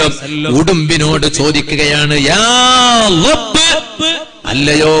വസല്ലം ഉടുമ്പിനോട് ചോദിക്കുകയാണ്, യാ റബ്ബ്,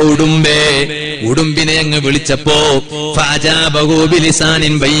 അല്ലയോ ഉടുമ്പേ. ഉടുമ്പിനെ അങ്ങ് വിളിച്ചപ്പോ ഫഅജാബഹു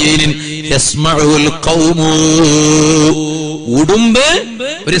ബിലിസാനിൻ ബയ്യിനിൻ യസ്മഉൽ ഖൗമു, ഉടുമ്പ്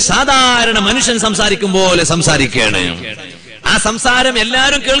ഒരു സാധാരണ മനുഷ്യൻ സംസാരിക്കും പോലെ സംസാരിക്കുകയാണ്. ആ സംസാരം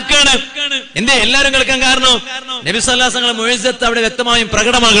എല്ലാരും കേൾക്കാണ്. എന്തേ എല്ലാരും കേൾക്കാൻ കാരണം? നബി സല്ലല്ലാഹു അലൈഹി വസല്ലം മുഅ്ജിസത്ത് അവിടെ വ്യക്തമായും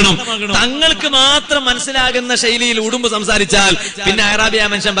പ്രകടമാകണം. തങ്ങൾക്ക് മാത്രം മനസ്സിലാകുന്ന ശൈലിയിൽ ഉടുമ്പ് സംസാരിച്ചാൽ പിന്നെ അറാബിയ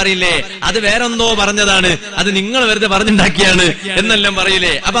മനുഷ്യൻ പറയില്ലേ, അത് വേറെന്തോ പറഞ്ഞതാണ്, അത് നിങ്ങൾ വെറുതെ പറഞ്ഞുണ്ടാക്കിയാണ് എന്നെല്ലാം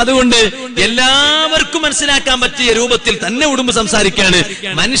പറയില്ലേ? അപ്പൊ അതുകൊണ്ട് എല്ലാവർക്കും മനസ്സിലാക്കാൻ പറ്റിയ രൂപത്തിൽ തന്നെ ഉടുമ്പ് സംസാരിക്കുകയാണ്,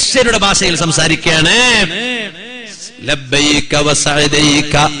 മനുഷ്യരുടെ ഭാഷയിൽ സംസാരിക്കുകയാണ്. ലബ്ബൈക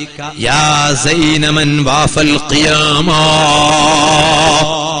വസഅദൈക യാ സൈന മൻ വാഫൽ ഖിയാമ.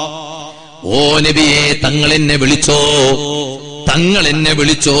 ഓ നബിയെ, തങ്ങൾ എന്നെ വിളിച്ചോ, തങ്ങൾ എന്നെ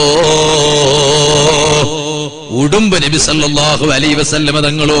വിളിച്ചോ. ഉടുമ്പ് നബി സല്ലല്ലാഹു അലൈഹി വസല്ലമ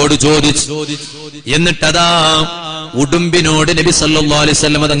തങ്ങളോട് ചോദിച്ചു. എന്നിട്ടതാ ഉടുമ്പിനോട് നബി സല്ലല്ലാഹു അലൈഹി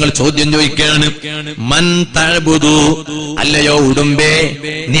വസല്ലമ തങ്ങൾ ചോദ്യം ചോദിക്കുകയാണ്, മൻ തഅബുദു, അല്ലയോ ഉടുമ്പേ,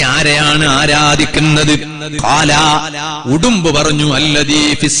 നീ ആരെയാണ് ആരാധിക്കുന്നത്? ഖാല, ഉടുമ്പ് പറഞ്ഞു, അല്ലദീ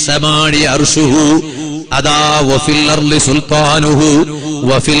ഫിസ് സമാഇ അർശുഹു, അദാ വഫിൽ അർളി സുൽത്താനുഹു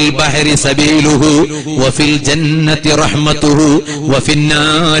വഫിൽ ബഹരി സബീലുഹു വഫിൽ ജന്നതി റഹ്മത്തുഹു വഫിൻ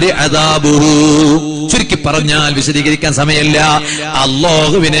നാരി അദാബുഹു. ചുരുക്കി പറഞ്ഞാൽ, വിശദീകരിക്കാൻ സമയമില്ല,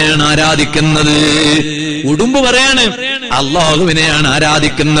 അല്ലാഹുവിനെയാണ് ആരാധിക്കുന്നത്. ഉടുമ്പ് പറയാണ്, അല്ലാഹുവിനെയാണ്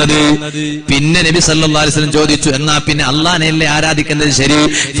ആരാധിക്കുന്നത്. പിന്നെ നബി സല്ലല്ലാഹു അലൈഹി വസല്ലം ചോദിച്ചു, എന്നാ പിന്നെ അല്ലാഹനെയല്ലേ ആരാധിക്കുന്നത്? ശരി,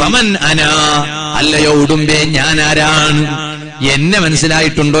 ഫമൻ അനാ, അല്ലയോ ഉടുമ്പേ, ഞാൻ ആരാണ്? എന്നെ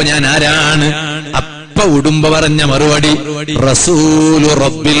മനസ്സിലായിട്ടുണ്ടോ ഞാൻ ആരാണ്? അപ്പൊ ഉടുമ്പ് പറഞ്ഞ മറുപടി, റസൂലു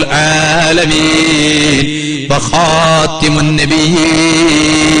റബ്ബിൽ ആലമീൻ വഖാതിമുൻ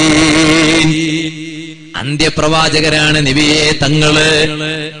നബിയ്യീൻ. അന്ത്യപ്രവാചകരാണ് നബിയെ തങ്ങള്.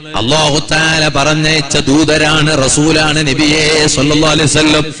 അല്ലാഹു തആല പറഞ്ഞയച്ച ദൂതരാണ്, റസൂലാണ് നബിയെ സല്ലല്ലാഹു അലൈഹി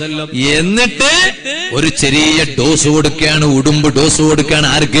വസല്ലം. എന്നിട്ട് ഒരു ചെറിയ ഡോസ് കൊടുക്കുകയാണ്, ഉടുമ്പ് ഡോസ് കൊടുക്കുകയാണ്.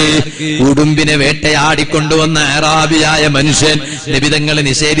 ആർക്ക്? ഉടുമ്പിനെ വേട്ടയാടിക്കൊണ്ടുവന്ന അറാബിയായ മനുഷ്യൻ. നബി തങ്ങളെ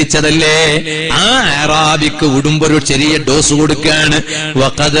നിഷേധിച്ചതല്ലേ, ആ അറാബിക്ക് ഉടുമ്പൊരു ചെറിയ ഡോസ് കൊടുക്കുകയാണ്.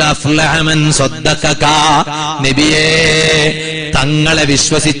 വഖദ് അഫ്ലഹ മൻ സദ്ദഖക, നബിയേ തങ്ങളെ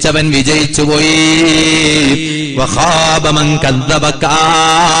വിശ്വസിച്ചവൻ വിജയിച്ചു പോയി. വഖാബ മൻ കദ്ദബക,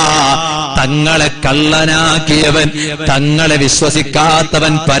 തങ്ങളെ കള്ളനാക്കിയവൻ, തങ്ങളെ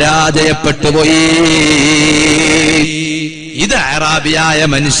വിശ്വസിക്കാത്തവൻ പരാജയപ്പെട്ടുപോയി. ഇത് അറാബിയായ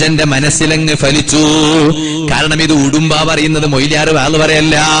മനുഷ്യന്റെ മനസ്സിലങ്ങ് ഫലിച്ചു. കാരണം ഇത് ഉടുമ്പാ പറയുന്നത്, മൊയ്ലിയാറ് വാള്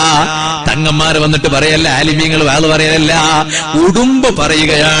പറയല്ല, തങ്ങന്മാര് വന്നിട്ട് പറയല്ല, ആലിമീങ്ങൾ വാള് പറയല്ല, ഉടുമ്പ്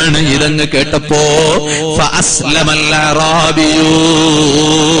പറയുകയാണ്. ഇതങ്ങ് കേട്ടപ്പോ ഫഅസ്ലമൽ അറാബിയു,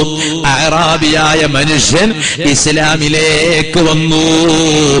 അറാബിയായ മനുഷ്യൻ ഇസ്ലാമിലേക്ക് വന്നു,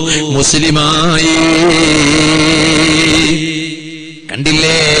 മുസ്ലിമായി.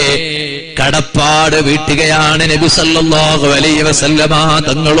 കണ്ടില്ലേ, കടപ്പാട് വീട്ടുകയാണ് നബി സല്ലല്ലാഹു അലൈഹി വസല്ലമ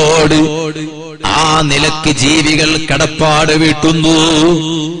തങ്ങളോട്. ആ നിലക്ക് ജീവികൾ കടപ്പാട് വീട്ടുന്നു.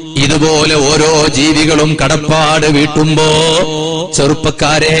 ഇതുപോലെ ഓരോ ജീവികളും കടപ്പാട് വീട്ടുമ്പോ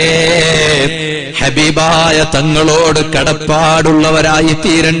ചെറുപ്പക്കാരെ ഹബീബായ തങ്ങളോട് കടപ്പാടുള്ളവരായി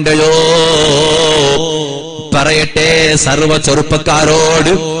തീരണ്ടയോ? പറയട്ടെ, സർവ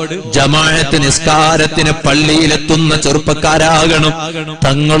ചെറുപ്പക്കാരോട് ജമാഅത്ത് നിസ്കാരത്തിന് പള്ളിയിലെത്തുന്ന ചെറുപ്പക്കാരാകണം.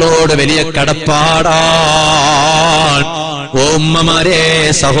 തങ്ങളോട് വലിയ കടപ്പാടാണ്. ഓ ഉമ്മമാരെ,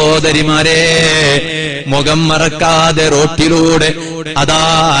 സഹോദരിമാരെ, മുഖം മറക്കാതെ റോട്ടിലൂടെ അതാ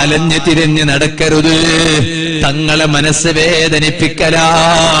അലഞ്ഞു തിരിഞ്ഞ് നടക്കരുത്. തങ്ങളെ മനസ്സ്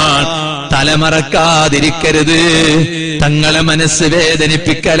വേദനിപ്പിക്കലാണ്. തലമറക്കാതിരിക്കരുത്, തങ്ങളെ മനസ്സ്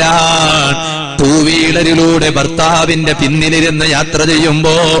വേദനിപ്പിക്കലാണ്. ടൂ വീലറിലൂടെ ഭർത്താവിന്റെ പിന്നിലിരുന്ന് യാത്ര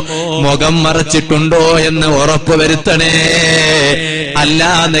ചെയ്യുമ്പോ മുഖം മറച്ചിട്ടുണ്ടോ എന്ന് ഉറപ്പ് വരുത്തണേ.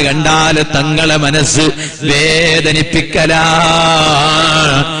 അല്ലാന്ന് കണ്ടാല് തങ്ങളെ മനസ്സ് വേദനിപ്പിക്കലാണ്.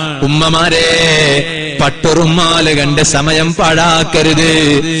 ഉമ്മമാരെ, പട്ടുറുമാല് കണ്ട് സമയം പാഴാക്കരുത്.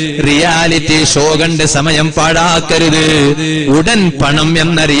 റിയാലിറ്റി ഷോ കണ്ട് സമയം പാഴാക്കരുത്. ഉടൻ പണം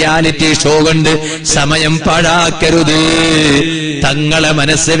എന്ന റിയാലിറ്റി ഷോ കണ്ട് സമയം പാഴാക്കരുത്. തങ്ങളെ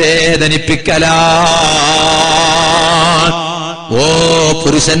മനസ്സ് വേദനിപ്പിക്കലാ. ഓ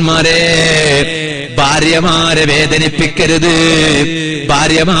പുരുഷന്മാരെ, ഭാര്യമാരെ വേദനിപ്പിക്കരുത്,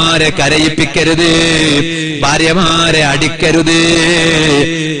 ഭാര്യമാരെ കരയിപ്പിക്കരുത്, ഭാര്യമാരെ അടിക്കരുത്.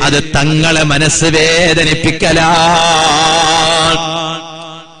 അത് തങ്ങളെ മനസ്സ് വേദനിപ്പിക്കലാ.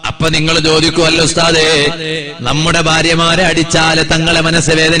 അപ്പൊ നിങ്ങൾ ചോദിക്കുമല്ലോ, ഉസ്താദേ, നമ്മുടെ ഭാര്യമാരെ അടിച്ചാല് തങ്ങളെ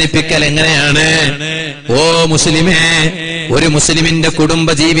മനസ്സ് വേദനിപ്പിക്കൽ എങ്ങനെയാണ്? ഓ മുസ്ലിമേ, ഒരു മുസ്ലിമിന്റെ കുടുംബ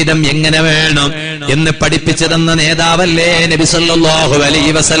ജീവിതം എങ്ങനെ വേണം എന്ന് പഠിപ്പിച്ചു തന്ന നേതാവല്ലേ നബി സല്ലല്ലാഹു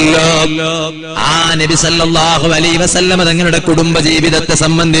അലൈഹി വസല്ലം. ആ നബി സല്ലല്ലാഹു അലൈഹി വസല്ലം തങ്ങളുടെ കുടുംബ ജീവിതത്തെ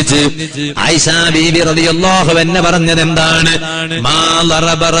സംബന്ധിച്ച് ആയിഷ ബീവി റളിയല്ലാഹു അൻഹ പറഞ്ഞത് എന്താണ്? മാ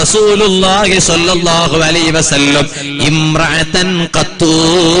ലറബ റസൂലുള്ളാഹി സല്ലല്ലാഹു അലൈഹി വസല്ലം ഇംറഅതൻ ഖത്തു.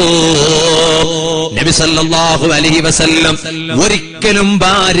 നബി സല്ലല്ലാഹു അലൈഹി വസല്ലം ഒരിക്കലും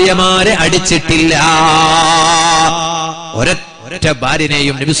ഭാര്യമാരെ അടിച്ചിട്ടില്ല. ഒരൊറ്റ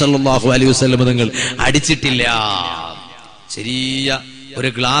ഭാര്യനെയും നബി സല്ലല്ലാഹു അലൈഹി വസല്ലം തങ്ങൾ അടിച്ചിട്ടില്ല. ചെറിയ ഒരു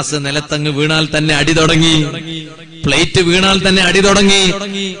ഗ്ലാസ് നിലത്തങ്ങ് വീണാൽ തന്നെ അടി തുടങ്ങി, പ്ലേറ്റ് വീണാൽ തന്നെ അടി തുടങ്ങി,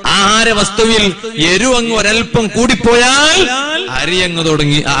 ആഹാര വസ്തുവിൽ എരിവങ്ങ് ഒരൽപ്പം കൂടിപ്പോയാൽ അരിയങ്ങ്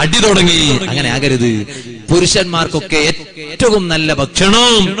തുടങ്ങി, അടി തുടങ്ങി. അങ്ങനെ ആകരുത്. പുരുഷന്മാർക്കൊക്കെ ഏറ്റവും നല്ല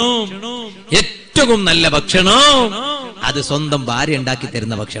ഭക്ഷണം, ഏറ്റവും നല്ല ഭക്ഷണം അത് സ്വന്തം ഭാര്യ ഉണ്ടാക്കി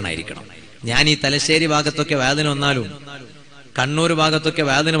തരുന്ന ഭക്ഷണമായിരിക്കണം. ഞാൻ ഈ തലശ്ശേരി ഭാഗത്തൊക്കെ വേദന വന്നാലും, കണ്ണൂർ ഭാഗത്തൊക്കെ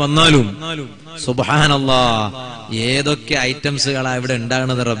വേദന വന്നാലും, സുബ്ഹാനല്ലാഹ്, ഏതൊക്കെ ഐറ്റംസുകളാ ഇവിടെ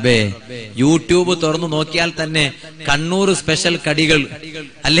ഉണ്ടാകുന്നത് റബ്ബേ. യൂട്യൂബ് തുറന്നു നോക്കിയാൽ തന്നെ കണ്ണൂർ സ്പെഷ്യൽ കടികൾ,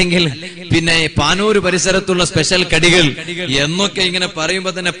 അല്ലെങ്കിൽ പിന്നെ പാനൂർ പരിസരത്തുള്ള സ്പെഷ്യൽ കടികൾ എന്നൊക്കെ ഇങ്ങനെ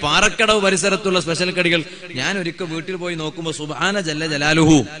പറയുമ്പോ തന്നെ പാറക്കടവ് പരിസരത്തുള്ള സ്പെഷ്യൽ കടികൾ. ഞാൻ ഒരിക്കൽ വീട്ടിൽ പോയി നോക്കുമ്പോ സുബ്ഹാന ജല്ല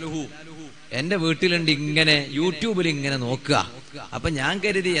ജലാലുഹു, എന്റെ വീട്ടിലുണ്ട് ഇങ്ങനെ യൂട്യൂബിൽ ഇങ്ങനെ നോക്കുക. അപ്പൊ ഞാൻ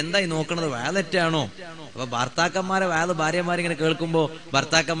കരുതി എന്തായി നോക്കണത്, വാലറ്റാണോ? അപ്പൊ ഭർത്താക്കന്മാരെ വാല് ഭാര്യമാരിങ്ങനെ കേൾക്കുമ്പോ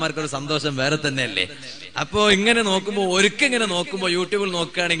ഭർത്താക്കന്മാർക്കൊരു സന്തോഷം വേറെ തന്നെയല്ലേ. അപ്പൊ ഇങ്ങനെ നോക്കുമ്പോ ഒരിക്കങ്ങനെ നോക്കുമ്പോ യൂട്യൂബിൽ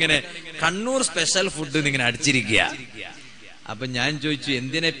നോക്കുകയാണ് ഇങ്ങനെ കണ്ണൂർ സ്പെഷ്യൽ ഫുഡ് ഇങ്ങനെ അടിച്ചിരിക്കുക. അപ്പൊ ഞാൻ ചോദിച്ചു,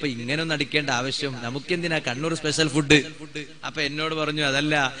 എന്തിനാ ഇപ്പൊ ഇങ്ങനൊന്നും അടിക്കേണ്ട ആവശ്യം, നമുക്കെന്തിനാ കണ്ണൂർ സ്പെഷ്യൽ ഫുഡ്? അപ്പൊ എന്നോട് പറഞ്ഞു,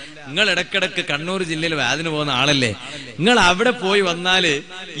 അതല്ല, നിങ്ങൾ ഇടക്കിടക്ക് കണ്ണൂർ ജില്ലയിൽ വേദന പോകുന്ന ആളല്ലേ, നിങ്ങൾ അവിടെ പോയി വന്നാല്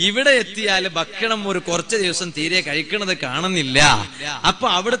ഇവിടെ എത്തിയാല് ഭക്ഷണം ഒരു കുറച്ച് ദിവസം തീരെ കഴിക്കണത് കാണുന്നില്ല. അപ്പൊ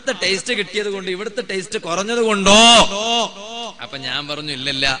അവിടുത്തെ ടേസ്റ്റ് കിട്ടിയത് കൊണ്ട് ഇവിടുത്തെ ടേസ്റ്റ് കുറഞ്ഞത് കൊണ്ടോ? അപ്പൊ ഞാൻ പറഞ്ഞു,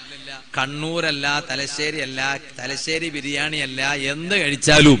 ഇല്ലല്ല, കണ്ണൂരല്ല, തലശ്ശേരിയല്ല, തലശ്ശേരി ബിരിയാണിയല്ല, എന്ത്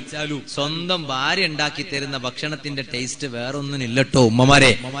കഴിച്ചാലും സ്വന്തം ഭാര്യ ഉണ്ടാക്കി തരുന്ന ഭക്ഷണത്തിന്റെ ടേസ്റ്റ് വേറൊന്നിനില്ലട്ടോ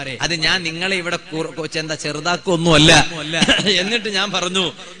ഉമ്മമാരെ. അത് ഞാൻ നിങ്ങളെ ഇവിടെ എന്താ ചെറുതാക്കൊന്നുമല്ല. എന്നിട്ട് ഞാൻ പറഞ്ഞു,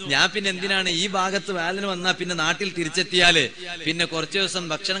 ഞാൻ പിന്നെ എന്തിനാണ് ഈ ഭാഗത്ത് വേദന വന്നാ പിന്നെ നാട്ടിൽ തിരിച്ചെത്തിയാല് പിന്നെ കുറച്ചു ദിവസം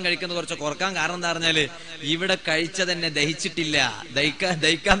ഭക്ഷണം കഴിക്കുന്നത് കുറച്ച് കുറക്കാൻ കാരണം എന്താ പറഞ്ഞാല് ഇവിടെ കഴിച്ചതന്നെ ദഹിച്ചിട്ടില്ല,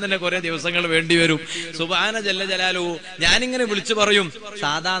 ദഹിക്കാൻ തന്നെ കുറെ ദിവസങ്ങൾ വേണ്ടി വരും. സുബ്ഹാന ജല്ല ജലാലു. ഞാനിങ്ങനെ വിളിച്ചു പറയും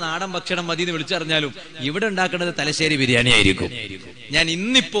സാധാ നാടൻ ഭക്ഷണം മതി എന്ന് വിളിച്ചറിഞ്ഞാലും ഇവിടെ ഉണ്ടാക്കുന്നത് തലശ്ശേരി ബിരിയാണി ആയിരിക്കും. ഞാൻ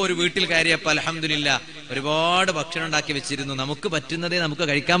ഇന്നിപ്പോ ഒരു വീട്ടിൽ കയറിയപ്പോ അൽഹംദുലില്ലാ ഒരുപാട് ഭക്ഷണം ഉണ്ടാക്കി വെച്ചിരുന്നു. നമുക്ക് പറ്റുന്നതേ നമുക്ക്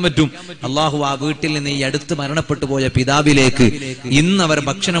കഴിക്കാൻ പറ്റും. അള്ളാഹു ആ വീട്ടിൽ നിന്ന് ഈ അടുത്ത് മരണപ്പെട്ടു പോയ പിതാവിലേക്ക് ഇന്ന് അവർ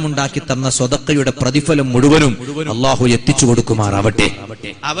ഭക്ഷണം ഉണ്ടാക്കി തന്ന സ്വതക്കയുടെ പ്രതിഫലം മുഴുവനും അള്ളാഹു എത്തിച്ചു കൊടുക്കുമാറാവട്ടെ.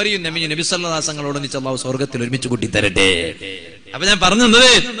 അവരെയും നബി സല്ലല്ലാഹു അലൈഹി വസല്ലമയോടൊന്നിച്ച് അള്ളാഹു സ്വർഗത്തിൽ ഒരുമിച്ച് കൂട്ടി തരട്ടെ. അപ്പൊ ഞാൻ പറഞ്ഞത്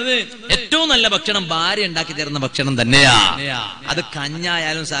ഏറ്റവും നല്ല ഭക്ഷണം ഭാര്യ ഉണ്ടാക്കി തരുന്ന ഭക്ഷണം തന്നെയാ. അത്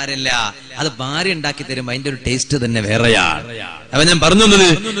കഞ്ഞായാലും സാരമില്ല, അത് ഭാര്യ ഉണ്ടാക്കി തരുമ്പോ അതിന്റെ ഒരു ടേസ്റ്റ് തന്നെ വേറെയാണ്. അപ്പൊ ഞാൻ പറഞ്ഞത്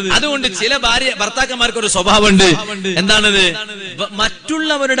അതുകൊണ്ട് ചില ഭർത്താക്കന്മാർക്ക് ഒരു സ്വഭാവമുണ്ട്. എന്താണത്?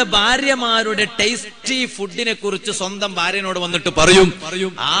 മറ്റുള്ളവരുടെ ഭാര്യമാരുടെ ടേസ്റ്റി ഫുഡിനെ കുറിച്ച് സ്വന്തം ഭാര്യനോട് വന്നിട്ട് പറയും,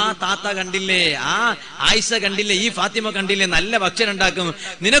 ആ താത്ത കണ്ടില്ലേ, ആ ആയിഷ കണ്ടില്ലേ, ഈ ഫാത്തിമ കണ്ടില്ലേ, നല്ല ഭക്ഷണം ഉണ്ടാക്കും,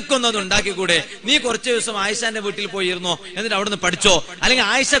 നിനക്കൊന്നത് ഉണ്ടാക്കിക്കൂടെ, നീ കുറച്ചു ദിവസം ആയിഷാന്റെ വീട്ടിൽ പോയിരുന്നോ, എന്നിട്ട് അവിടുന്ന് പഠിച്ചോ, അല്ലെങ്കിൽ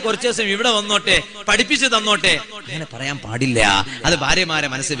ആയിഷ കുറച്ചു ദിവസം ഇവിടെ വന്നോട്ടെ, പഠിപ്പിച്ചു തന്നോട്ടെ. അങ്ങനെ പറയാൻ പാടില്ല. അത് ഭാര്യമാരെ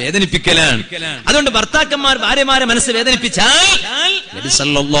മനസ്സ് വേദനിപ്പിക്കലാണ്. അതുകൊണ്ട് ഭർത്താക്കന്മാർ ഭാര്യമാരെ മനസ്സ് വേദനിപ്പിച്ചാൽ നബി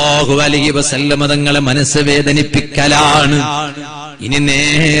സല്ലല്ലാഹു അലൈഹി വസല്ലം തങ്ങളെ മനസ്സ് വേദനിപ്പിക്കലാണ്. ഇനി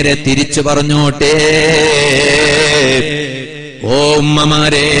നേരെ തിരിച്ചു പറഞ്ഞോട്ടെ, ഓ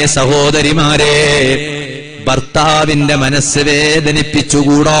ഉമ്മമാരെ, സഹോദരിമാരെ, ഭർത്താവിന്റെ മനസ്സ്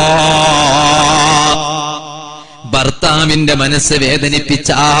വേദനിപ്പിച്ചുകൂടാ. ഭർത്താവിന്റെ മനസ്സ്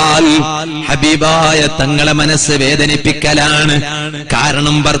വേദനിപ്പിച്ചാൽ ഹബീബായ തങ്ങളെ മനസ്സ് വേദനിപ്പിക്കലാണ്.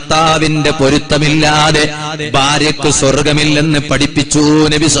 കാരണം ഭർത്താവിന്റെ പൊരുത്തമില്ലാതെ ഭാര്യക്ക് സ്വർഗമില്ലെന്ന് പഠിപ്പിച്ചു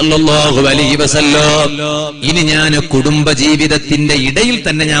നബി സല്ലല്ലാഹു അലൈഹി വസല്ലം. ഇനി ഞാൻ കുടുംബ ജീവിതത്തിന്റെ ഇടയിൽ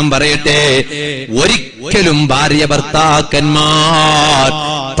തന്നെ ഞാൻ പറയട്ടെ, ഒരിക്കലും ഭാര്യ ഭർത്താക്കന്മാർ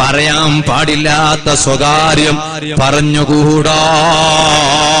പറയാൻ പാടില്ലാത്ത സ്വകാര്യം പറഞ്ഞുകൂടാ.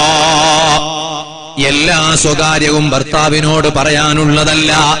 എല്ലാ സ്വകാര്യവും ഭർത്താവിനോട്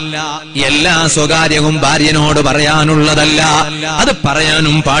പറയാനുള്ളതല്ല, എല്ലാ സ്വകാര്യവും ഭാര്യനോട് പറയാനുള്ളതല്ല. അത്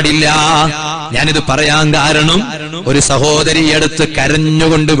പറയാനും പാടില്ല. ഞാനിത് പറയാൻ കാരണം, ഒരു സഹോദരി അടുത്ത്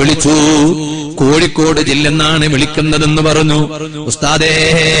കരഞ്ഞുകൊണ്ട് വിളിച്ചു. കോഴിക്കോട് ജില്ലെന്നാണ് വിളിക്കുന്നതെന്ന് പറഞ്ഞു. ഉസ്താദേ,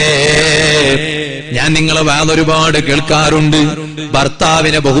 ഞാൻ നിങ്ങളെ ഒരുപാട് കേൾക്കാറുണ്ട്,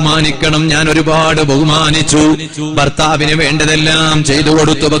 ഭർത്താവിനെ ബഹുമാനിക്കണം. ഞാൻ ഒരുപാട് ബഹുമാനിച്ചു, ഭർത്താവിന് വേണ്ടതെല്ലാം ചെയ്തു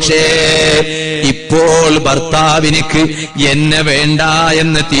കൊടുത്തു. പക്ഷേ ഇപ്പോൾ ഭർത്താവിനിക്ക് എന്നെ വേണ്ട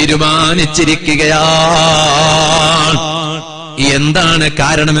എന്ന് തീരുമാനിച്ചിരിക്കുകയാണ്. എന്താണ്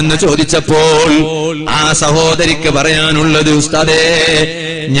കാരണമെന്ന് ചോദിച്ചപ്പോൾ ആ സഹോദരിക്ക് പറയാനുള്ളത്, ഉസ്താദേ,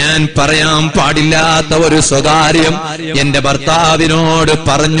 ഞാൻ പറയാൻ പാടില്ലാത്ത ഒരു സ്വകാര്യം എന്റെ ഭർത്താവിനോട്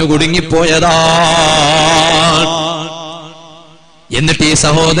പറഞ്ഞു കുടുങ്ങിപ്പോയതാ. എന്നിട്ട് ഈ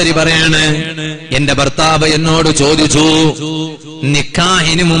സഹോദരി പറയാണ്, എന്റെ ഭർത്താവ് എന്നോട് ചോദിച്ചു,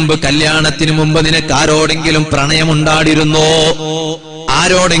 നിക്കാഹിന് മുമ്പ്, കല്യാണത്തിന് മുമ്പ് നിനക്ക് ആരോടെങ്കിലും പ്രണയമുണ്ടായിരുന്നോ,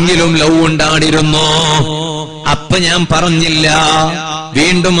 ആരോടെങ്കിലും ലവ് ഉണ്ടായിരുന്നോ? അപ്പൊ ഞാൻ പറഞ്ഞില്ല.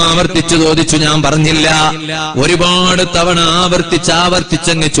 വീണ്ടും ആവർത്തിച്ചു ചോദിച്ചു, ഞാൻ പറഞ്ഞില്ല. ഒരുപാട് തവണ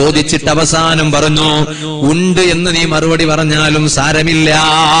ആവർത്തിച്ചങ്ങ് ചോദിച്ചിട്ട് അവസാനം പറഞ്ഞു, ഉണ്ട് എന്ന് നീ മറുപടി പറഞ്ഞാലും സാരമില്ല.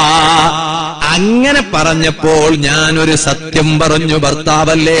 അങ്ങനെ പറഞ്ഞപ്പോൾ ഞാനൊരു സത്യം പറഞ്ഞു,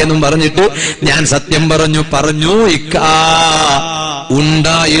 ഭർത്താവല്ലേ എന്നും പറഞ്ഞിട്ട് ഞാൻ സത്യം പറഞ്ഞു, ഇക്കാ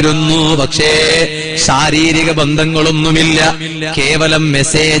ഉണ്ടായിരുന്നു, പക്ഷേ ശാരീരിക ബന്ധങ്ങളൊന്നുമില്ല, കേവലം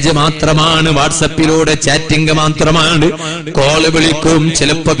മെസ്സേജ് മാത്രമാണ്, വാട്സപ്പിലൂടെ ചാറ്റിംഗ് മാത്രമാണ്, കോള് വിളിക്കും,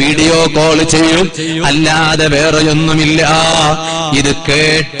 ചിലപ്പോ വീഡിയോ കോൾ ചെയ്യും, അല്ലാതെ വേറെയൊന്നുമില്ല. ഇത്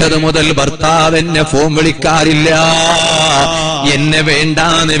കേട്ടത് മുതൽ ഭർത്താവ് എന്നെ ഫോൺ വിളിക്കാറില്ല, എന്നെ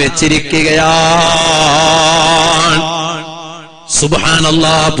വേണ്ടാന്ന് വെച്ചിരിക്കുകയാണ്.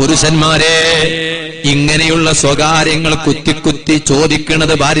 സുബ്ഹാനല്ലാഹ്. പുരുഷന്മാരെ, ഇങ്ങനെയുള്ള സ്വകാര്യങ്ങൾ കുത്തി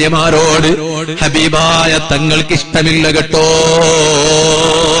ചോദിക്കുന്നത് ഭാര്യമാരോട് ഹബീബായ തങ്ങൾക്ക് ഇഷ്ടമില്ല കേട്ടോ.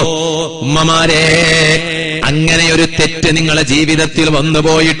 ഉമ്മമാരെ, അങ്ങനെ ഒരു തെറ്റ് നിങ്ങളുടെ ജീവിതത്തിൽ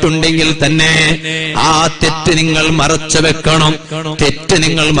വന്നുപോയിട്ടുണ്ടെങ്കിൽ തന്നെ ആ തെറ്റ് നിങ്ങൾ മറച്ചു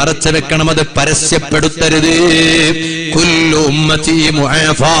വെക്കണം. അത് പരസ്യപ്പെടുത്തരുത്. കുല്ലു ഉമ്മത്തി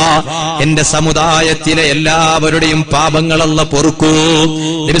മുഅഫാ, എന്റെ സമുദായത്തിലെ എല്ലാവരുടെയും പാപങ്ങൾ അല്ലാഹു പൊറുക്കൂ.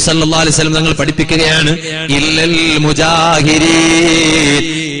 നബി സല്ലല്ലാഹു അലൈഹി വസല്ലം തങ്ങൾ പഠിപ്പിക്കുകയാണ്, ഇല്ലൽ മുജാഹിരീൻ,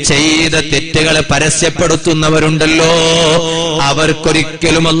 ചെയ്ത തെറ്റുകളെ പരസ്യപ്പെടുത്തുന്നവരുണ്ടല്ലോ,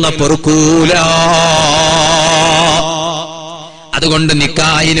 അവർക്കൊരിക്കലും അല്ലാഹു പൊറുക്കൂല. അതുകൊണ്ട്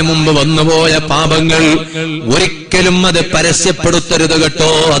നിക്കാഹിന് മുമ്പ് വന്നുപോയ പാപങ്ങൾ ഒരിക്കലും അത് പരസ്യപ്പെടുത്തരുത് കേട്ടോ.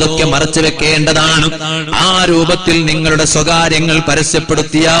 അതൊക്കെ മറച്ചു വെക്കേണ്ടതാണ്. ആ രൂപത്തിൽ നിങ്ങളുടെ സ്വകാര്യങ്ങൾ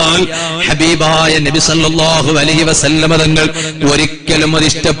പരസ്യപ്പെടുത്തിയാൽ ഹബീബായ നബി സല്ലല്ലാഹു അലൈഹി വസല്ലമ തങ്ങൾ ഒരിക്കലും അത്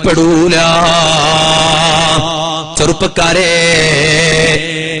ഇഷ്ടപ്പെടൂല. ചെറുപ്പക്കാരെ,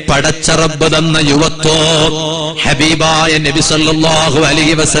 പടച്ച റബ്ബ് തന്ന യുവത്വോ ഹബീബായ നബി സല്ലല്ലാഹു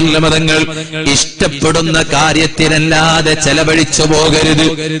അലൈഹി വസല്ലമ തങ്ങൾ ഇഷ്ടപ്പെടുന്ന കാര്യത്തിനല്ലാതെ ചെലവഴിച്ചു പോകരുത്.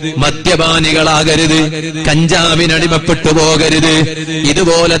 മദ്യപാനികളാകരുത്, കഞ്ചാവിനടിമപ്പെട്ടു പോകരുത്.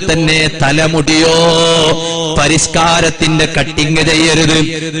 ഇതുപോലെ തന്നെ തലമുടിയോ പരിഷ്കാരത്തിന്റെ കട്ടിങ് ചെയ്യരുത്.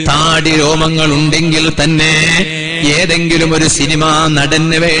 താടി രോമങ്ങൾ ഉണ്ടെങ്കിൽ തന്നെ ഏതെങ്കിലും ഒരു സിനിമാ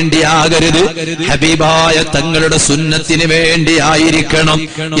നടന് വേണ്ടിയാകരുത്, ഹബീബായ തങ്ങളുടെ സുന്നത്തിന് വേണ്ടിയായിരിക്കണം.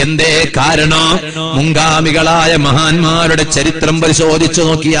 എന്തേ കാരണം? മുൻഗാമികളായ മഹാന്മാരുടെ ചരിത്രം പരിശോധിച്ചു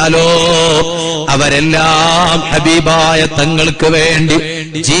നോക്കിയാലോ അവരെല്ലാം ഹബീബായ തങ്ങൾക്ക് വേണ്ടി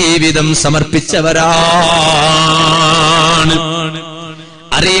ജീവിതം സമർപ്പിച്ചവരാണ്.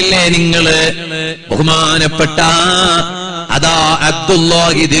 അറിയില്ലേ നിങ്ങള്? ബഹുമാനപ്പെട്ട അതാ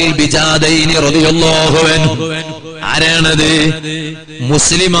അബ്ദുല്ലാഹി ദിൽ ബിജാദൈനി റളിയല്ലാഹു അൻഹു ആരാണത്?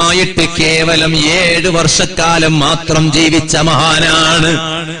 മുസ്ലിമായിട്ട് കേവലം 7 വർഷക്കാലം മാത്രം ജീവിച്ച മഹാനാണ്.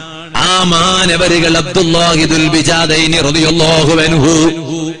 ആ മഹാനവരുകൾ അബ്ദുല്ലാഹി ദിൽ ബിജാദൈനി റളിയല്ലാഹു അൻഹു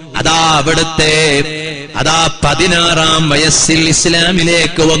അതാ അവിടുത്തെ 16-ാം വയസ്സിൽ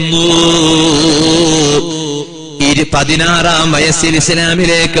ഇസ്ലാമിലേക്ക് വന്നു. 16-ാം വയസ്സിൽ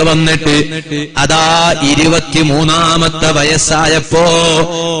ഇസ്ലാമിലേക്ക് വന്നിട്ട് അതാ 23-ാമത്തെ വയസ്സായപ്പോ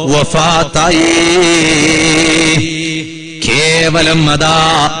വഫാത്തായി. കേവലം അതാ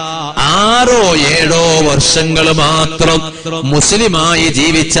 6-7 വർഷങ്ങൾ മാത്രം മുസ്ലിമായി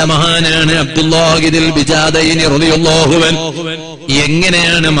ജീവിച്ച മഹാനാണ് അബ്ദുല്ലാഹി ദിൽ ബിജാദൈനി റളിയല്ലാഹു അൻഹു.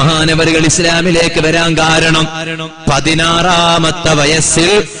 എങ്ങനെയാണ് മഹാനവരുകൾ ഇസ്ലാമിലേക്ക് വരാൻ കാരണം? 16-ാമത്തെ വയസ്സിൽ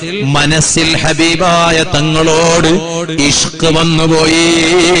മനസ്സിൽ ഹബീബായ തങ്ങളോട് ഇഷ്ക് വന്നുപോയി,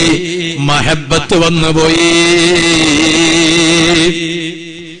 മഹബ്ബത്ത് വന്നുപോയി.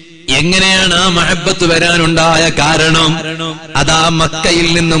 എങ്ങനെയാണ് ആ മഹബ്ബത്ത് വരാനുണ്ടായ കാരണം? അതാ മക്കയിൽ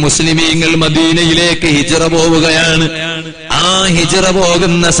നിന്ന് മുസ്ലിമീങ്ങൾ മദീനയിലേക്ക് ഹിജ്റ പോവുകയാണ്. ആ ഹിജ്റ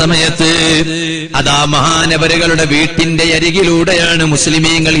പോകുന്ന സമയത്ത് അതാ മഹാനവരുകളുടെ വീട്ടിന്റെ അരികിലൂടെയാണ്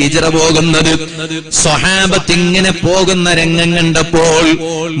മുസ്ലിമീങ്ങൾ ഹിജ്റ പോകുന്നത്. സ്വഹാബത്ത് ഇങ്ങനെ പോകുന്ന രംഗം കണ്ടപ്പോൾ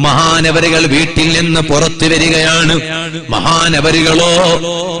മഹാനവരുകൾ വീട്ടിൽ നിന്ന് പുറത്തു വരികയാണ്. മഹാനവരുകളോ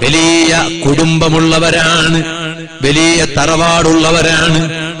വലിയ കുടുംബമുള്ളവരാണ്, വലിയ തറവാടുള്ളവരാണ്,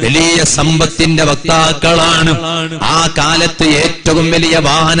 വലിയ സമ്പത്തിന്റെ വക്താക്കളാണ്. ആ കാലത്ത് ഏറ്റവും വലിയ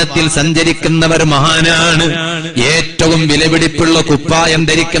വാഹനത്തിൽ സഞ്ചരിക്കുന്നവർ മഹാനാണ്. ഏറ്റവും വിലപിടിപ്പുള്ള കുപ്പായം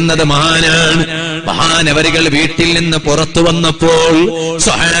ധരിക്കുന്നത് മഹാനാണ്. മഹാനവരുകൾ വീട്ടിൽ നിന്ന് പുറത്തു വന്നപ്പോൾ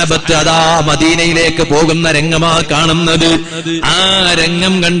സ്വഹാബത്ത് അതാ മദീനയിലേക്ക് പോകുന്ന രംഗമാ കാണുന്നത്. ആ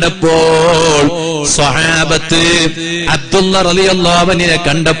രംഗം കണ്ടപ്പോൾ സ്വഹാബത്ത് അബ്ദുള്ള റളിയല്ലാഹു അൻഹുവിനെ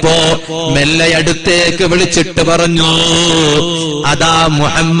കണ്ടപ്പോ മെല്ലെ അടുത്തേക്ക് വിളിച്ചിട്ട് പറഞ്ഞു, അതാ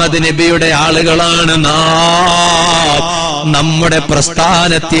മുഹമ്മദ് നബിയുടെ ആളുകളാണ് നാം, നമ്മുടെ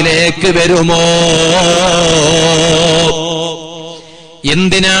പ്രസ്ഥാനത്തിലേക്ക് വരുമോ?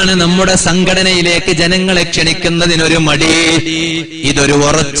 എന്തിനാണ് നമ്മുടെ സംഘടനയിലേക്ക് ജനങ്ങളെ ക്ഷണിക്കുന്നതിനൊരു മടി? ഇതൊരു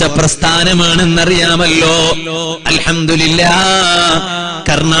ഉറച്ച പ്രസ്ഥാനമാണെന്നറിയാമല്ലോ. അൽഹംദുലില്ലാഹ്,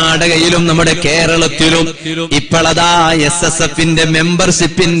 കർണാടകയിലും നമ്മുടെ കേരളത്തിലും ഇപ്പോഴതാ SSFന്റെ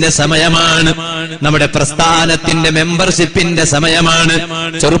മെമ്പർഷിപ്പിന്റെ സമയമാണ്. നമ്മുടെ പ്രസ്ഥാനത്തിന്റെ മെമ്പർഷിപ്പിന്റെ സമയമാണ്.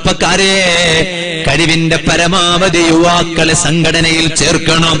 ചെറുപ്പക്കാരെ, കഴിവിന്റെ പരമാവധി യുവാക്കളെ സംഘടനയിൽ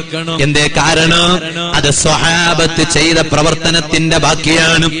ചേർക്കണം. എന്തേ കാരണം? അത് സ്വഹാബത്ത് ചെയ്ത പ്രവർത്തനത്തിന്റെ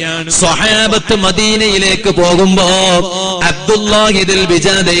ബാക്കിയാണ്. സ്വഹാബത്ത് മദീനയിലേക്ക് പോകുമ്പോ അബ്ദുല്ലാഹി ദിൽ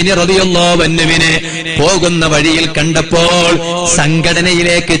ബിജാദൈനി റളിയല്ലാഹു അൻഹുവിനെ പോകുന്ന വഴിയിൽ കണ്ടപ്പോൾ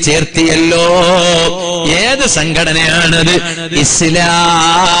സംഘടനയിലേക്ക് ചേർത്തിയല്ലോ. ഏത് സംഘടനയാണത്?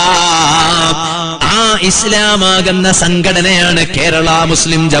 ഇസ്ലാം. ആ ഇസ്ലാമാകുന്ന സംഘടനയാണ് കേരള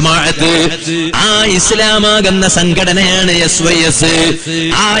മുസ്ലിം ജമാഅത്ത്. ആ ഇസ്ലാമാകുന്ന സംഘടനയാണ് SYS.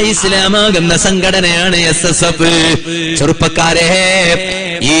 ആ ഇസ്ലാമാകുന്ന സംഘടനയാണ് SSF. ചെറുപ്പക്കാരെ,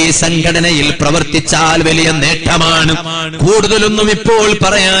 ഈ സംഘടനയിൽ പ്രവർത്തിച്ചാൽ വലിയ നേട്ടമാണ്. കൂടുതലൊന്നും ഇപ്പോൾ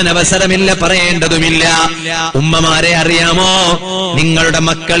പറയാൻ അവസരമില്ല, പറയേണ്ടതുമില്ല. ഉമ്മമാരെ അറിയാമോ? നിങ്ങളുടെ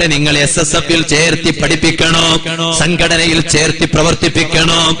മക്കളെ നിങ്ങൾ SSFൽ ചേർത്തി പഠിപ്പിക്കണോ, സംഘടനയിൽ ചേർത്തി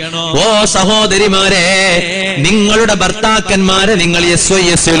പ്രവർത്തിപ്പിക്കണോ. ഓ സഹോദരിമാരെ, നിങ്ങളുടെ ഭർത്താക്കന്മാരെ നിങ്ങൾ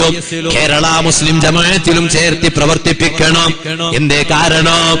SYSലും കേരള മുസ്ലിം ജമാഅത്തിലും ചേർത്തി പ്രവർത്തിപ്പിക്കണം. എന്തേ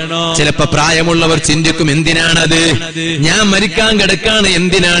കാരണം? ചിലപ്പോ പ്രായമുള്ളവർ ചിന്തിക്കും, എന്തിനാണത്? ഞാൻ മരിക്കാൻ കിടക്കാണ്,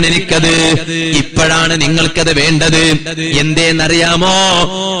 എന്തിനാണ് എനിക്കത്? ഇപ്പോഴാണ് നിങ്ങൾക്കത് വേണ്ടത്. എന്തേന്നറിയാമോ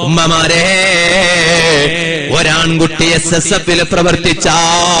ഉമ്മമാരെ? ഒരാൺകുട്ടി SSFിൽ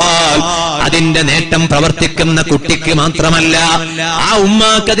പ്രവർത്തിച്ചാൽ അതിന്റെ നേട്ടം പ്രവർത്തിക്കുന്ന കുട്ടിക്ക് മാത്രമല്ല, ആ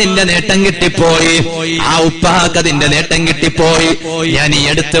ഉമ്മാക്ക് അതിന്റെ നേട്ടം കിട്ടിപ്പോയി, ആ ഉപ്പാക്ക് അതിന്റെ നേട്ടം കിട്ടിപ്പോയി. ഞാൻ ഈ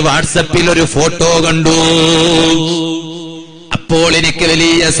അടുത്ത് വാട്സപ്പിൽ ഒരു ഫോട്ടോ കണ്ടു. അപ്പോൾ എനിക്ക്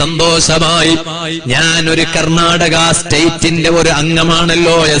വലിയ സന്തോഷമായി. ഞാൻ ഒരു കർണാടക സ്റ്റേറ്റിന്റെ ഒരു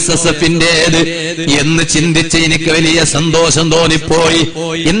അംഗമാണല്ലോ SSFിന്റേത് എന്ന് ചിന്തിച്ച് എനിക്ക് വലിയ സന്തോഷം തോന്നിപ്പോയി.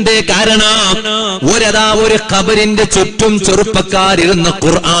 എന്തേ കാരണം? ഒരു ഖബറിന്റെ ചുറ്റും ചെറുപ്പക്കാരിരുന്ന്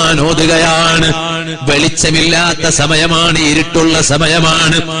ഖുർആൻ ഓതുകയാണ്. വെളിച്ചമില്ലാത്ത സമയമാണ്, ഇരുട്ടുള്ള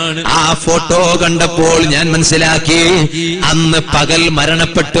സമയമാണ്. ആ ഫോട്ടോ കണ്ടപ്പോൾ ഞാൻ മനസ്സിലാക്കി, അന്ന് പകൽ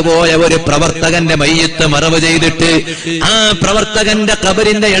മരണപ്പെട്ടു പോയ ഒരു പ്രവർത്തകന്റെ മയ്യത്ത് മറവ് ചെയ്തിട്ട് ആ പ്രവർത്തകന്റെ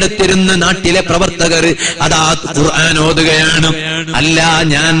ഖബറിന്റെ അടുത്തിരുന്ന് നാട്ടിലെ പ്രവർത്തകർ അതാ ഖുർആൻ ഓതുകയാണ്. അല്ല,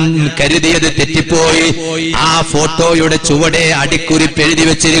 ഞാൻ കരുതിയത് തെറ്റിപ്പോയി. ആ ഫോട്ടോയുടെ ചുവടെ അടിക്കുറിപ്പ് എഴുതി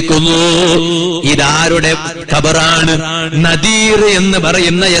വെച്ചിരിക്കുന്നു, ഇതാരുടെ ഖബറാണ്? നദീർ എന്ന്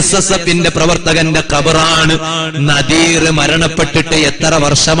പറയുന്ന SSFിന്റെ പ്രവർത്തകന്റെ ഖബറാണ്. നദീർ മരണപ്പെട്ടിട്ട് എത്ര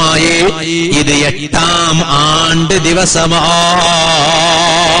വർഷമായി? ഇത് 8ാം ആണ്ട് ദിവസമാണ്.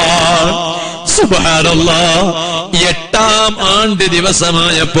 സുബ്ഹാനല്ലാഹ്, 8ാം ആണ്ട്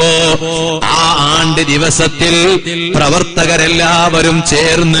ദിവസമായപ്പോ ആ ആണ്ട് ദിവസത്തിൽ പ്രവർത്തകരെല്ലാവരും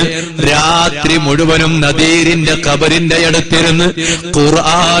ചേർന്ന് രാത്രി മുഴുവനും നദീറിന്റെ ഖബറിന്റെ അടുത്തിരുന്ന്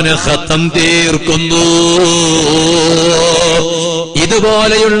ഖുർആൻ ഖത്തം തീർക്കുന്നു.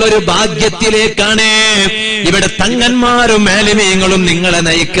 ഇതുപോലെയുള്ളൊരു ഭാഗ്യത്തിലേക്കാണ് ഇവിടെ തങ്ങന്മാരും ആലിമീങ്ങളും നിങ്ങളെ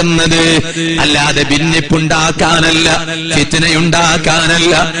നയിക്കുന്നത്. അല്ലാതെ ഭിന്നിപ്പുണ്ടാക്കാനല്ല,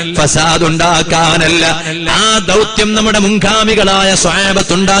 ഫിത്നയുണ്ടാക്കാനല്ല, ഫസാദ് ഉണ്ടാക്കാനല്ല. ആ ദൗത്യം നമ്മുടെ മുൻഗാമികളായ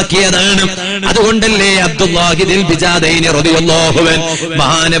സ്വഹാബത്തുണ്ടാക്കിയതാണ്. അതുകൊണ്ടല്ലേ അബ്ദുല്ലാഹി ദിൽ ബിജാദൈനി റളിയല്ലാഹു അൻഹു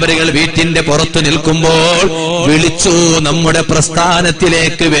മഹാനവറുകൾ വീട്ടിന്റെ പുറത്തു നിൽക്കുമ്പോൾ വിളിച്ചു, നമ്മുടെ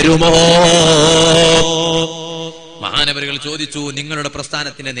പ്രസ്ഥാനത്തിലേക്ക് വരുമോ? മഹാനവറുകൾ ചോദിച്ചു, നിങ്ങളുടെ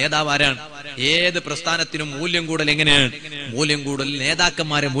പ്രസ്ഥാനത്തിന്റെ നേതാവ് ആരാണ്? ഏത് പ്രസ്ഥാനത്തിനും മൂല്യം കൂടൽ എങ്ങനെയാണ്? മൂല്യം കൂടൽ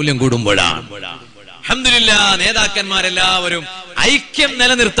നേതാക്കന്മാരെ മൂല്യം കൂടുമ്പോഴാണ്. അൽഹംദുലില്ലാഹ്, നേതാക്കന്മാരെല്ലാവരും ഐക്യം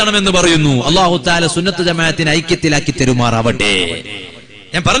നിലനിർത്തണമെന്ന് പറയുന്നു. അല്ലാഹു തആല സുന്നത്ത് ജമാഅത്തിനെ ഐക്യത്തിലാക്കി തരുമാറാവട്ടെ.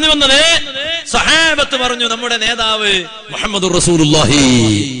 ഞാൻ പറഞ്ഞു വന്നത്, സഹാബത്ത് പറഞ്ഞു നമ്മുടെ നേതാവ് മുഹമ്മദുർ റസൂലുള്ളാഹി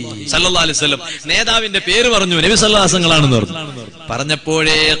സല്ലല്ലാഹു അലൈഹി വസല്ലം. നേതാവിന്റെ പേര് പറഞ്ഞു, നബി സല്ലല്ലാഹു അലൈഹി വസല്ലം ആണെന്ന് പറഞ്ഞു.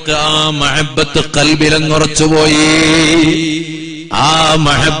 പറഞ്ഞപ്പോഴേക്ക് ആ മഹബ്ബത്ത് ഖൽബിലങ്ങുറച്ചുപോയി. ആ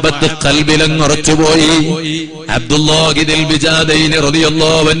മഹബ്ബത്ത് ഖൽബിലങ്ങുറച്ചുപോയി. അബ്ദുല്ലാഹി ദിൽ ബിജാദൈനി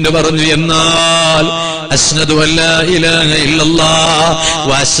റളിയല്ലാഹു അൻഹു പറഞ്ഞു, എന്നാൽ അശ്ഹദു അല്ലാ ഇലാഹ ഇല്ലല്ലാഹ്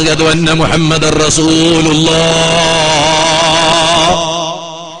വ അശ്ഹദു അന്ന മുഹമ്മദർ റസൂലുള്ളാഹ്.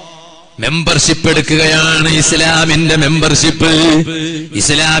 മെമ്പർഷിപ്പ് എടുക്കുകയാണ്, ഇസ്ലാമിന്റെ മെമ്പർഷിപ്പ്.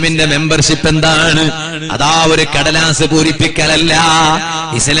 ഇസ്ലാമിന്റെ മെമ്പർഷിപ്പ് എന്താണ്? അതാ ഒരു കടലാസ് പൂരിപ്പിക്കലല്ല.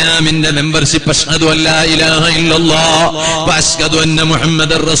 ഇസ്ലാമിന്റെ മെമ്പർഷിപ്പ് അശ്ഹദു അല്ലാ ഇലാഹ ഇല്ലല്ലാഹ് വ അശ്ഹദു അന്ന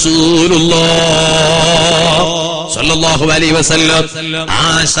മുഹമ്മദർ റസൂലുള്ളാഹ് സല്ലല്ലാഹു അലൈഹി വസല്ലം. ആ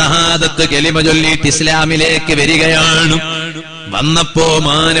ഷഹാദത്ത് കലിമ ചൊല്ലിയിട്ട് ഇസ്ലാമിലേക്ക് വരികയാണ്. വന്നപ്പോ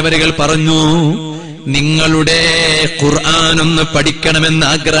മാനവരുകൾ പറഞ്ഞു, നിങ്ങളുടെ ഖുർആൻ ഒന്ന് പഠിക്കണമെന്ന്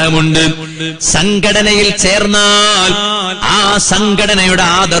ആഗ്രഹമുണ്ട്. സംഘടനയിൽ ചേർന്നാൽ ആ സംഘടനയുടെ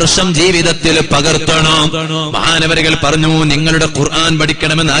ആദർശം ജീവിതത്തിൽ പകർത്തണം. മഹാനവരുകൾ പറഞ്ഞു, നിങ്ങളുടെ ഖുർആൻ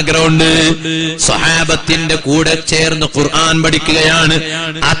പഠിക്കണമെന്ന് ആഗ്രഹമുണ്ട്. സ്വഹാബത്തിന്റെ കൂടെ ചേർന്ന് ഖുർആൻ പഠിക്കുകയാണ്.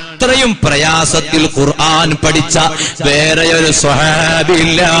 അത്രയും പ്രയാസത്തിൽ ഖുർആൻ പഠിച്ച വേറെ ഒരു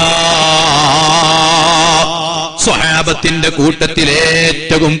സ്വഹാബിയില്ല. സ്വഹാബത്തിന്റെ കൂട്ടത്തിൽ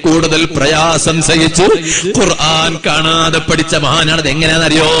ഏറ്റവും കൂടുതൽ പ്രയാസം സഹിച്ചു ഖുർആൻ കാണാതെ പഠിച്ച മഹാനാണ്.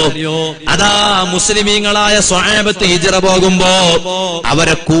 എങ്ങനെയാണെന്നറിയോ? അതാ മുസ്ലിമീങ്ങളായ സ്വഹാബത്ത് ഹിജ്റ പോകുമ്പോ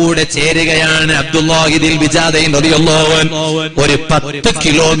അവരെ കൂടെ ചേരുകയാണ് അബ്ദുല്ലാഹി ദിൽ ബിജാദൈൻ റളിയല്ലാഹു അൻഹു. ഒരു 10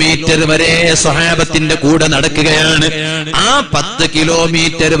 കിലോമീറ്റർ വരെ സ്വഹാബത്തിന്റെ കൂടെ നടക്കുകയാണ്. ആ 10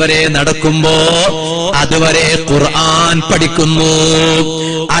 കിലോമീറ്റർ വരെ നടക്കുമ്പോ അതുവരെ ഖുർആൻ പഠിക്കുന്നു.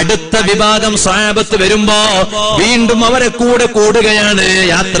 അടുത്ത വിഭാഗം സ്വഹാബത്ത് വരുമ്പോ വീണ്ടും അവരെ കൂടെ കൂടുകയാണ്,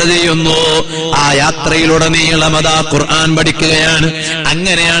 യാത്ര ചെയ്യുന്നു. ആ യാത്രയിലുടനീളം അതാ ഖുർആൻ പഠിക്കുകയാണ്.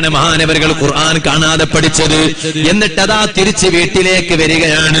 അങ്ങനെയാണ് മഹാനവരുകൾ ഖുർആൻ കാണാതെ പഠിച്ചത്. എന്നിട്ട് അതാ തിരിച്ച് വീട്ടിലേക്ക്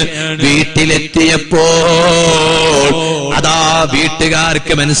വരികയാണ്. വീട്ടിലെത്തിയപ്പോൾ അതാ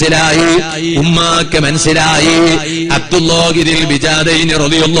വീട്ടുകാർക്ക് മനസ്സിലായി, ഉമ്മാക്ക് മനസ്സിലായി, അബ്ദുല്ലാഹി ദിൽ ബിജാദൈനി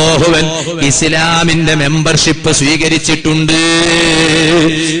റളിയല്ലാഹു അൻഹു ഇസ്ലാമിന്റെ മെമ്പർഷിപ്പ് സ്വീകരിച്ചിട്ടുണ്ട്.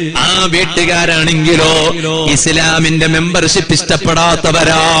 ആ വീട്ടുകാരാണെങ്കിലോ ഇസ്ലാമിന്റെ മെമ്പർഷിപ്പ്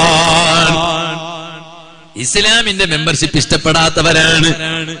ഇഷ്ടപ്പെടാത്തവരാണ്. ഇസ്ലാമിന്റെ മെമ്പർഷിപ്പ് ഇഷ്ടപ്പെടാത്തവരാണ്.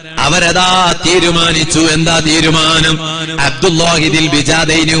 അവരതാ തീരുമാനിച്ചു. എന്താ തീരുമാനം? അബ്ദുല്ലാഹിദിൽ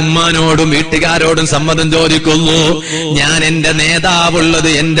ബിജാദൈനി ഉമ്മാനോടും വീട്ടുകാരോടും സമ്മതം ചോദിക്കുന്നു. ഞാൻ എന്റെ നേതാവുള്ളത്,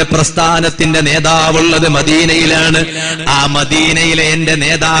 എന്റെ പ്രസ്ഥാനത്തിന്റെ നേതാവുള്ളത് മദീനയിലാണ്. ആ മദീനയിലെ എന്റെ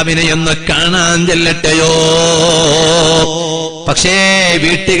നേതാവിനെ ഒന്ന് കാണാൻ ചെല്ലട്ടെയോ? പക്ഷേ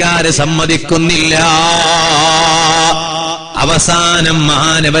വീട്ടുകാര് സമ്മതിക്കുന്നില്ല. അവസാനം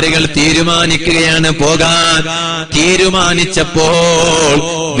മഹാനവരികൾ തീരുമാനിക്കുകയാണ് പോകാൻ. തീരുമാനിച്ചപ്പോൾ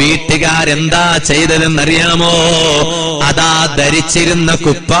വീട്ടുകാരെന്താ ചെയ്തതെന്നറിയാമോ? അതാ ധരിച്ചിരുന്ന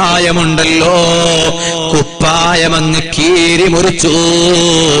കുപ്പായമുണ്ടല്ലോ, കുപ്പായമങ്ങ് കീറി മുറിച്ചു.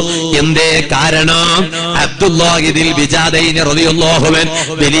 എന്തേ കാരണം? അബ്ദുല്ലാഹിദിൽ ബിജാദൈനി റളിയല്ലാഹു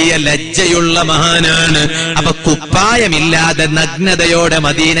അൻഹു വലിയ ലജ്ജയുള്ള മഹാനാണ്. അപ്പൊ കുപ്പായമില്ലാതെ നഗ്നതയോടെ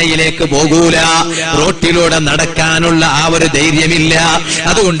മദീനയിലേക്ക് പോകൂല. റോട്ടിലൂടെ നടക്കാനുള്ള ആ ഒരു ധൈര്യമില്ല.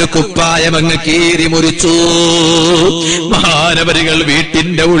 അതുകൊണ്ട് കുപ്പായം അങ്ങ് കീറി മുറിച്ചു. മഹാനവരികൾ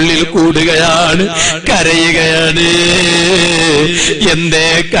വീട്ടിന്റെ ഉള്ളിൽ കൂടുകയാണ്, കരയുകയാണ്. എന്തേ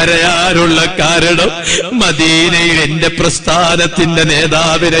കരയാനുള്ള കാരണം? മദീനയിൽ എന്റെ പ്രസ്ഥാനത്തിന്റെ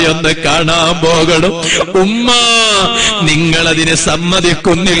നേതാവിനെ ഒന്ന് കാണാൻ പോകണം. ഉമ്മ, നിങ്ങളതിന്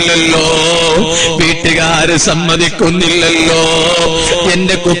സമ്മതിക്കുന്നില്ലല്ലോ, വീട്ടുകാര് സമ്മതിക്കുന്നില്ലല്ലോ.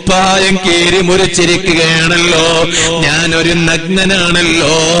 എന്റെ കുപ്പായം കീറി മുറിച്ചിരിക്കുകയാണല്ലോ, ഞാനൊരു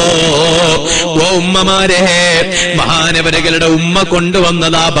നഗ്നനാണല്ലോ. ഓ ഉമ്മമാരെ, മഹാനവരികളുടെ ഉമ്മ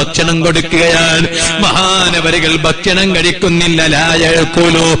കൊണ്ടുവന്നതാ ഭക്ഷണം കൊടുക്കുകയാണ്. മഹാനവരികൾ ഭക്ഷണം കഴിക്കുന്നില്ല. ലാ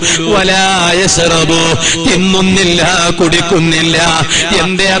യഅ്കുലു വലാ യശ്റബു, തിന്നുന്നില്ല, കുടിക്കുന്നില്ല.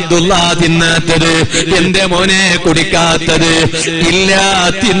 എന്റെ അബ്ദുള്ള തിന്നാത്തത്? എന്റെ മോനെ കുടിക്കാത്തത്? ഇല്ല,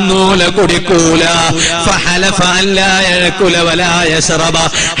 തിന്നൂല, കുടിക്കൂല. ഫഹലഫ അല്ലാ യഅ്കുല വലാ യശ്റബ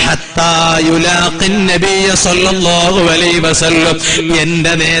ഹത്താ യുലാഖി നബിയ സല്ലല്ലാഹു അലൈഹി വസല്ലം.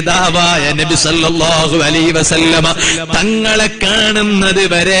 എന്റെ നേതാവായ നബി സല്ലല്ലാഹു അലൈഹി വസല്ലമ തങ്ങളെ കാണുന്നത്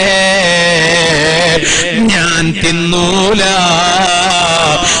വരെ ഞാൻ തിന്നൂല,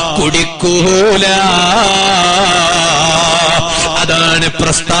 കുടിക്കൂല. അതാണ്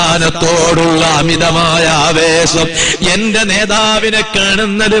പ്രസ്ഥാനത്തോടുള്ള അമിതമായ ആവേശം. എന്റെ നേതാവിനെ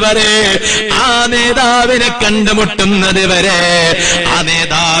കാണുന്നത് വരെ, ആ നേതാവിനെ കണ്ടുമുട്ടുന്നത് വരെ, ആ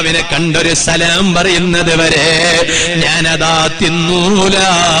നേതാവിനെ കണ്ടൊരു സലാം പറയുന്നത് വരെ ഞാനതാ തിന്നൂല,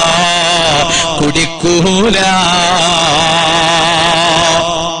 കുടിക്കൂല.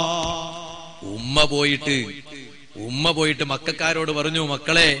 ഉമ്മ പോയിട്ട് മക്കാരോട് പറഞ്ഞു,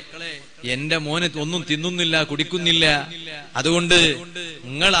 മക്കളെ, എന്റെ മോനെ ഒന്നും തിന്നുന്നില്ല, കുടിക്കുന്നില്ല. അതുകൊണ്ട്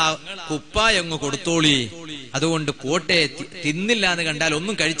നിങ്ങൾ ആ കുപ്പായം അങ്ങ് കൊടുത്തോളി. അതുകൊണ്ട് പോട്ടെ, തിന്നില്ല എന്ന് കണ്ടാൽ,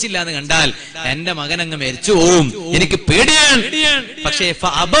 ഒന്നും കഴിച്ചില്ല എന്ന് കണ്ടാൽ എന്റെ മകനങ്ങ് മരിച്ചു പോവും, എനിക്ക് പേടിയാണ്. പക്ഷേ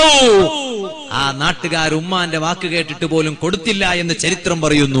ആ നാട്ടുകാർ ഉമ്മാന്റെ വാക്ക് കേട്ടിട്ട് പോലും കൊടുത്തില്ല എന്ന് ചരിത്രം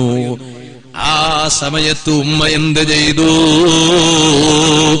പറയുന്നു. ആ സമയത്ത് ഉമ്മ എന്ത് ചെയ്തു?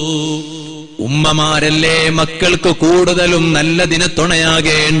 ഉമ്മമാരല്ലേ മക്കൾക്ക് കൂടുതലും നല്ലതിന്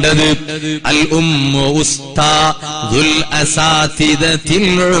തുണയാകേണ്ടത്. അൽ ഉമ്മു ഉസ്താദുൽ അസാതിദതിൽ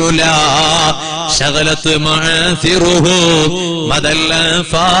ഉലാ ശഗലത് മഅസിറുഹു മദൽ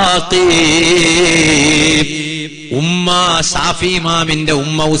ഫാഖി. ഉമ്മ ഷാഫി ഇമാമിന്റെ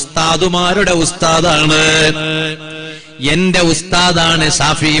ഉമ്മ ഉസ്താദുമാരുടെ ഉസ്താദാണ്. എന്റെ ഉസ്താദാണ്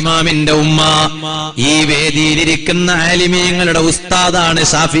ഷാഫി ഇമാമിന്റെ ഉമ്മ. ഈ വേദിയിലിരിക്കുന്ന ആലിമീങ്ങളുടെ ഉസ്താദാണ്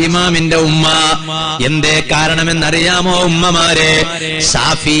ഷാഫി ഇമാമിന്റെ ഉമ്മ. എന്തേ കാരണമെന്നറിയാമോ ഉമ്മമാരെ?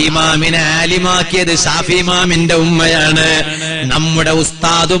 ഷാഫി ഇമാമിനെ ആലിമാക്കിയത് ഷാഫി ഇമാമിന്റെ ഉമ്മയാണ്. നമ്മുടെ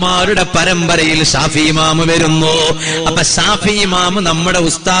ഉസ്താദുമാരുടെ പരമ്പരയിൽ ഷാഫി ഇമാമ് വരുന്നു. അപ്പൊ ഷാഫി ഇമാമ് നമ്മുടെ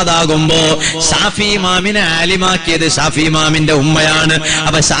ഉസ്താദാകുമ്പോ ഷാഫി ഇമാമിനെ ആലിമാക്കിയത് ഷാഫി ഇമാമിന്റെ ഉമ്മയാണ്.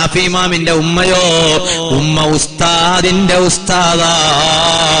 അപ്പൊ ഷാഫി ഇമാമിന്റെ ഉമ്മയോ, ഉമ്മ ഉസ്താദിന്റെ ഉസ്താദാണ്.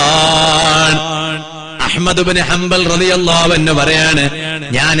 അഹ്മദ് ഇബ്നു ഹംബൽ റളിയല്ലാഹു അൻഹു പറയാണ്,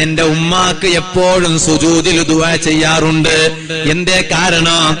 ഞാൻ എന്റെ ഉമ്മാക്ക് എപ്പോഴും സുജൂദിൽ ദുആ ചെയ്യാറുണ്ട്. എന്തേ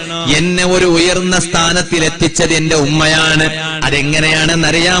കാരണം? എന്നെ ഒരു ഉയർന്ന സ്ഥാനത്തിൽ എത്തിച്ചത് എന്റെ ഉമ്മയാണ്.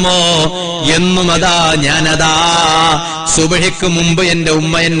 അതെങ്ങനെയാണെന്നറിയാമോ? എന്നും അതാ ഞാനതാ സുബ്ഹിക്ക് മുമ്പ് എന്റെ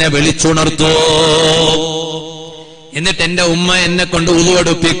ഉമ്മ എന്നെ വിളിച്ചുണർത്തൂ. എന്നിട്ട് എന്റെ ഉമ്മ എന്നെ കൊണ്ട് ഉളു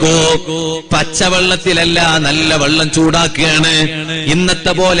എടുപ്പിക്കൂ. പച്ചവെള്ളത്തിലല്ല, നല്ല വെള്ളം ചൂടാക്കുകയാണ്.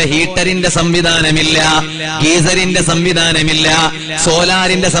 ഇന്നത്തെ പോലെ ഹീറ്ററിന്റെ സംവിധാനമില്ല, ഗീസറിന്റെ സംവിധാനമില്ല,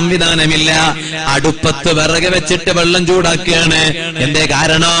 സോലാറിന്റെ സംവിധാനമില്ല. അടുപ്പത്ത് വിറക് വെച്ചിട്ട് വെള്ളം ചൂടാക്കുകയാണ്. എന്തേ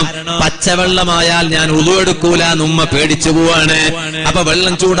കാരണം? പച്ചവെള്ളമായാൽ ഞാൻ ഉളു എടുക്കൂല, ഉമ്മ പേടിച്ചു പോവാണ്. അപ്പൊ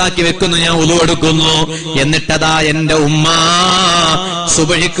വെള്ളം ചൂടാക്കി വെക്കുന്നു, ഞാൻ ഉളു എടുക്കുന്നു. എന്നിട്ടതാ എന്റെ ഉമ്മ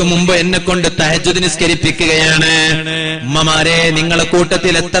സുബ്ഹിക്ക് മുമ്പ് എന്നെ കൊണ്ട് തഹജ്ജുദ് നിസ്കരിപ്പിക്കുകയാണ്. ഉമ്മമാരെ, നിങ്ങളെ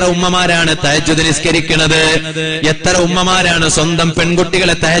കൂട്ടത്തിൽ എത്ര ഉമ്മമാരാണ് തഹജ്ജുദ് നിസ്കരിക്കുന്നത്? എത്ര ഉമ്മമാരാണ് സ്വന്തം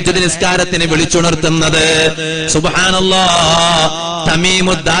പെൺകുട്ടികളെ തഹജ്ജുദ് നിസ്കാരത്തിന് വിളിച്ചുണർത്തുന്നത്? സുബ്ഹാനല്ലാഹ്.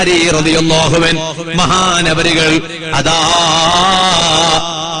 തമീമുദ്ദാരി റളിയല്ലാഹു അൻഹു മഹാനവരികൾ അതാ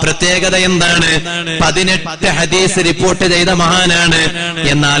പ്രത്യേകത എന്താണ്? 18 ഹദീസ് റിപ്പോർട്ട് ചെയ്ത മഹാനാണ്.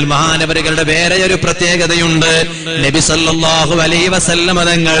 എന്നാൽ മഹാനവരുകളുടെ വേറെ ഒരു പ്രത്യേകതയുണ്ട്. നബി സല്ലല്ലാഹു അലൈഹി വസല്ലം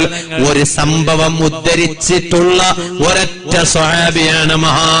തങ്ങൾ ഒരു സംഭവം ഉദ്ധരിച്ചിട്ടുള്ള ഒരൊറ്റ സ്വഹാബിയാണ്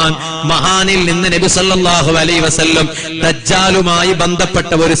മഹാനിൽ നിന്ന് നബി സല്ലല്ലാഹു അലൈഹി വസല്ലം ദജ്ജാലുമായി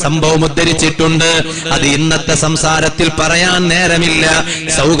ബന്ധപ്പെട്ട ഒരു സംഭവം ഉദ്ധരിച്ചിട്ടുണ്ട്. അത് ഇന്നത്തെ സംസാരത്തിൽ പറയാൻ നേരമില്ല.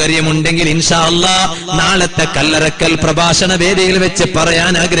 സൗകര്യമുണ്ടെങ്കിൽ ഇൻഷാ അല്ലാഹ് നാളത്തെ കല്ലറക്കൽ പ്രഭാഷണ വേദിയിൽ വെച്ച്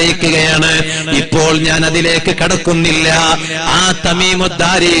പറയാൻ ആഗ്രഹിക്കുകയാണ്. ഇപ്പോൾ ഞാൻ അതിലേക്ക് കടക്കുന്നില്ല. ആ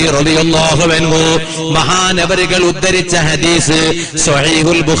തമീമുദ്ദാരി റളിയല്ലാഹു അൻഹു മഹാനവറുകൾ ഉദ്ധരിച്ച ഹദീസ്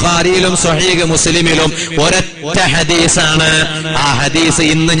സ്വഹീഹുൽ ബുഖാരിയിലും സ്വഹീഹ് മുസ്ലിമിലും ഒരൊറ്റ ഹദീസാണ്. ആ ഹദീസ്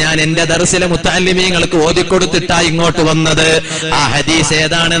ഇന്ന് ഞാൻ എന്റെ ദർസിലെ മുത്തഅല്ലിമീങ്ങൾക്ക് ഓതിക്കൊടുത്തിട്ടാ ഇങ്ങോട്ട് വന്നത്. ആ ഹദീസ്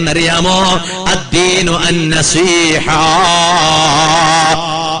ഏതാണെന്നറിയാമോ? അദ്ദീനു അന്നസീഹ,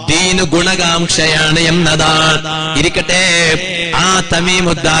 ദീനു ഗുണകാംക്ഷയാണ് എന്നതാണ്. ഇരിക്കട്ടെ, ആ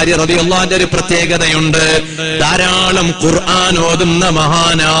തമീമുദ്ദാരി റളിയല്ലാഹു അൻഹു ഒരു പ്രത്യേകതയുണ്ട്. ധാരാളം ഖുർആൻ ഓതുന്ന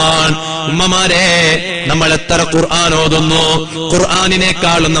മഹാനാണ്. ഉമ്മമാരെ, നമ്മൾ എത്ര ഖുർആൻ ഓതുന്നു?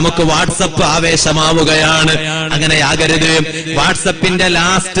 ഖുർആനിനേക്കാളും നമുക്ക് വാട്സപ്പ് ആവേശമാവുകയാണ്. അങ്ങനെയാകരുത്. വാട്സപ്പിന്റെ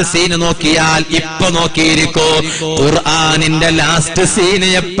ലാസ്റ്റ് സീൻ നോക്കിയാൽ ഇപ്പൊ നോക്കിയിരിക്കോ, ഖുർആനിന്റെ ലാസ്റ്റ് സീൻ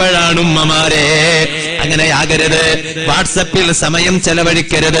എപ്പോഴാണ് ഉമ്മമാരെ? അങ്ങനെയാകരുത്. വാട്സപ്പിൽ സമയം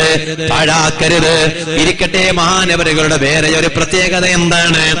ചെലവഴിക്കരുത്, പാഴാക്കരുത്. ഇരിക്കട്ടെ, മഹാനവരുകളുടെ വേറെ ഒരു പ്രത്യേകത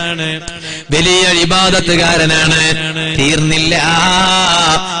എന്താണ്? വലിയ ഇബാദത്തുകാരനാണ്. തീർന്നില്ല.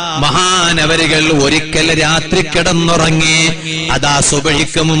 മഹാനവരുകൾ ഒരിക്കൽ രാത്രി കിടന്നുറങ്ങി. അതാ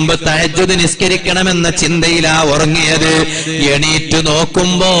സുബഹിക്ക് മുമ്പ് തഹജ്ജുദ് നിസ്കരിക്കണമെന്ന ചിന്തയിലാ ഉറങ്ങിയത്. എണീറ്റു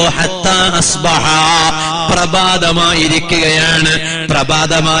നോക്കുമ്പോ ഹത്താ അസ്ബഹ, പ്രഭാതമായിരിക്കുകയാണ്.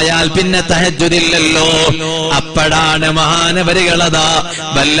 പ്രഭാതമായാൽ പിന്നെ തഹജ്ജുദില്ലല്ലോ. അപ്പോഴാണ് മഹാനവരുകളതാ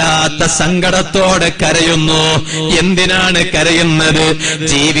വല്ലാത്ത സങ്കടത്തോടെ കരയുന്നു. എന്തിനാണ് കരയുന്നത്?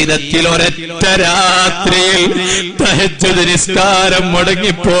 ജീവിതത്തിൽ ഒരൊറ്റ രാത്രിയിൽ തഹജ്ജുദ് നിസ്കാരം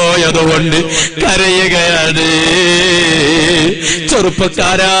മുടങ്ങിപ്പോയതുകൊണ്ട് കരയുകയാണ്.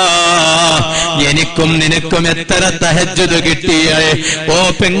 ചെറുപ്പക്കാരാ, എനിക്കും നിനക്കും എത്ര തഹജ്ജുദ് കിട്ടിയേ? ഓ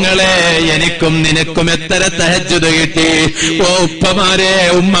പെങ്ങളെ, എനിക്കും നിനക്കും എത്ര തഹജ്ജുദ് കിട്ടി? ഓ ഉപ്പമാരെ,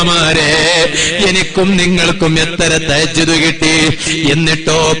 ഉമ്മമാരെ, എനിക്കും നിങ്ങൾക്കും എത്ര തഹജ്ജുദ് കിട്ടി?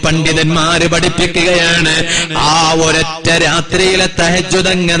 എന്നിട്ടോ പണ്ഡിതന്മാര് പഠിപ്പിക്കുകയാണ്, ആ ഒരൊറ്റ രാത്രിയിലെ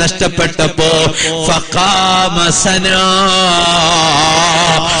തഹജ്ജുദ് അങ്ങ് നഷ്ടപ്പെട്ടപ്പോ ഫഖാമ സനാ,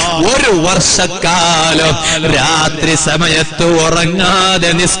 ഒരു വർഷക്കാലം രാത്രി സമയത്ത്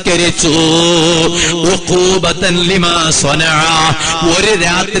ഉറങ്ങാതെ നിസ്കരിച്ചു. ഉഖൂബതൻ ലിമാ സ്വനഅ, ഒരു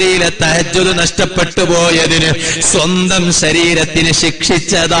രാത്രിയിലെ തഹജ്ജുദ് നഷ്ടപ്പെട്ടു പോയതിന് സ്വന്തം ശരീരത്തിന്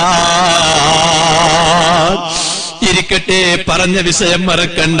ശിക്ഷിച്ചതാ. ഇരിക്കട്ടെ, പറഞ്ഞ വിഷയം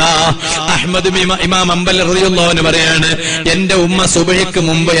മറക്കണ്ട. അഹ്മദ് ഇമാം ഹംബൽ റളിയല്ലാഹു അൻഹു പറയാണ്, എന്റെ ഉമ്മ സുബഹിക്ക്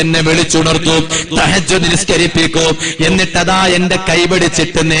മുമ്പ് എന്നെ വിളിച്ചുണർത്തും, തഹജ്ജുദ് നിസ്കരിപ്പിക്കും. എന്നിട്ടതാ എന്റെ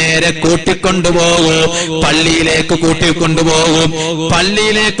കൈപിടിച്ചിട്ട് നേരെ കൂട്ടിക്കൊണ്ടുപോകും, പള്ളിയിലേക്ക് കൂട്ടിക്കൊണ്ടുപോകും.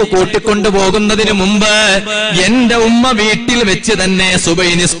 പള്ളിയിലേക്ക് കൂട്ടിക്കൊണ്ടുപോകുന്നതിന് മുമ്പ് എന്റെ ഉമ്മ വീട്ടിൽ വെച്ച് തന്നെ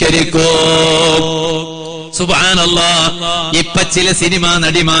സുബഹി നിസ്കരിക്കും. സുബ്ഹാനല്ലാഹ്. ഇപ്പൊ ചില സിനിമാ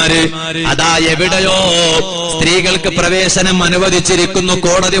നടിമാര് അതാ എവിടെയോ സ്ത്രീകൾക്ക് പ്രവേശനം അനുവദിച്ചിരിക്കുന്നു,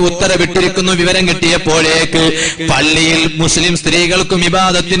 കോടതി ഉത്തരവിട്ടിരിക്കുന്നു. വിവരം കിട്ടിയപ്പോഴേക്ക് പള്ളിയിൽ മുസ്ലിം സ്ത്രീകൾക്കും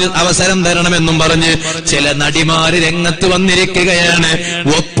ഇബാദത്തിന് അവസരം തരണമെന്നും പറഞ്ഞ് ചില നടിമാര് രംഗത്ത് വന്നിരിക്കുകയാണ്,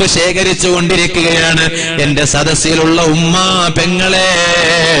 ഒപ്പ് ശേഖരിച്ചു കൊണ്ടിരിക്കുകയാണ്. എന്റെ സദസ്സിലുള്ള ഉമ്മ പെങ്ങളെ,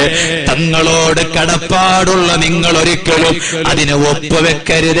 തങ്ങളോട് കടപ്പാടുള്ള നിങ്ങൾ ഒരിക്കലും അതിന് ഒപ്പ്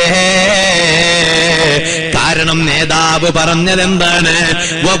വെക്കരുതേ. കാരണം നേതാവ് പറഞ്ഞതെന്താണ്?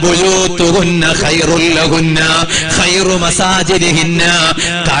 വബുയൂതുഹുന്ന ഖൈറുൽ ലഹുന്ന ഖൈറു മസാജിദിഹിന്ന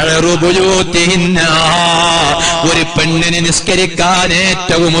ഖൈറു ബുയൂതിഹിന്ന. ഒരു പെണ്ണിന് നിസ്കരിക്കാൻ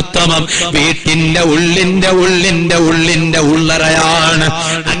ഏറ്റവും ഉത്തമം വീട്ടിന്റെ ഉള്ളിന്റെ ഉള്ളറയാണ്.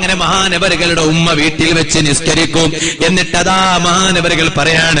 അങ്ങനെ മഹാനവരുകളുടെ ഉമ്മ വീട്ടിൽ വെച്ച് നിസ്കരിക്കും. എന്നിട്ടതാ മഹാനവരുകൾ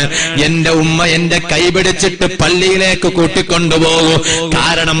പറയാണ്, എന്റെ ഉമ്മ എന്റെ കൈപിടിച്ചിട്ട് പള്ളിയിലേക്ക് കൂട്ടിക്കൊണ്ടുപോകും.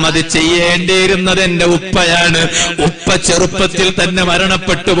 കാരണം അത് ചെയ്യേണ്ടിയിരുന്നത് എന്റെ ഉപ്പയാണ്. ഉപ്പ ചെറുപ്പത്തിൽ തന്നെ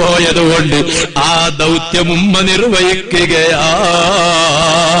മരണപ്പെട്ടു പോയതുകൊണ്ട് ആ ദൗത്യം ഉമ്മ നിർവഹിക്കുകയാ.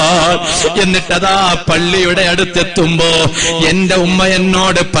 എന്നിട്ടതാ പള്ളിയുടെ അടുത്തെത്തുമ്പോ എന്റെ ഉമ്മ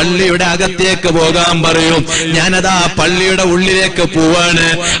എന്നോട് പള്ളിയുടെ അകത്തേക്ക് പോകാൻ പറയും. ഞാനതാ പള്ളിയുടെ ഉള്ളിലേക്ക് പോവാണ്.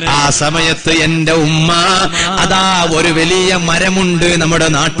 ആ സമയത്ത് എന്റെ ഉമ്മ അതാ ഒരു വലിയ മരമുണ്ട് നമ്മുടെ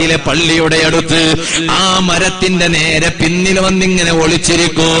നാട്ടിലെ പള്ളിയുടെ അടുത്ത്. ആ മരത്തിന്റെ നേരെ പിന്നിൽ വന്നിങ്ങനെ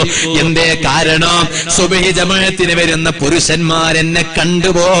ഒളിച്ചിരിക്കൂ. എന്തേ കാരണം? സുബഹി ജമാഅത്തിന് വരുന്ന പുരുഷന്മാരെന്നെ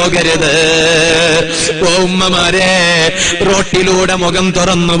കണ്ടുപോകരുത്. ഓ ഉമ്മമാരെ, റോട്ടിലൂടെ മുഖം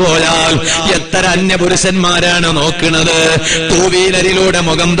തുറന്നു പോയാൽ എത്ര അന്യ പുരുഷന്മാരാണ് നോക്കുന്നത്. ടൂ വീലറിലൂടെ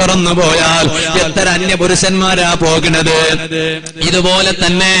മുഖം തുറന്നു പോയാൽ എത്ര അന്യ പുരുഷന്മാരാ പോകുന്നത്. ഇതുപോലെ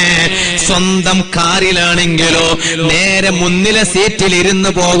തന്നെ സ്വന്തം കാറിലാണെങ്കിലോ നേരെ മുന്നിലെ സീറ്റിൽ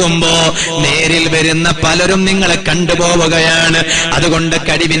ഇരുന്ന് പോകുമ്പോ നേരിൽ വരുന്ന പലരും നിങ്ങളെ കണ്ടുപോവുകയാണ്. അതുകൊണ്ട്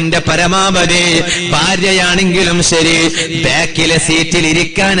കഴിവിന്റെ പരമാവധി ഭാര്യയാണെങ്കിലും ശരി ബാക്കിലെ സീറ്റിൽ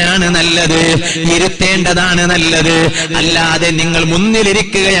ഇരിക്കാനാണ് നല്ലത്, ഇരുത്തേണ്ടതാണ് നല്ലത്. അല്ലാതെ നിങ്ങൾ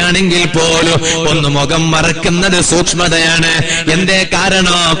മുന്നിലിരിക്കുകയാണെങ്കിൽ പോലും ഒന്ന് മുഖം മറക്കുന്നത് സൂക്ഷ്മതയാണ്. എന്തേ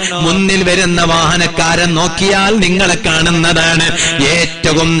കാരണം? മുന്നിൽ വരുന്ന വാഹനക്കാരൻ നോക്കിയാൽ നിങ്ങളെ കാണുന്നതാണ്.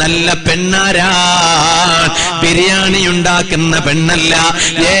 ഏറ്റവും നല്ല പെണ്ണാരാണ്? ബിരിയാണി ഉണ്ടാക്കുന്ന പെണ്ണല്ല,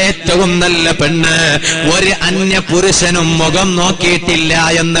 ഏറ്റവും നല്ല പെണ്ണ്. ഒരു അന്യ പുരുഷനും മുഖം നോക്കിയിട്ടില്ല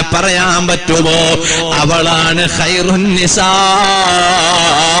എന്ന് പറയാൻ പറ്റുമോ? അവളാണ് ഖൈറുൻ നിസാ.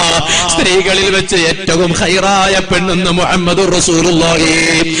 സ്ത്രീകളിൽ വെച്ച് ഏറ്റവും ഖൈറായ പെണ്ണെന്ന് മുഹമ്മദുർ റസൂലുള്ളാഹി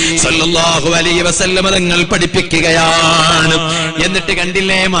സ്വല്ലല്ലാഹു അലൈഹി വസല്ലം തങ്ങൾ പഠിപ്പിക്കുകയാണ്. എന്നിട്ട്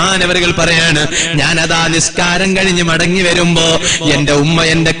കണ്ടില്ലേ മഹാനവറുകൾ പറയാണ്, ഞാനതാ നിസ്കാരം കഴിഞ്ഞ് മടങ്ങി വരുമ്പോ എന്റെ ഉമ്മ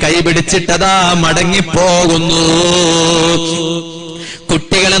എന്റെ കൈ പിടിച്ചിട്ടതാ മടങ്ങിപ്പോകുന്നു.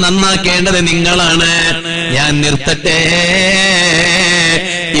 കുട്ടികളെ നന്നാക്കേണ്ടത് നിങ്ങളാണ്. ഞാൻ നിർത്തട്ടെ.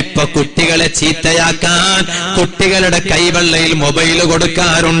 ഇപ്പൊ കുട്ടികളെ ചീത്തയാക്കാൻ കുട്ടികളുടെ കൈവെള്ളയിൽ മൊബൈൽ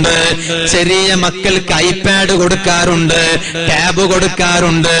കൊടുക്കാറുണ്ട്, ചെറിയ മക്കൾക്ക് ഐപാഡ് കൊടുക്കാറുണ്ട്, ടാബ്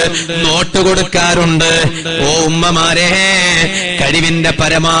കൊടുക്കാറുണ്ട്, നോട്ട് കൊടുക്കാറുണ്ട്. ഓ ഉമ്മമാരെ, കഴിവിന്റെ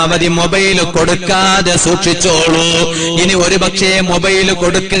പരമാവധി മൊബൈൽ കൊടുക്കാതെ സൂക്ഷിച്ചോളൂ. ഇനി ഒരുപക്ഷെ മൊബൈൽ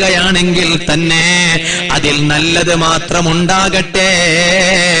കൊടുക്കുകയാണെങ്കിൽ തന്നെ അതിൽ നല്ലത് മാത്രം ഉണ്ടാകട്ടെ.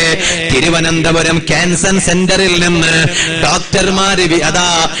 തിരുവനന്തപുരം ക്യാൻസർ സെന്ററിൽ നിന്ന്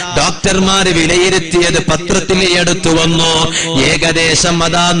ഡോക്ടർമാര് വിലയിരുത്തിയത് പത്രത്തിൽ എടുത്തു വന്നു. ഏകദേശം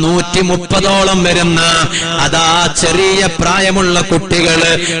 130ഓളം വരുന്ന ചെറിയ പ്രായമുള്ള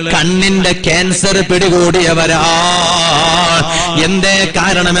കുട്ടികള് കണ്ണിന്റെ ക്യാൻസർ പിടികൂടിയവരാ. എന്തേ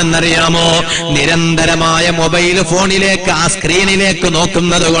കാരണമെന്നറിയാമോ? നിരന്തരമായ മൊബൈൽ ഫോണിലേക്ക്, ആ സ്ക്രീനിലേക്ക്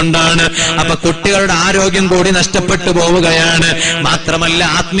നോക്കുന്നത് കൊണ്ടാണ്. അപ്പൊ കുട്ടികളുടെ ആരോഗ്യം കൂടി നഷ്ടപ്പെട്ടു പോവുകയാണ്. മാത്രമല്ല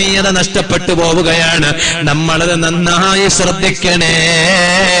ആത്മീയത നഷ്ടപ്പെട്ടു പോവുകയാണ്. നമ്മളത് നന്നായി ശ്രദ്ധിക്കണേ.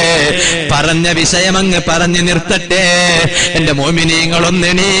 പറഞ്ഞ വിഷയമങ്ങ് പറഞ്ഞു നിർത്തട്ടെ. എന്റെ മോമിനീങ്ങളൊന്ന്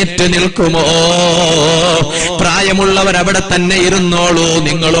എണീറ്റ് നിൽക്കുമോ? പ്രായമുള്ളവർ അവിടെ തന്നെ ഇരുന്നോളൂ.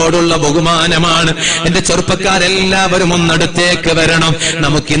 നിങ്ങളോടുള്ള ബഹുമാനമാണ്. എന്റെ ചെറുപ്പക്കാരെല്ലാവരും ഒന്നടുത്തേക്ക് വരണം.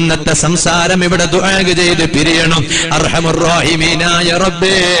 നമുക്ക് ഇന്നത്തെ സംസാരം ഇവിടെ ദുആ ചെയ്ത് പിരിയണം. അർഹമുർ റഹീമീനായ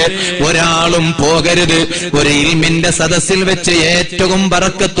റബ്ബേ, ഒരാളും പോകരുത്. ഒരു ഇൽമിന്റെ സദസ്സിൽ വെച്ച് ഏറ്റവും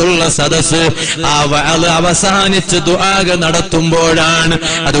ബറക്കത്തുള്ള സദസ്സ് ആ വഅദ് അവസാനിച്ച് ദുആ നടത്തുമ്പോഴാണ്.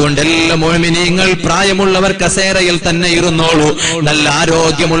 അതുകൊണ്ട് എല്ലാ മുഅ്മിനീങ്ങൾ, പ്രായമുള്ളവർ കസേരയിൽ തന്നെ ഇരുന്നോളൂ. നല്ല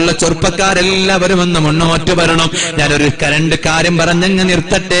ആരോഗ്യമുള്ള ചെറുപ്പക്കാരെല്ലാവരും ഒന്ന് മുന്നോട്ട് വരണം. ഞാനൊരു രണ്ട് കാര്യം പറഞ്ഞങ്ങ്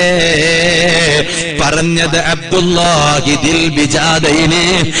നിർത്തട്ടെ. പറഞ്ഞത് അബ്ദുല്ലാഹി ദിൽ ബിജാദൈനി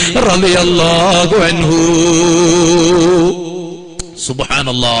റളിയല്ലാഹു അൻഹു.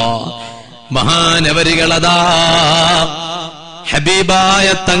 സുബ്ഹാനല്ലാഹ്. മഹാനവരികളതാ ഹബീബായ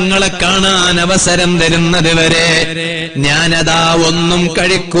തങ്ങളെ കാണാൻ അവസരം തരുന്നത് വരെ ഞാനതാ ഒന്നും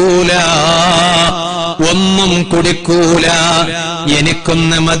കഴിക്കൂല, ഒന്നും കുടിക്കൂല.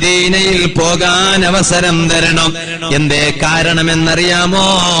 എനിക്കൊന്ന് മദീനയിൽ പോകാൻ അവസരം തരണം. എന്തേ കാരണമെന്നറിയാമോ?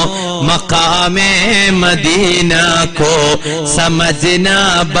 മഖാമേ മദീന കോ സമജ്നാ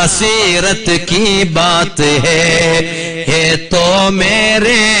ബസീറത്ത് കീ ബാത്ത് ഹേ തോ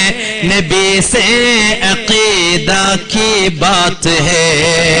മേരെ നബി സേ അഖീദാ കീ ബാത്ത് ഹേ.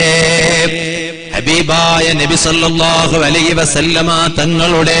 ഹബീബായ നബി സല്ലല്ലാഹു അലൈഹി വസല്ലമ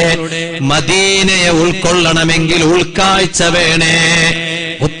തങ്ങളുടെ മദീനയെ ഉൾക്കൊള്ളണമെങ്കിൽ ഉൾക്കാഴ്ച വേണേ.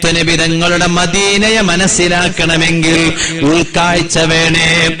 മുത്തുനബി തങ്ങളുടെ മദീനയെ മനസ്സിലാക്കണമെങ്കിൽ ഉൾക്കാഴ്ച വേണേ.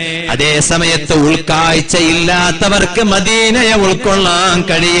 അതേ സമയത്ത് ഉൾക്കാഴ്ച ഇല്ലാത്തവർക്ക് മദീനയെ ഉൾക്കൊള്ളാൻ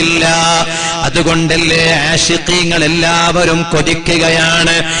കഴിയില്ല. അതുകൊണ്ടല്ലേ ആശിഖീങ്ങൾ എല്ലാവരും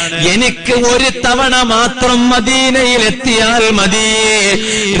കൊതിക്കുകയാണ്, എനിക്ക് ഒരു തവണ മാത്രം മദീനയിലെത്തിയാൽ മതി,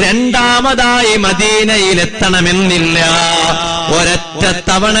 രണ്ടാമതായി മദീനയിലെത്തണമെന്നില്ല, ഒരൊറ്റ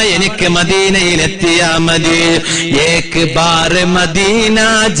തവണ എനിക്ക് മദീനയിലെത്തിയാ മതി. ഏക് ബാർ മദീന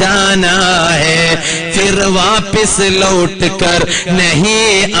ജാനാ ഹേ ഫിർ വാപിസ് ലൗട്ട് കർ നഹീ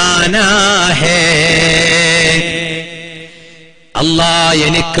ആനാ ഹേ. അല്ലാ,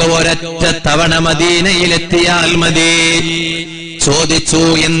 എനിക്ക് ഒരൊറ്റ തവണ മദീനയിലെത്തിയാൽ മതി. ചോദിച്ചു,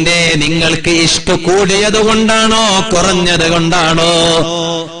 എന്തേ, നിങ്ങൾക്ക് ഇഷ്ക് കൂടിയത് കൊണ്ടാണോ കുറഞ്ഞത് കൊണ്ടാണോ?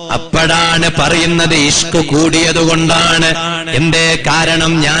 അപ്പോഴാണ് പറയുന്നത്, ഇഷ്ക് കൂടിയത് കൊണ്ടാണ്. എന്തേ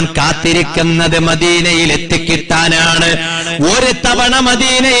കാരണം? ഞാൻ കാത്തിരിക്കുന്നത് മദീനയിൽ എത്തിക്കിട്ടാനാണ്. ഒരു തവണ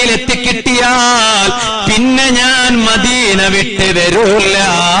മദീനയിൽ എത്തിക്കിട്ടിയാൽ പിന്നെ ഞാൻ മദീന വിട്ട് വരൂല.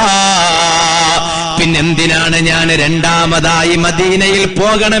 പിന്നെന്തിനാണ് ഞാൻ രണ്ടാമതായി മദീനയിൽ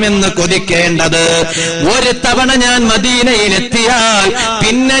പോകണമെന്ന് കൊതിക്കേണ്ടത്? ഒരു തവണ ഞാൻ മദീനയിൽ എത്തിയാൽ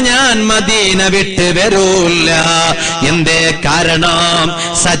പിന്നെ ഞാൻ മദീന വിട്ട് വരൂല്ല. എന്തേ കാരണം?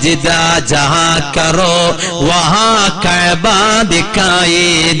 സജിദ ജഹാ കറോ വഹാ കഅബാ ദിഖായി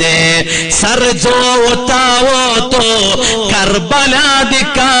ദേ, സർ ജോ ഉതാവോ തോ കർബലാ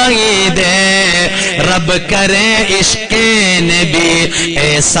ദിഖായി ദേ, റബ്ബ് करे इश्क़ नबी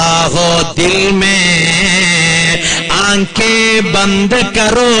ऐसा हो दिल में, आंखें बंद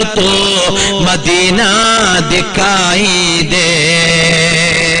करो तो मदीना दिखाई दे.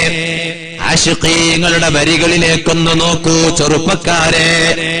 ആശിഖീങ്ങളുടെ വരികളിലേക്കൊന്ന് നോക്കൂ ചെറുപ്പക്കാരെ.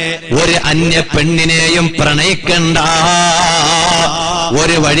 ഒരു അന്യ പെണ്ണിനെയും പ്രണയിക്കണ്ട,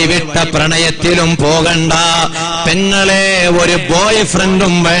 ഒരു വഴിവിട്ട പ്രണയത്തിലും പോകണ്ട. പെങ്ങളെ, ഒരു ബോയ്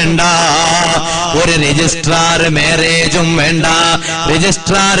ഫ്രണ്ടും വേണ്ട, ഒരു രജിസ്ട്രാർ മാരേജും വേണ്ട.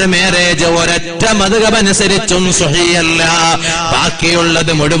 രജിസ്ട്രാർ മാരേജ് ഒരൊറ്റ മദ്ഹബനുസരിച്ചും സ്വഹീഹല്ല,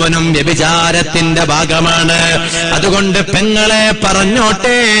 ബാക്കിയുള്ളത് മുഴുവനും വ്യഭിചാരത്തിന്റെ ഭാഗമാണ്. അതുകൊണ്ട് പെങ്ങളെ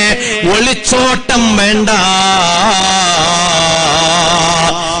പറഞ്ഞോട്ടെ, ഒളിച്ചോട്ടം വേണ്ട.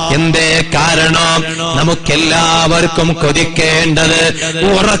 എന്തേ കാരണം? നമുക്കെല്ലാവർക്കും കൊതിക്കേണ്ടത്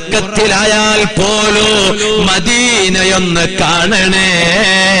ഉറക്കത്തിലായാൽ പോലും മദീനയൊന്ന് കാണണേ.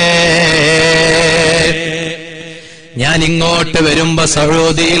 ഞാൻ ഇങ്ങോട്ട് വരുമ്പോ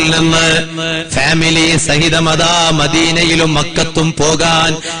സൗദിയിൽ നിന്ന് ഫാമിലി സഹിതമതാ മദീനയിലും മക്കത്തും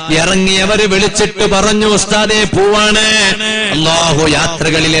പോകാൻ ഇറങ്ങിയവര് വിളിച്ചിട്ട് പറഞ്ഞു, ഉസ്താദേ പോവാണ്. അല്ലാഹു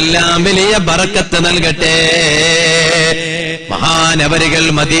യാത്രകളിലെല്ലാം വലിയ ബറക്കത്ത് നൽകട്ടെ. മഹാനവരികൾ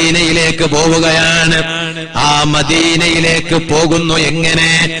മദീനയിലേക്ക് പോവുകയാണ്. ആ മദീനയിലേക്ക് പോകുന്നു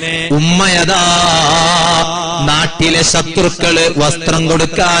എങ്ങനെ? ഉമ്മയതാ നാട്ടിലെ ശത്രുക്കള് വസ്ത്രം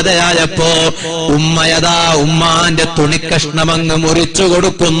കൊടുക്കാതെയായപ്പോ ഉമ്മയതാ ഉമ്മാന്റെ തുണിക്കഷ്ണമങ്ങ് മുറിച്ചു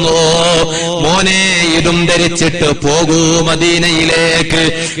കൊടുക്കുന്നു. മോനെ, ഇതും ധരിച്ചിട്ട് പോകൂ മദീനയിലേക്ക്.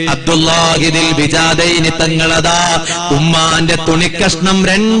 അബ്ദുല്ലാഹിദിൽ ബിജാദൈനി തങ്ങളതാ ഉമ്മാന്റെ തുണിക്കഷ്ണം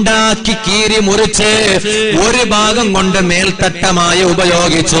രണ്ടാക്കി കീറി മുറിച്ച് ഒരു ഭാഗം കൊണ്ട് മേൽത്തട്ടമായി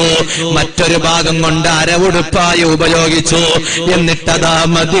ഉപയോഗിച്ചു, മറ്റൊരു ഭാഗം കൊണ്ട് അരവുടുപ്പായി ഉപയോഗിച്ചു. എന്നിട്ടതാ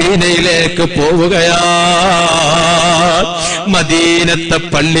മദീനയിലേക്ക് പോവുകയാ. മദീനത്തെ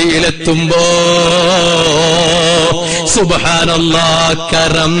പള്ളിയിലെത്തുമ്പോ സുബ്ഹാനല്ലാഹ്,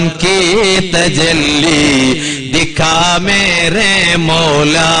 കറം കീ തജല്ലി ദിഖാ മേരെ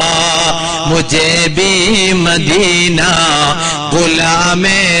മൗലാ, മുझे भी മദീന ബുലാ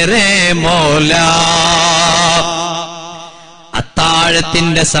മേരെ മൗലാ.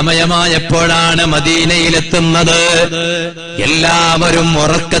 അത്താഴത്തിന്റെ സമയമായപ്പോഴാണ് മദീനയിലെത്തുന്നത്. എല്ലാവരും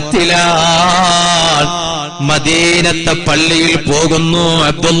ഉറക്കത്തിലാണ്. മദീനത്തെ പള്ളിയിൽ പോകുന്നു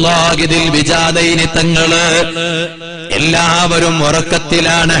അബ്ദുല്ലാഹിദിൽ ബിജാദൈനി തങ്ങള്. എല്ലാവരും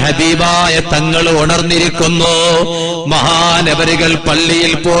ഉറക്കത്തിലാണ്. ഹബീബായ തങ്ങൾ ഉണർന്നിരിക്കുന്നു. മഹാനവരികൾ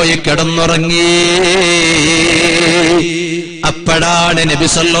പള്ളിയിൽ പോയി കിടന്നുറങ്ങി. അപ്പോഴാണ് നബി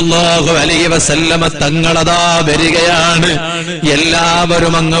സല്ലല്ലാഹു അലൈഹി വസല്ലമ തങ്ങളതാ വരികയാണ്.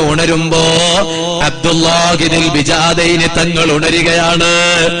 എല്ലാവരും അങ്ങ് ഉണരുമ്പോ അബ്ദുല്ലാഹിദിൽ ബിജാദൈനി തങ്ങൾ ഉണരുകയാണ്.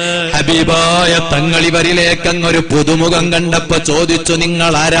 ഹബീബായ തങ്ങൾ ഇവരിലേക്ക് അങ്ങൊരു പുതുമുഖം കണ്ടപ്പോ ചോദിച്ചു,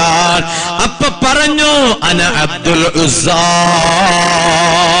 നിങ്ങൾ ആരാണ്? അപ്പൊ പറഞ്ഞു, അന അബ്ദുൽ ഉസ്സ,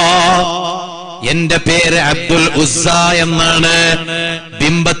 എന്റെ പേര് അബ്ദുൽ ഉസ്സ എന്നാണ്.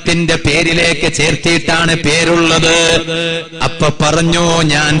 ബിംബത്തിന്റെ പേരിലേക്ക് ചേർത്തിയിട്ടാണ് പേരുള്ളത്. അപ്പൊ പറഞ്ഞു,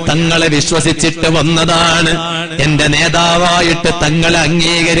 ഞാൻ തങ്ങളെ വിശ്വസിച്ചിട്ട് വന്നതാണ്, എന്റെ നേതാവായിട്ട് തങ്ങളെ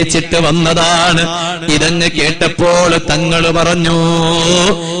അംഗീകരിച്ചിട്ട് വന്നതാണ്. ഇതങ്ങ് കേട്ടപ്പോൾ തങ്ങൾ പറഞ്ഞു,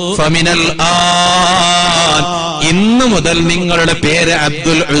 ഫമിനൽ ആൻ, ഇന്നു മുതൽ നിങ്ങളുടെ പേര്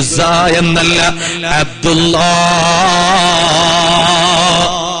അബ്ദുൽ ഉസ്സ എന്നല്ല, അബ്ദുല്ലാ.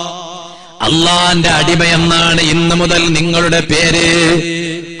 അള്ളാന്റെ അടിമയെന്നാണ് ഇന്നു മുതൽ നിങ്ങളുടെ പേര്.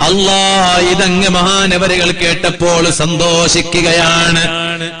 അല്ലാ ഇതങ്ങ് മഹാനവരികൾ കേട്ടപ്പോൾ സന്തോഷിക്കുകയാണ്.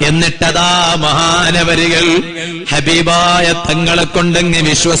 എന്നിട്ടതാ മഹാനവരികൾ ഹബീബായ തങ്ങളെ കൊണ്ടങ്ങ്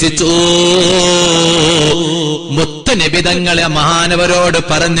വിശ്വസിച്ചു. മുത്തുനബി തങ്ങളെ മഹാനവരോട്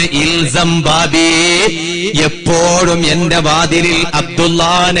പറഞ്ഞ് ഇൽസം ബാബി, എപ്പോഴും എന്റെ വാതിലിൽ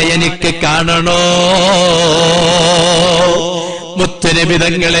അബ്ദുല്ലാനെ എനിക്ക് കാണണോ. മുത്തുനബി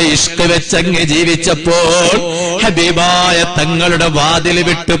തങ്ങളെ ഇഷ്ക് വെച്ചങ്ങ് ജീവിച്ചപ്പോൾ ഹബീബായ തങ്ങളുടെ വാതിൽ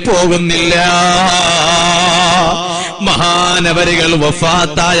വിട്ടു പോകുന്നില്ല. മഹാനവരികൾ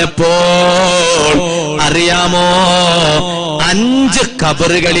വഫാത്തായപ്പോൾ അറിയാമോ, 5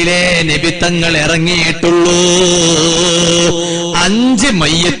 ഖബറുകളിലെ നബിതങ്ങൾ ഇറങ്ങിയിട്ടുള്ളൂ. 5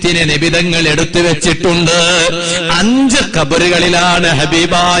 മയ്യത്തിനെ നബിതങ്ങൾ എടുത്തു വെച്ചിട്ടുണ്ട്. 5 ഖബറുകളിലാണ്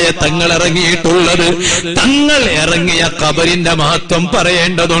ഹബീബായ തങ്ങൾ ഇറങ്ങിയിട്ടുള്ളത്. തങ്ങൾ ഇറങ്ങിയ ഖബറിന്റെ മഹത്വം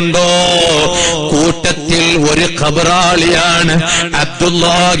പറയേണ്ടതുണ്ടോ? കൂട്ടത്തിൽ ഒരു ഖബറാളിയാണ്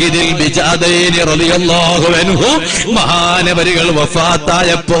അബ്ദുല്ലാഹി ദിൽ ബിജാദൈനി റളിയല്ലാഹു അൻഹു. മഹാനവരികൾ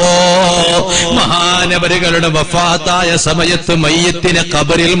വഫാത്തായപ്പോ, മഹാനവരികളുടെ വഫാത്തായ സമയത്ത് മയ്യത്തിനെ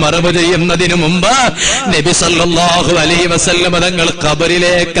ഖബറിൽ മറവ് ചെയ്യുന്നതിന് മുമ്പ് നബി സല്ലല്ലാഹു അലൈഹി വസല്ലം തങ്ങൾ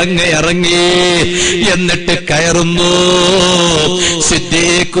ഖബറിലേക്ക് അങ്ങ് ഇറങ്ങി. എന്നിട്ട് കയറുന്നു.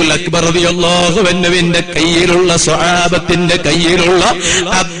 സിദ്ദീഖുൽ അക്ബർ റളിയല്ലാഹു അൻഹുവിന്റെ കയ്യിലുള്ള സ്വഹാബത്തിന്റെ കയ്യിലുള്ള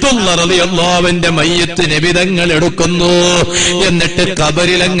അബ്ദുല്ല റളിയല്ലാഹുവിന്റെ മയ്യത്ത് നബി തങ്ങൾ എടുക്കുന്നു. എന്നിട്ട്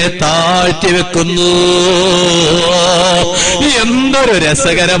ഖബറിൽ അങ്ങ് താഴ്ത്തി വെക്കുന്നു. എന്തൊരു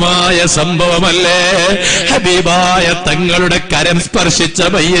രസകരമായ സംഭവമല്ലേ! ഹബീബായ തങ്ങളുടെ കരം സ്പർശിച്ച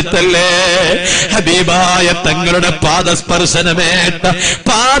മയ്യത്തല്ലേ, ഹബീബായ തങ്ങളുടെ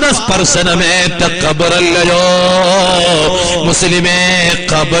പാദസ്പർശനമേറ്റ ഖബറല്ലയോ. മുസ്ലിമേ,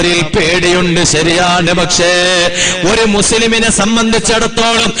 ഖബറിൽ പേടിയുണ്ട്, ശരിയാണ്. പക്ഷേ ഒരു മുസ്ലിമിനെ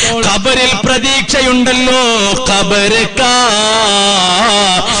സംബന്ധിച്ചിടത്തോളം ഖബറിൽ പ്രതീക്ഷയുണ്ടല്ലോ. ഖബർ കാ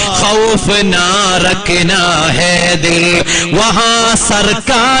ഖൗഫ് നാ റഖ്നാ ഹേ ദിൽ, വഹാ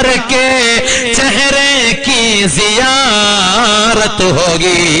സർക്കാർ കെ ചെഹരെ കി സിയാറത്ത്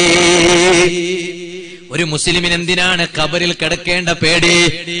ഹോഗി. ഒരു മുസ്ലിമിന് എന്തിനാണ് ഖബറിൽ കിടക്കേണ്ട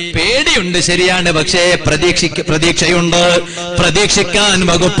പേടിയുണ്ട്, ശരിയാണ്. പക്ഷേ പ്രതീക്ഷയുണ്ട്, പ്രതീക്ഷിക്കാൻ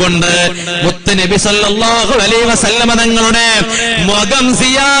വകുപ്പുണ്ട്. മുത്തുനബി സല്ലല്ലാഹു അലൈഹി വസല്ലമ തങ്ങളുടെ മുഖം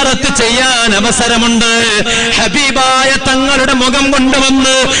സിയാറത്ത് ചെയ്യാൻ അവസരമുണ്ട്. ഹബീബായ തങ്ങളുടെ മുഖം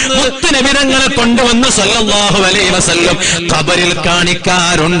കൊണ്ടുവന്ന് മുത്തുനബി തങ്ങളെ കൊണ്ടുവന്ന് സല്ലല്ലാഹു അലൈഹി വസല്ലം ഖബറിൽ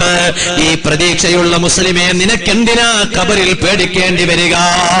കാണിക്കാറുണ്ട്. ഈ പ്രതീക്ഷയുള്ള മുസ്ലിമേ, നിനക്കെന്തിനാ ഖബറിൽ പേടിക്കേണ്ടി വരിക?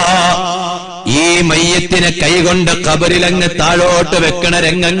 ഈ മയ്യത്തിനെ കൈകൊണ്ട് ഖബറിലങ്ങ് താഴോട്ട് വെക്കണ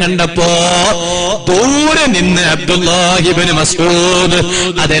രംഗം കണ്ടപ്പോ ദൂരെ നിന്ന് അബ്ദുല്ലാഹി ഇബ്നു മസ്ഊദ്,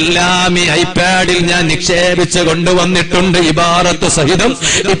 അതെല്ലാം ഈ ഐപാഡിൽ ഞാൻ നിക്ഷേപിച്ച് കൊണ്ടുവന്നിട്ടുണ്ട് ഇബാറത്ത് സഹിതം.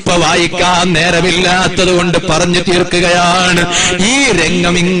 ഇപ്പൊ വായിക്കാൻ നേരമില്ലാത്തത് കൊണ്ട് പറഞ്ഞു തീർക്കുകയാണ്. ഈ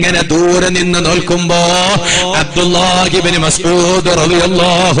രംഗം ഇങ്ങനെ ദൂരെ നിന്ന് നോക്കുമ്പോ അബ്ദുല്ലാഹി ഇബ്നു മസ്ഊദ്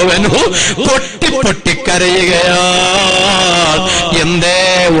റളിയല്ലാഹു അൻഹു പൊട്ടിക്കരയുകയാണ്. എന്തേ?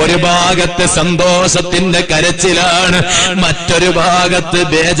 ഒരു ഭാഗത്ത് സന്തോഷത്തിന്റെ കരച്ചിലാണ്, മറ്റൊരു ഭാഗത്ത്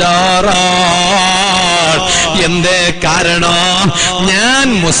ബേജാറാണ്. എന്തേ കാരണം? ഞാൻ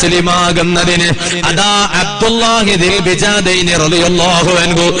മുസ്ലിമാകുന്നതിന്, അതാ അബ്ദുല്ലാഹി ദിൽ ബിജാദൈനി റളിയല്ലാഹു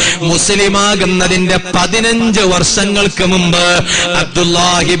അൻഹു മുസ്ലിമാകുന്നതിന്റെ 15 വർഷങ്ങൾക്ക് മുമ്പ്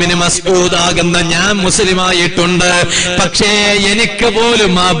അബ്ദുല്ലാഹി ഇബ്നു മസ്ഊദ് ആകുന്ന ഞാൻ മുസ്ലിമായിട്ടുണ്ട്. പക്ഷേ എനിക്ക്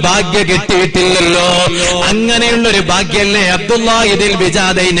പോലും ആ ഭാഗ്യം കിട്ടിയിട്ടില്ലല്ലോ. അങ്ങനെയുള്ളൊരു ഭാഗ്യല്ലേ അബ്ദുല്ലാഹി ദിൽ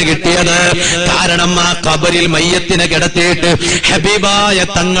ബിജാദൈന് കിട്ടിയത്? കാരണം ആ ഖബറിൽ മയ്യത്തിനെ കിടത്തിയിട്ട് ഹബീബായ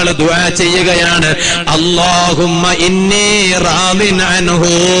തങ്ങൾ ദുആ ചെയ്യുകയാണ്, അല്ലാഹുമ്മ ഇന്നി റാദിൻ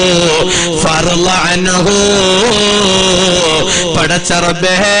അൻഹു ഫർള അൻഹു. പടച്ച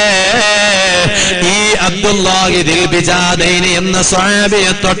റബ്ബേ, ഈ അബ്ദുല്ലാഹി ദിൽ ബിജാദൈനി എന്ന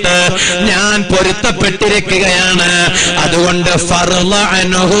സ്വഹാബിയെ തൊട്ട് ഞാൻ പൊരുത്തപ്പെട്ടിരിക്കുകയാണ്. അതുകൊണ്ട് ഫർള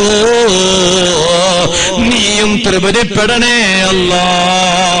അൻഹു, നീയും തൃപ്തിപ്പെടണേ അല്ലാ.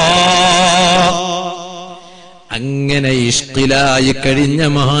 അങ്ങനെ ഇഷ്കിലായി കഴിഞ്ഞ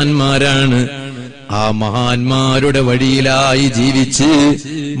മഹാന്മാരാണ്. ആ മഹാന്മാരുടെ വഴിയിലായി ജീവിച്ച്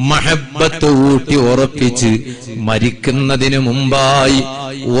മഹബ്ബത്ത് ഊട്ടി ഉറപ്പിച്ച് മരിക്കുന്നതിന് മുമ്പായി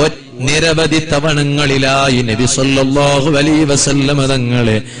നിരവധി തവണങ്ങളിലായി നബി സല്ലല്ലാഹു അലൈഹി വസല്ലമ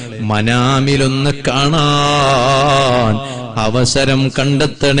തങ്ങളെ മനാമിലൊന്ന് കാണാൻ അവസരം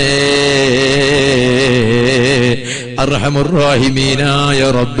കണ്ടെത്തണേ. അർഹമുർ റഹീമീനായ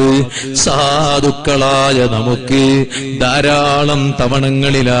റബ്ബ് സാധുക്കളായ നമുക്ക് ധാരാളം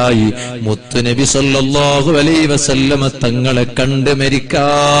തവണങ്ങളിലായി മുത്തുനബി സല്ലല്ലാഹു അലൈഹി വസല്ലമ തങ്ങളെ കണ്ട്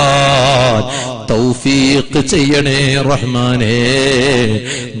മരിക്കാൻ തൗഫീഖ് ചെയ്യണേ റഹ്മാനേ.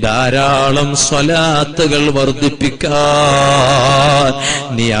 ധാരാളം സ്വലാത്തുകൾ വർദ്ധിപ്പിക്കാൻ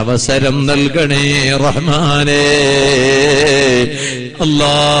നീ അവസരം നൽകണേ റഹ്മാനേ.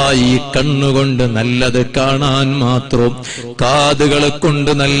 അല്ലാ, ഈ കണ്ണുകൊണ്ട് നല്ലത് കാണാൻ മാത്രം, കാതുകളെ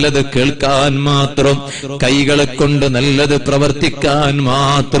കൊണ്ട് നല്ലത് കേൾക്കാൻ മാത്രം, കൈകളെ കൊണ്ട് നല്ലത് പ്രവർത്തിക്കാൻ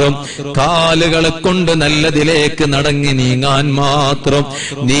മാത്രം, കാലുകളെ കൊണ്ട് നല്ലതിലേക്ക് നടങ്ങി നീങ്ങാൻ മാത്രം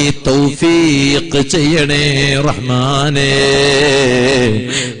നീ തൗഫീഖ് ചെയ്യണേ റഹ്മാനേ.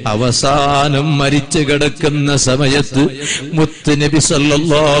 അവസാനം മരിച്ചു കിടക്കുന്ന സമയത്ത് മുത്തുനബി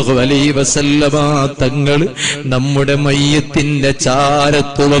സല്ലല്ലാഹു അലൈഹി വസല്ലമ തങ്ങൾ നമ്മുടെ മയ്യത്തിന്റെ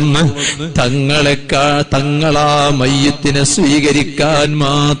ചാരത്ത് വന്ന് തങ്ങളാ മയ്യത്തിനെ സ്വീകരിക്കാൻ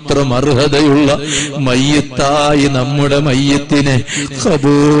മാത്രം അർഹതയുള്ള മയ്യത്തായി നമ്മുടെ മയ്യത്തിനെ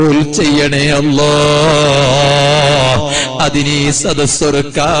ഖബൂൽ ചെയ്യണേ അല്ലാഹ്. അതിനീ സദസ്സൊരു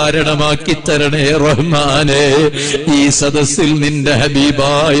കാരണമാക്കി തരണേ റഹ്മാനേ. ഈ സദസ്സിൽ നിന്റെ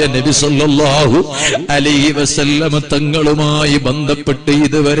ഹബീബായ നബി സല്ലല്ലാഹു അലൈഹി വസല്ലമ തങ്ങളുമായി ബന്ധപ്പെട്ട്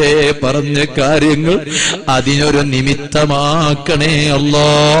ഇതുവരെ പറഞ്ഞ കാര്യങ്ങൾ അതിനൊരു നിമിത്തമാക്കണേ അല്ലാഹ്.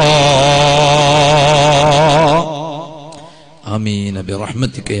 ആമീൻ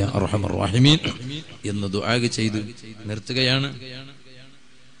ബിറഹ്മതിക യാ അർഹമർ റഹീമീൻ എന്ന് ദുആ ചെയ്ത് നിർത്തുകയാണ്.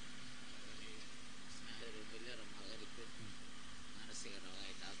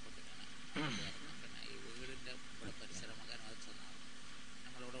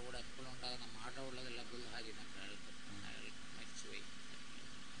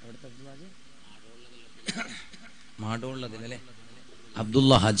 മാടോള്ളതിലല്ലേ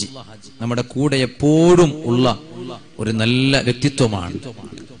അബ്ദുള്ള ഹാജി നമ്മുടെ കൂടെ എപ്പോഴും ഉള്ള ഒരു നല്ല വ്യക്തിത്വമാണ്.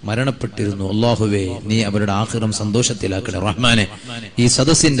 മരണപ്പെട്ടിരുന്നു. അല്ലാഹുവേ, നീ അവരുടെ ആഖിറം സന്തോഷത്തിലാക്കണേ റഹ്മാനെ. ഈ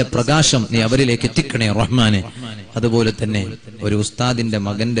സദസ്സിന്റെ പ്രകാശം നീ അവരിലേക്ക് എത്തിക്കണേ റഹ്മാനെ. അതുപോലെ തന്നെ ഒരു ഉസ്താദിന്റെ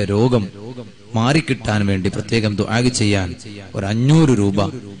മകന്റെ രോഗം മാറിക്കിട്ടാൻ വേണ്ടി പ്രത്യേകം ദുആ ചെയ്യാൻ ഒരു 500 രൂപ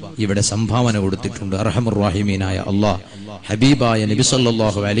ഇവിടെ സംഭാവന കൊടുത്തിട്ടുണ്ട്. അർഹമുർ റഹീമീനായ അല്ലാഹ്, ഹബീബായ നബി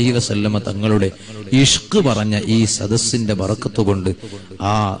സല്ലല്ലാഹു അലൈഹി വസല്ലമ തങ്ങളുടെ ഇഷ്ക് പറഞ്ഞ ഈ സദസ്സിന്റെ ബറക്കത്ത് കൊണ്ട്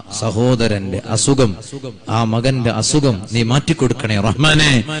ആ സഹോദരന്റെ അസുഖം, ആ മകന്റെ അസുഖം നീ മാറ്റിക്കൊടുക്കണേ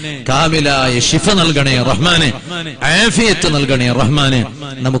റഹ്മാനെ. കാമിലായ ശിഫ നൽകണേ റഹ്മാനെ. ആഫിയത്ത് നൽകണേ റഹ്മാനെ.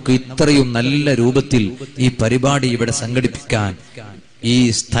 നമുക്ക് ഇത്രയും നല്ല രൂപത്തിൽ ഈ പരിപാടി ഇവിടെ സംഘടിപ്പിക്കാൻ ഈ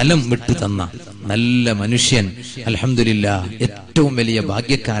സ്ഥലം വിട്ടു തന്ന നല്ല മനുഷ്യൻ അൽഹംദുലില്ലാഹ് ഏറ്റവും വലിയ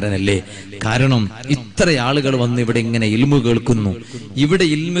ഭാഗ്യക്കാരനല്ലേ. കാരണം ഇത്ര ആളുകൾ വന്ന് ഇവിടെ ഇങ്ങനെ ഇൽമു കേൾക്കുന്നു. ഇവിടെ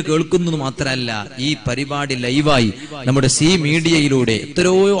ഇൽമു കേൾക്കുന്നത് മാത്രമല്ല, ഈ പരിപാടി ലൈവായി നമ്മുടെ സി മീഡിയയിലൂടെ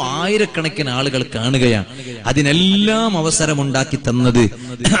എത്രയോ ആയിരക്കണക്കിന് ആളുകൾ കാണുകയാണ്. അതിനെല്ലാം അവസരമുണ്ടാക്കി തന്നത്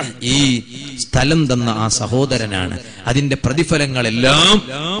ഈ സ്ഥലം തന്ന ആ സഹോദരനാണ്. അതിന്റെ പ്രതിഫലങ്ങളെല്ലാം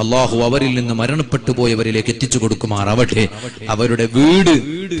അല്ലാഹു അവരിൽ നിന്ന് മരണപ്പെട്ടു പോയവരിലേക്ക് എത്തിച്ചു കൊടുക്കുമാറാവട്ടെ. അവരുടെ വീട്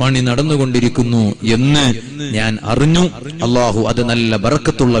പണി നടന്നുകൊണ്ടിരിക്കുന്നു എന്ന് ഞാൻ അറിഞ്ഞു. അല്ലാഹു അത് നല്ല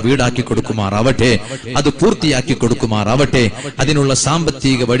ബറക്കത്തുള്ള വീടാക്കി കൊടുക്കുമാറാവട്ടെ. അത് പൂർത്തിയാക്കി കൊടുക്കുമാറാവട്ടെ. അതിനുള്ള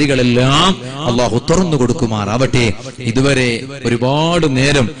സാമ്പത്തിക വഴികളെല്ലാം അല്ലാഹു തുറന്നു കൊടുക്കുമാറാവട്ടെ. ഇതുവരെ ഒരുപാട്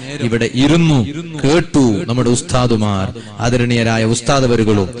നേരം ഇവിടെ ഇരുന്നു കേട്ടു നമ്മുടെ ഉസ്താദുമാർ, ആദരണീയരായ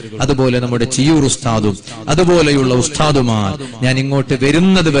ഉസ്താദവരുകളും അതുപോലെ നമ്മുടെ ചിയൂർ ഉസ്താദും അതുപോലെയുള്ള ഉസ്താദുമാർ. ഞാൻ ഇങ്ങോട്ട്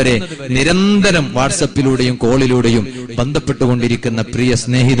വരുന്നത് വരെ നിരന്തരം വാട്സപ്പിലൂടെയും കോളിലൂടെയും ബന്ധപ്പെട്ടുകൊണ്ടിരിക്കുന്ന പ്രിയ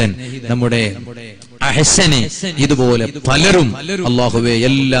സ്നേഹിതൻ നമ്മുടെ അഹ്സനെ, ഇതുപോലെ പലരും. അല്ലാഹുവേ,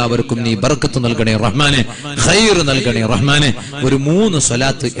 എല്ലാവർക്കും നീ ബർക്കത്ത് നൽകണേ റഹ്മാനെ, ഖൈർ നൽകണേ റഹ്മാനെ. ഒരു 3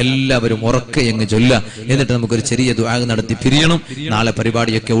 സ്വലാത്ത് എല്ലാവരും ഉറക്കെ അങ്ങ് ചൊല്ല. എന്നിട്ട് നമുക്കൊരു ചെറിയ ദുആ നടത്തി പിരിയണം. നാളെ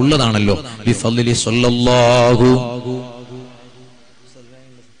പരിപാടിയൊക്കെ ഉള്ളതാണല്ലോ. ബിഫദ്ലി സ്വല്ലല്ലാഹു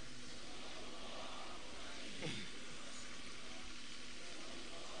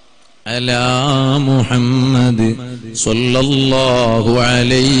അലാ മുഹമ്മദ് സ്വല്ലല്ലാഹു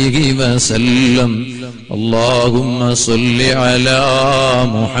അലൈഹി വസല്ലം. അല്ലാഹുമ്മ സ്വല്ലി അലാ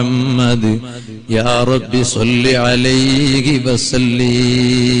മുഹമ്മദ് യാ റബ്ബി സ്വല്ലി അലൈഹി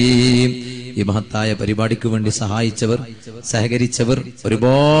വസല്ലം. ഈ മഹത്തായ പരിപാടിക്ക് വേണ്ടി സഹായിച്ചവർ, സഹകരിച്ചവർ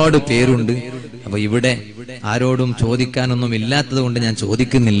ഒരുപാട് പേരുണ്ട്. അപ്പൊ ഇവിടെ ആരോടും ചോദിക്കാനൊന്നും ഇല്ലാത്തത് കൊണ്ട് ഞാൻ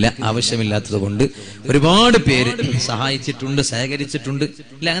ചോദിക്കുന്നില്ല, ആവശ്യമില്ലാത്തത് കൊണ്ട്. ഒരുപാട് പേര് സഹായിച്ചിട്ടുണ്ട്, സഹകരിച്ചിട്ടുണ്ട്.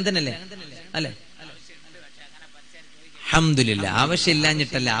 ഇല്ല, അങ്ങനെ തന്നെയല്ലേ? അല്ലെ? അൽഹംദുലില്ലാ.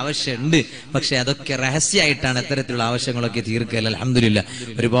 ആവശ്യമില്ലാഞ്ഞിട്ടല്ല, ആവശ്യമുണ്ട്. പക്ഷെ അതൊക്കെ രഹസ്യമായിട്ടാണ് അത്തരത്തിലുള്ള ആവശ്യങ്ങളൊക്കെ തീർക്കൽ. അൽഹംദുലില്ലാ,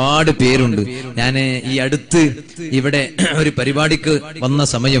 ഒരുപാട് പേരുണ്ട്. ഞാൻ ഈ അടുത്ത് ഇവിടെ ഒരു പരിപാടിക്ക് വന്ന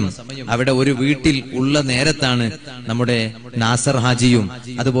സമയം അവിടെ ഒരു വീട്ടിൽ ഉള്ള നേരത്താണ് നമ്മുടെ നാസർ ഹാജിയും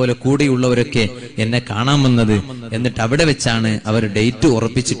അതുപോലെ കൂടെയുള്ളവരൊക്കെ എന്നെ കാണാൻ വന്നത്. എന്നിട്ട് അവിടെ വെച്ചാണ് അവർ ഡേറ്റ്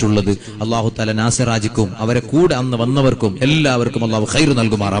ഉറപ്പിച്ചിട്ടുള്ളത്. അള്ളാഹു തആല നാസിറാജിക്കും അവരെ കൂടെ അന്ന് വന്നവർക്കും എല്ലാവർക്കും അള്ളാഹു ഖൈർ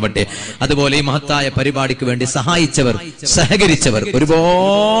നൽകുമാറാവട്ടെ. അതുപോലെ ഈ മഹത്തായ പരിപാടിക്ക് വേണ്ടി സഹായിച്ചവർ, സഹകരിച്ചവർ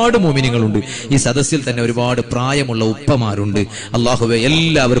ഒരുപാട് മുഅ്മിനീങ്ങളുണ്ട്. ഈ സദസ്സിൽ തന്നെ ഒരുപാട് പ്രായമുള്ള ഉപ്പമാരുണ്ട്. അള്ളാഹുവേ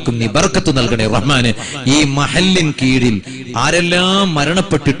എല്ലാവർക്കും നീ ബർക്കത്ത് നൽകണേ റഹ്മാനെ. ഈ മഹല്ലിൻ കീഴിൽ ആരെല്ലാം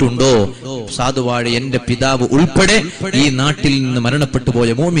മരണപ്പെട്ടിട്ടുണ്ടോ, സാധുവാഴ എന്റെ പിതാവ് ഉൾപ്പെടെ ഈ നാട്ടിൽ നിന്ന് മരണപ്പെട്ടു പോയ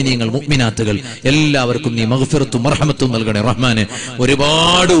മുഅ്മിനീങ്ങൾ, മുഅ്മിനാത്തുകൾ എല്ലാവർക്കും നീ മഗ്ഫിറത്തും മർഹമത്തും നൽകണേ റഹ്മാനെ.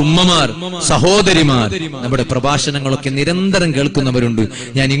 ഒരുപാട് ഉമ്മമാർ, സഹോദരിമാർ നമ്മുടെ പ്രഭാഷണങ്ങളൊക്കെ നിരന്തരം കേൾക്കുന്നവരുണ്ട്.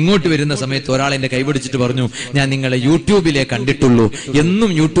 ഞാൻ ഇങ്ങോട്ട് വരുന്ന സമയത്ത് ഒരാൾ എന്റെ കൈപിടിച്ചിട്ട് പറഞ്ഞു, ഞാൻ നിങ്ങളെ യൂട്യൂബിലെ കണ്ടിട്ടുള്ളൂ, എന്നും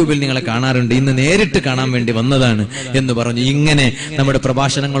യൂട്യൂബിൽ നിങ്ങളെ കാണാറുണ്ട്, ഇന്ന് നേരിട്ട് കാണാൻ വേണ്ടി വന്നതാണ് എന്ന് പറഞ്ഞു. ഇങ്ങനെ നമ്മുടെ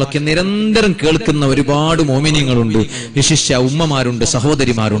പ്രഭാഷണങ്ങളൊക്കെ നിരന്തരം കേൾക്കുന്ന ഒരുപാട് മോമിനിയങ്ങളുണ്ട്, വിശിഷ്യ ഉമ്മമാരുണ്ട്,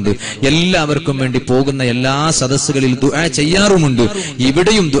 സഹോദരിമാരുണ്ട്. എല്ലാവർക്കും വേണ്ടി പോകുന്ന എല്ലാ സദസ്സുകളിൽ ദുആ ചെയ്യാറുമുണ്ട്.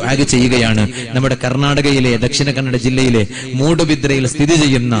 ഇവിടെയും ദുആ ചെയ്യുകയാണ്. നമ്മുടെ കർണാടകയിലെ ദക്ഷിണ കന്നഡ ജില്ലയിലെ മൂഡബിദ്രയിൽ സ്ഥിതി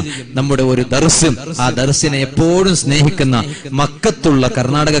ചെയ്യുന്ന നമ്മുടെ ഒരു ദർസ്, ആ ദർസിനെ എപ്പോഴും സ്നേഹിക്കുന്ന മക്കത്തുള്ള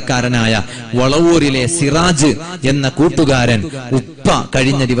കർണാടകക്കാരനായ വളവൂരിലെ സിറാജ് എന്ന കൂട്ടുകാരൻ ഉപ്പ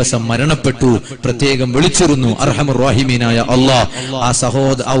കഴിഞ്ഞ ദിവസം മരണപ്പെട്ടു. പ്രത്യേകം വിളിച്ചിരുന്നു. അർഹമർ റഹീമീനായ അല്ലാഹ്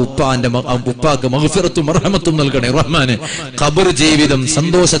ആ ഉപ്പാക്ക് മഗ്ഫിറത്തും റഹ്മത്തും നൽകണേ റഹ്മാനെ. ഖബർ ജീവിതം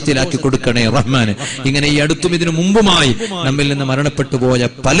സന്തോഷത്തിലാക്കി കൊടുക്കണേ റഹ്മാനെ. ഇങ്ങനെ ഈ അടുത്തും ഇതിനു മുമ്പുമായി നമ്മിൽ നിന്ന് മരണപ്പെട്ടു പോയ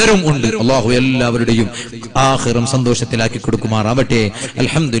പലരും ഉണ്ട്. അല്ലാഹു എല്ലാവരുടെയും ആഖിറം സന്തോഷത്തിലാക്കി കൊടുക്കുമാറാവട്ടെ.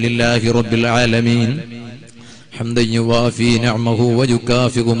 അൽഹംദുലില്ലാഹി റബ്ബിൽ ആലമീൻ. حمدا يوافي نعمه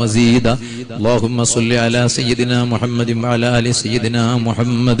ويكافئ مزيدا. اللهم صل على سيدنا محمد وعلى ال سيدنا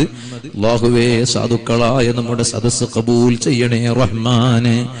محمد. അല്ലാഹുവേ സാധുക്കളായ നമ്മുടെ സദസ്സ് ഖബൂൽ ചെയ്യണേ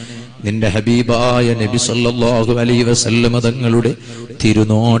റഹ്മാനെ. നിന്റെ ഹബീബായ നബി സല്ലല്ലാഹു അലൈഹി വസല്ലം തങ്ങളുടെ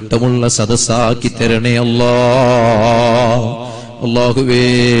തിരുനോട്ടമുള്ള സദസ്സാക്കി തരണേ അല്ലാഹ്. അല്ലാഹുവേ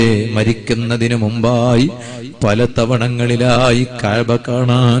മരിക്കുന്നതിന് മുമ്പായി പല തവണങ്ങളിലായി കഅബ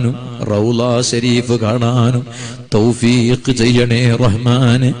കാണാനും റൗള ശരീഫ് കാണാനും തൗഫീഖ് ചെയ്യണേ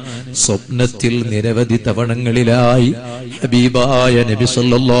റഹ്മാനെ. സ്വപ്നത്തിൽ നിരവധി തവണങ്ങളിലായി ഹബീബായ നബി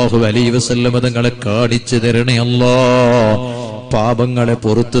സല്ലല്ലാഹു അലൈഹി വസല്ലം തങ്ങളെ കാണിച്ചു തരണേ അല്ലാഹ്. പാപങ്ങളെ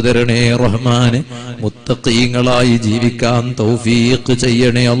പുറത്തു തരണേ റഹ്മാനെ. മുത്തഖീങ്ങളായി ജീവിക്കാൻ തൗഫീഖ്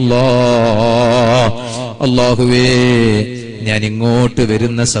ചെയ്യണേ അല്ലാഹ്. അല്ലാഹുവേ ഞാൻ ഇങ്ങോട്ട്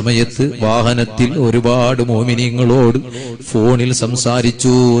വരുന്ന സമയത്ത് വാഹനത്തിൽ ഒരുപാട് മോമിനിയങ്ങളോട് ഫോണിൽ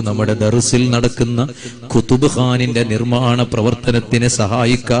സംസാരിച്ചു. നമ്മുടെ ദർസിൽ നടക്കുന്ന ഖുതുബ് ഖാനിന്റെ നിർമ്മാണ പ്രവർത്തനത്തിനെ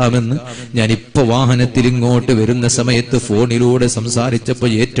സഹായിക്കാമെന്ന് ഞാൻ ഇപ്പൊ വാഹനത്തിൽ ഇങ്ങോട്ട് വരുന്ന സമയത്ത് ഫോണിലൂടെ സംസാരിച്ചപ്പോൾ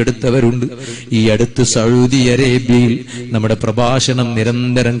ഏറ്റെടുത്തവരുണ്ട്. ഈ അടുത്ത് സൗദി അറേബ്യയിൽ നമ്മുടെ പ്രഭാഷണം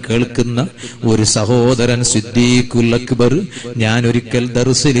നിരന്തരം കേൾക്കുന്ന ഒരു സഹോദരൻ സിദ്ദീഖുൽ അക്ബർ, ഞാൻ ഒരിക്കൽ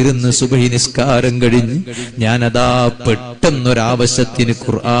ദർസിലിരുന്ന് സുബഹി നിസ്കാരം കഴിഞ്ഞ് ഞാനതാ പെട്ടെന്നൊരാവശ്യത്തിന്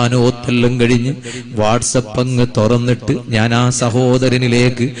ഖുർആനോത്തെല്ലാം കഴിഞ്ഞ് വാട്സപ്പ് അങ്ങ് തുറന്നിട്ട് ഞാൻ ആ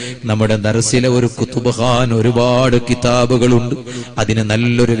സഹോദരനിലേക്ക്, നമ്മുടെ ദർസിലെ ഒരു ഖുതുബ് ഖാൻ ഒരുപാട് കിതാബുകളുണ്ട്, അതിന്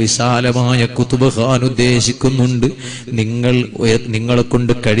നല്ലൊരു വിശാലമായ ഖുതുബ് ഖാൻ ഉദ്ദേശിക്കുന്നുണ്ട്, നിങ്ങളെ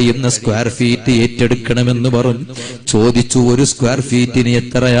കൊണ്ട് കഴിയുന്ന സ്ക്വയർ ഫീറ്റ് ഏറ്റെടുക്കണമെന്ന് പറഞ്ഞു. ചോദിച്ചു, ഒരു സ്ക്വയർ ഫീറ്റിന്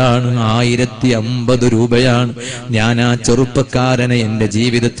എത്രയാണ്? 1050 രൂപയാണ്. ഞാൻ ആ ചെറുപ്പക്കാരനെ എന്റെ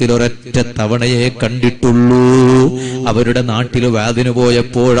ജീവിതത്തിൽ ഒരൊറ്റ തവണയെ കണ്ടിട്ടുള്ളൂ. അവരുടെ നാട്ടിൽ വാദിന്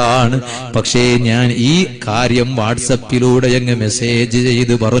പോയപ്പോഴാണ്. പക്ഷേ ഞാൻ ഈ കാര്യം വാട്സപ്പിലൂടെ അങ്ങ് മെസ്സേജ്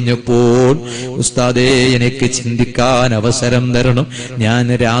ചെയ്ത് പറഞ്ഞപ്പോൾ, ഉസ്താദേ എനിക്ക് ചിന്തിക്കാൻ അവസരം തരണം, ഞാൻ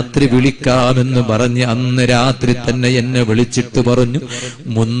രാത്രി വിളിക്കാമെന്ന് പറഞ്ഞ് അന്ന് രാത്രി തന്നെ എന്നെ വിളിച്ചിട്ട് പറഞ്ഞു,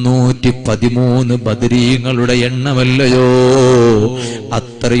 313 ബദരീങ്ങളുടെ എണ്ണമല്ലയോ,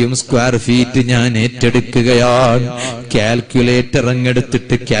 അത്രയും സ്ക്വയർ ഫീറ്റ് ഞാൻ ഏറ്റെടുക്കുകയാണ്. കാൽക്കുലേറ്റർ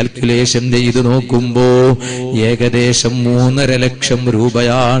അങ്ങെടുത്തിട്ട് കാൽക്കുലേഷൻ ചെയ്ത് നോക്കുമ്പോ ഏകദേശം 3.5 ലക്ഷം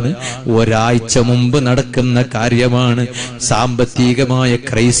രൂപയാണ്. ഒരാഴ്ച മുമ്പ് നടക്കുന്ന കാര്യമാണ്. സാമ്പത്തികമായ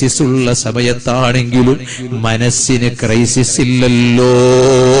ക്രൈസിസ് ഉള്ള സമയത്താണെങ്കിലും മനസ്സിന് ക്രൈസിസ് ഇല്ലല്ലോ.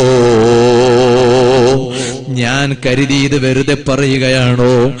 ഞാൻ കരുതിയത് വെറുതെ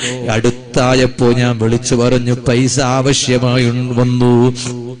പറയുകയാണോ? അടുത്തായപ്പോ ഞാൻ വിളിച്ചു പറഞ്ഞു, പൈസ ആവശ്യമായി വന്നു.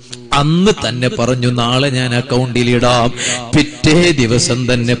 അന്ന് തന്നെ പറഞ്ഞു, നാളെ ഞാൻ അക്കൗണ്ടിൽ ഇടാം. പിറ്റേ ദിവസം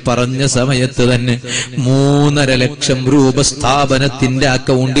തന്നെ പറഞ്ഞ സമയത്ത് തന്നെ 3.5 ലക്ഷം രൂപ സ്ഥാപനത്തിന്റെ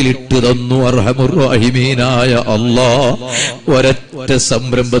അക്കൗണ്ടിൽ ഇട്ടു തന്നു. അർഹമുർ റഹീമീനായ അല്ലാഹ്, ഒരൊറ്റ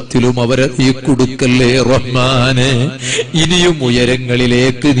സംരംഭത്തിലും അവരെ നീ കൊടുക്കല്ലേ റഹ്മാനെ. ഇനിയും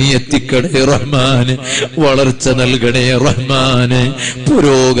ഉയരങ്ങളിലേക്ക് നീ എത്തിക്കണേ റഹ്മാനെ. വളർച്ച നൽകണേ റഹ്മാനെ.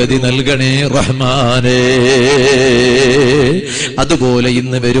 പുരോഗതി നൽകണേ റഹ്മാനെ. അതുപോലെ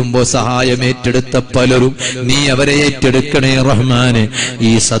ഇന്ന് വരുമ്പോ സഹായം ഏറ്റെടുത്ത പലരും നീ അവരെ ഏറ്റെടുക്കണേ റഹ്മാനെ.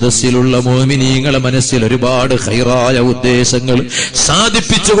 ഈ സദസ്സിലുള്ള മോമിനീങ്ങളെ മനസ്സിൽ ഒരുപാട് ഖൈറായ ഉദ്ദേശങ്ങൾ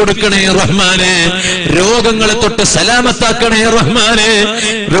സാധിപ്പിച്ചു കൊടുക്കണേ റഹ്മാനെ. രോഗങ്ങളെ തൊട്ട് സലാമത്താക്കണേ റഹ്മാനെ.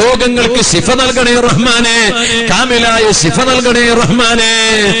 രോഗങ്ങൾക്ക് ശിഫ നൽകണേ റഹ്മാനെ. കാമിലായ ശിഫ നൽകണേ റഹ്മാനെ.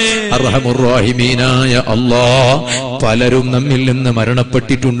 അർഹമുർ റഹീമീനായ അല്ലാഹ്, പലരും നമ്മിൽ നിന്ന്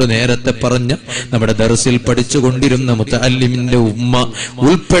മരണപ്പെട്ടിട്ടുണ്ട്. നേരത്തെ പറഞ്ഞ നമ്മുടെ ദർസിൽ പഠിച്ചുകൊണ്ടിരുന്ന മുതഅല്ലിമിന്റെ ഉമ്മ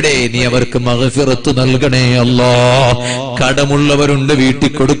ഉൾപ്പെടെ നീ അവർക്ക് മഗ്ഫിറത്ത് നൽകണേ അല്ലാഹ്. കടമുള്ളവരുണ്ട്,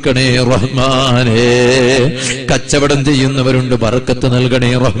 വീട്ടിൽ കൊടുക്കണേ റഹ്മാനെ. കച്ചവടം ചെയ്യുന്നവരുണ്ട്, ബർക്കത്ത്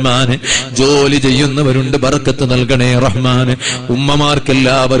നൽകണേ റഹ്മാനെ. ജോലി ചെയ്യുന്നവരുണ്ട്, ബർക്കത്ത് നൽകണേ റഹ്മാനെ.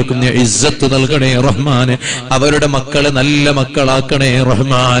 ഉമ്മമാർക്കെല്ലാവർക്കും നീ ഇസ്സത്ത് നൽകണേ റഹ്മാനെ. അവരുടെ മക്കളെ നല്ല മക്കളാക്കണേ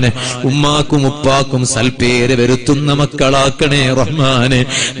റഹ്മാനെ. ഉമ്മാക്കും ഉപ്പാക്കും സൽപേര് വരുത്തുന്ന മക്കളാക്കണേ റഹ്മാനെ.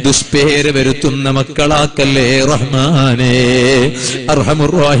 ദുഷ്പേര് വരുത്തുന്ന മക്കളാക്കല്ലേ റഹ്മാനെ.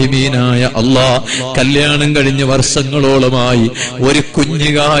 അർഹമുർ റഹീമീനായ അല്ലാഹ്, കല്യാണം കഴിഞ്ഞ വർഷങ്ങളോളമായി ഒരു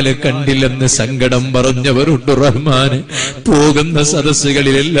കുഞ്ഞുകാല് കണ്ടില്ലെന്ന് സങ്കടം പറഞ്ഞവരുണ്ട് റഹ്മാനെ. പോകുന്ന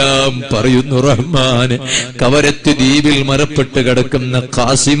സദസ്സുകളിലെല്ലാം പറയുന്നു റഹ്മാനെ. കവരത്ത് ദ്വീപിൽ മരപ്പെട്ട് കിടക്കുന്ന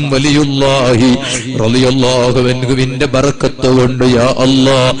ഖാസിം വലിയുല്ലാഹി റളിയല്ലാഹു അൻഹുവിന്റെ ബറക്കത്ത് കൊണ്ട് യാ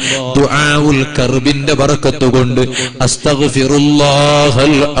അല്ലാഹ്, ദുആഉൽ കർബിന്റെ ബറക്കത്ത് കൊണ്ട്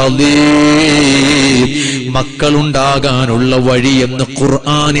അസ്തഗ്ഫിറുല്ലാഹൽ അലീം. മക്കളുണ്ടാകാനുള്ള വഴി എന്ന്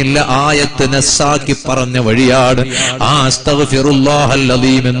ഖുർആനിലെ ആയത്ത് നസ്സാക്കി പറഞ്ഞ വഴിയാണ് ആ അസ്തഗ്ഫിറുല്ലാഹൽ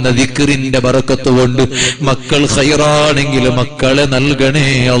അലീം എന്ന ദിക്റിന്റെ ബറക്കത്ത് കൊണ്ട് മക്കൾ ഖൈറാണെങ്കിൽ മക്കളെ നൽകണേ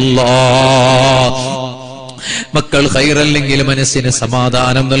അല്ലാഹ്. മക്കൾ ഖൈറല്ലെങ്കിൽ മനസ്സിന്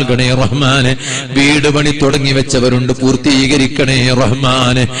സമാധാനം നൽകണേ റഹ്മാനെ. വീട് പണി തുടങ്ങി വെച്ചവരുണ്ട്, പൂർത്തീകരിക്കണേ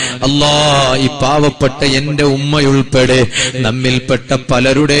റഹ്മാനെ. അല്ലാ, ഈ പാവപ്പെട്ട എന്റെ ഉമ്മയുൾപ്പെടെ നമ്മിൽപ്പെട്ട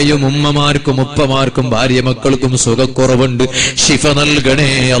പലരുടെയും ഉമ്മമാർക്കും ഉപ്പമാർക്കും ഭാര്യ മക്കൾക്കും സുഖക്കുറവുണ്ട്, ശിഫ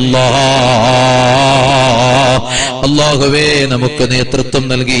നൽകണേ അല്ലാ. അല്ലാഹുവേ, നമുക്ക് നേതൃത്വം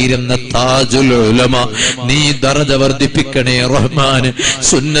നൽകിയിരുന്ന താജുൽ ഉലമ നീ ദറജ വർദ്ധിപ്പിക്കണേ റഹ്മാനെ.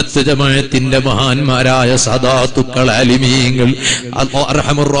 സുന്നത്ത് ജമാഅത്തിന്റെ മഹാന്മാരായ സദാത്തുക്കൾ ആലിമീങ്ങൾ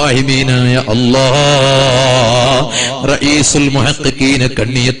അർഹമുർ റഹീമീനായ അല്ലാഹ്, റഈസുൽ മുഹഖഖീന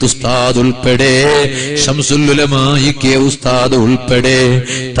കണ്ണിയത്ത് ഉസ്താദ് ഉൾപ്പെടെ, ശംസുൽ ഉലമായി കെ ഉസ്താദ് ഉൾപ്പെടെ,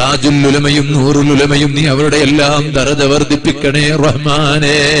 താജുൽ ഉലമയും നൂറുൽ ഉലമയും നീ അവരുടെ എല്ലാം ദറജ വർദ്ധിപ്പിക്കണേ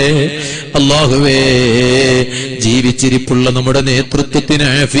റഹ്മാനെ. അല്ലാഹുവേ, ജീവിച്ചിരിപ്പുള്ള നമ്മുടെ നേതൃത്വത്തിന്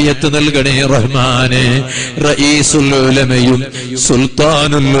ആഫിയത്ത് നൽകണേ റഹ്മാനെ. റഈസുൽ ഉലമയും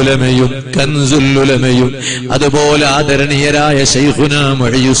സുൽത്താനുൽ ഉലമയും കൻസുൽ ഉലമയും അതുപോലെ ആദരണീയരായ ശൈഖുനാ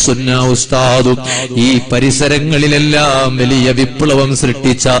മുഹയ്യിസുന്ന ഉസ്താദും ഈ പരിസരങ്ങളിലെല്ലാം വലിയ വിപ്ലവം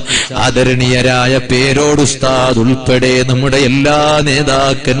സൃഷ്ടിച്ച ആദരണീയരായ പേരോട് ഉസ്താദ് ഉൾപ്പെടെ നമ്മുടെ എല്ലാ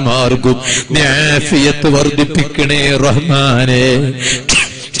നേതാക്കന്മാർക്കും ആഫിയത്ത് വർദ്ധിപ്പിക്കണേ റഹ്മാനെ.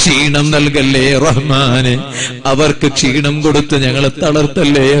 ക്ഷീണം നൽകല്ലേ റഹ്മാനെ. അവർക്ക് ക്ഷീണം കൊടുത്ത് ഞങ്ങളെ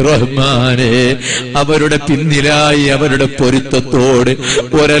തളർത്തല്ലേ റഹ്മാനെ. അവരുടെ പിന്നിലായി അവരുടെ പൊരുത്തത്തോട്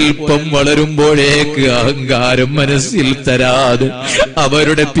ഒരൽപ്പം വളരുമ്പോഴേക്ക് അഹങ്കാരം മനസ്സിൽ തരാതെ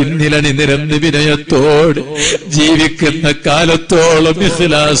അവരുടെ പിന്നിലണി നിരന്ന് വിനയത്തോട് ജീവിക്കുന്ന കാലത്തോളം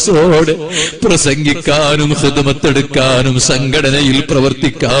ഇഖ്ലാസോട് പ്രസംഗിക്കാനും ഖിദ്മത്തെടുക്കാനും സംഘടനയിൽ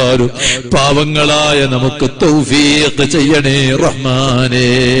പ്രവർത്തിക്കാനും പാവങ്ങളായ നമുക്ക് തൗഫീഖ് ചെയ്യണേ റഹ്മാനെ.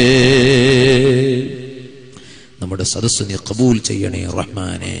 നമ്മുടെ സദസ്സ് നീ ഖബൂൽ ചെയ്യണേ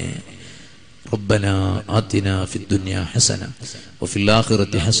റഹ്മാനെ. ربنا آتنا في الدنيا حسنة وفي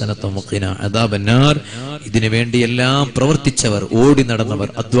الآخرة حسنة وقنا عذاب النار. ഇതിനു വേണ്ടി എല്ലാം പ്രവർത്തിച്ചവർ, ഓടി നടന്നവർ,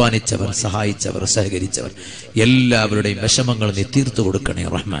 അധ്വാനിച്ചവർ, സഹായിച്ചവർ, സഹകരിച്ചവർ എല്ലാവരുടെയും വിഷമങ്ങൾ നീ തീർത്തു കൊടുക്കണേ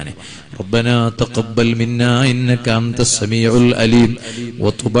റഹ്മാനെ. ربنا تقبل منا إنك أنت السميع العليم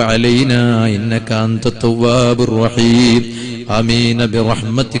وتب علينا إنك أنت التواب الرحيم. آمين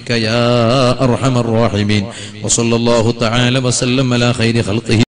برحمتك يا أرحم الراحمين. وصلى الله تعالى وسلم على خير خلقه.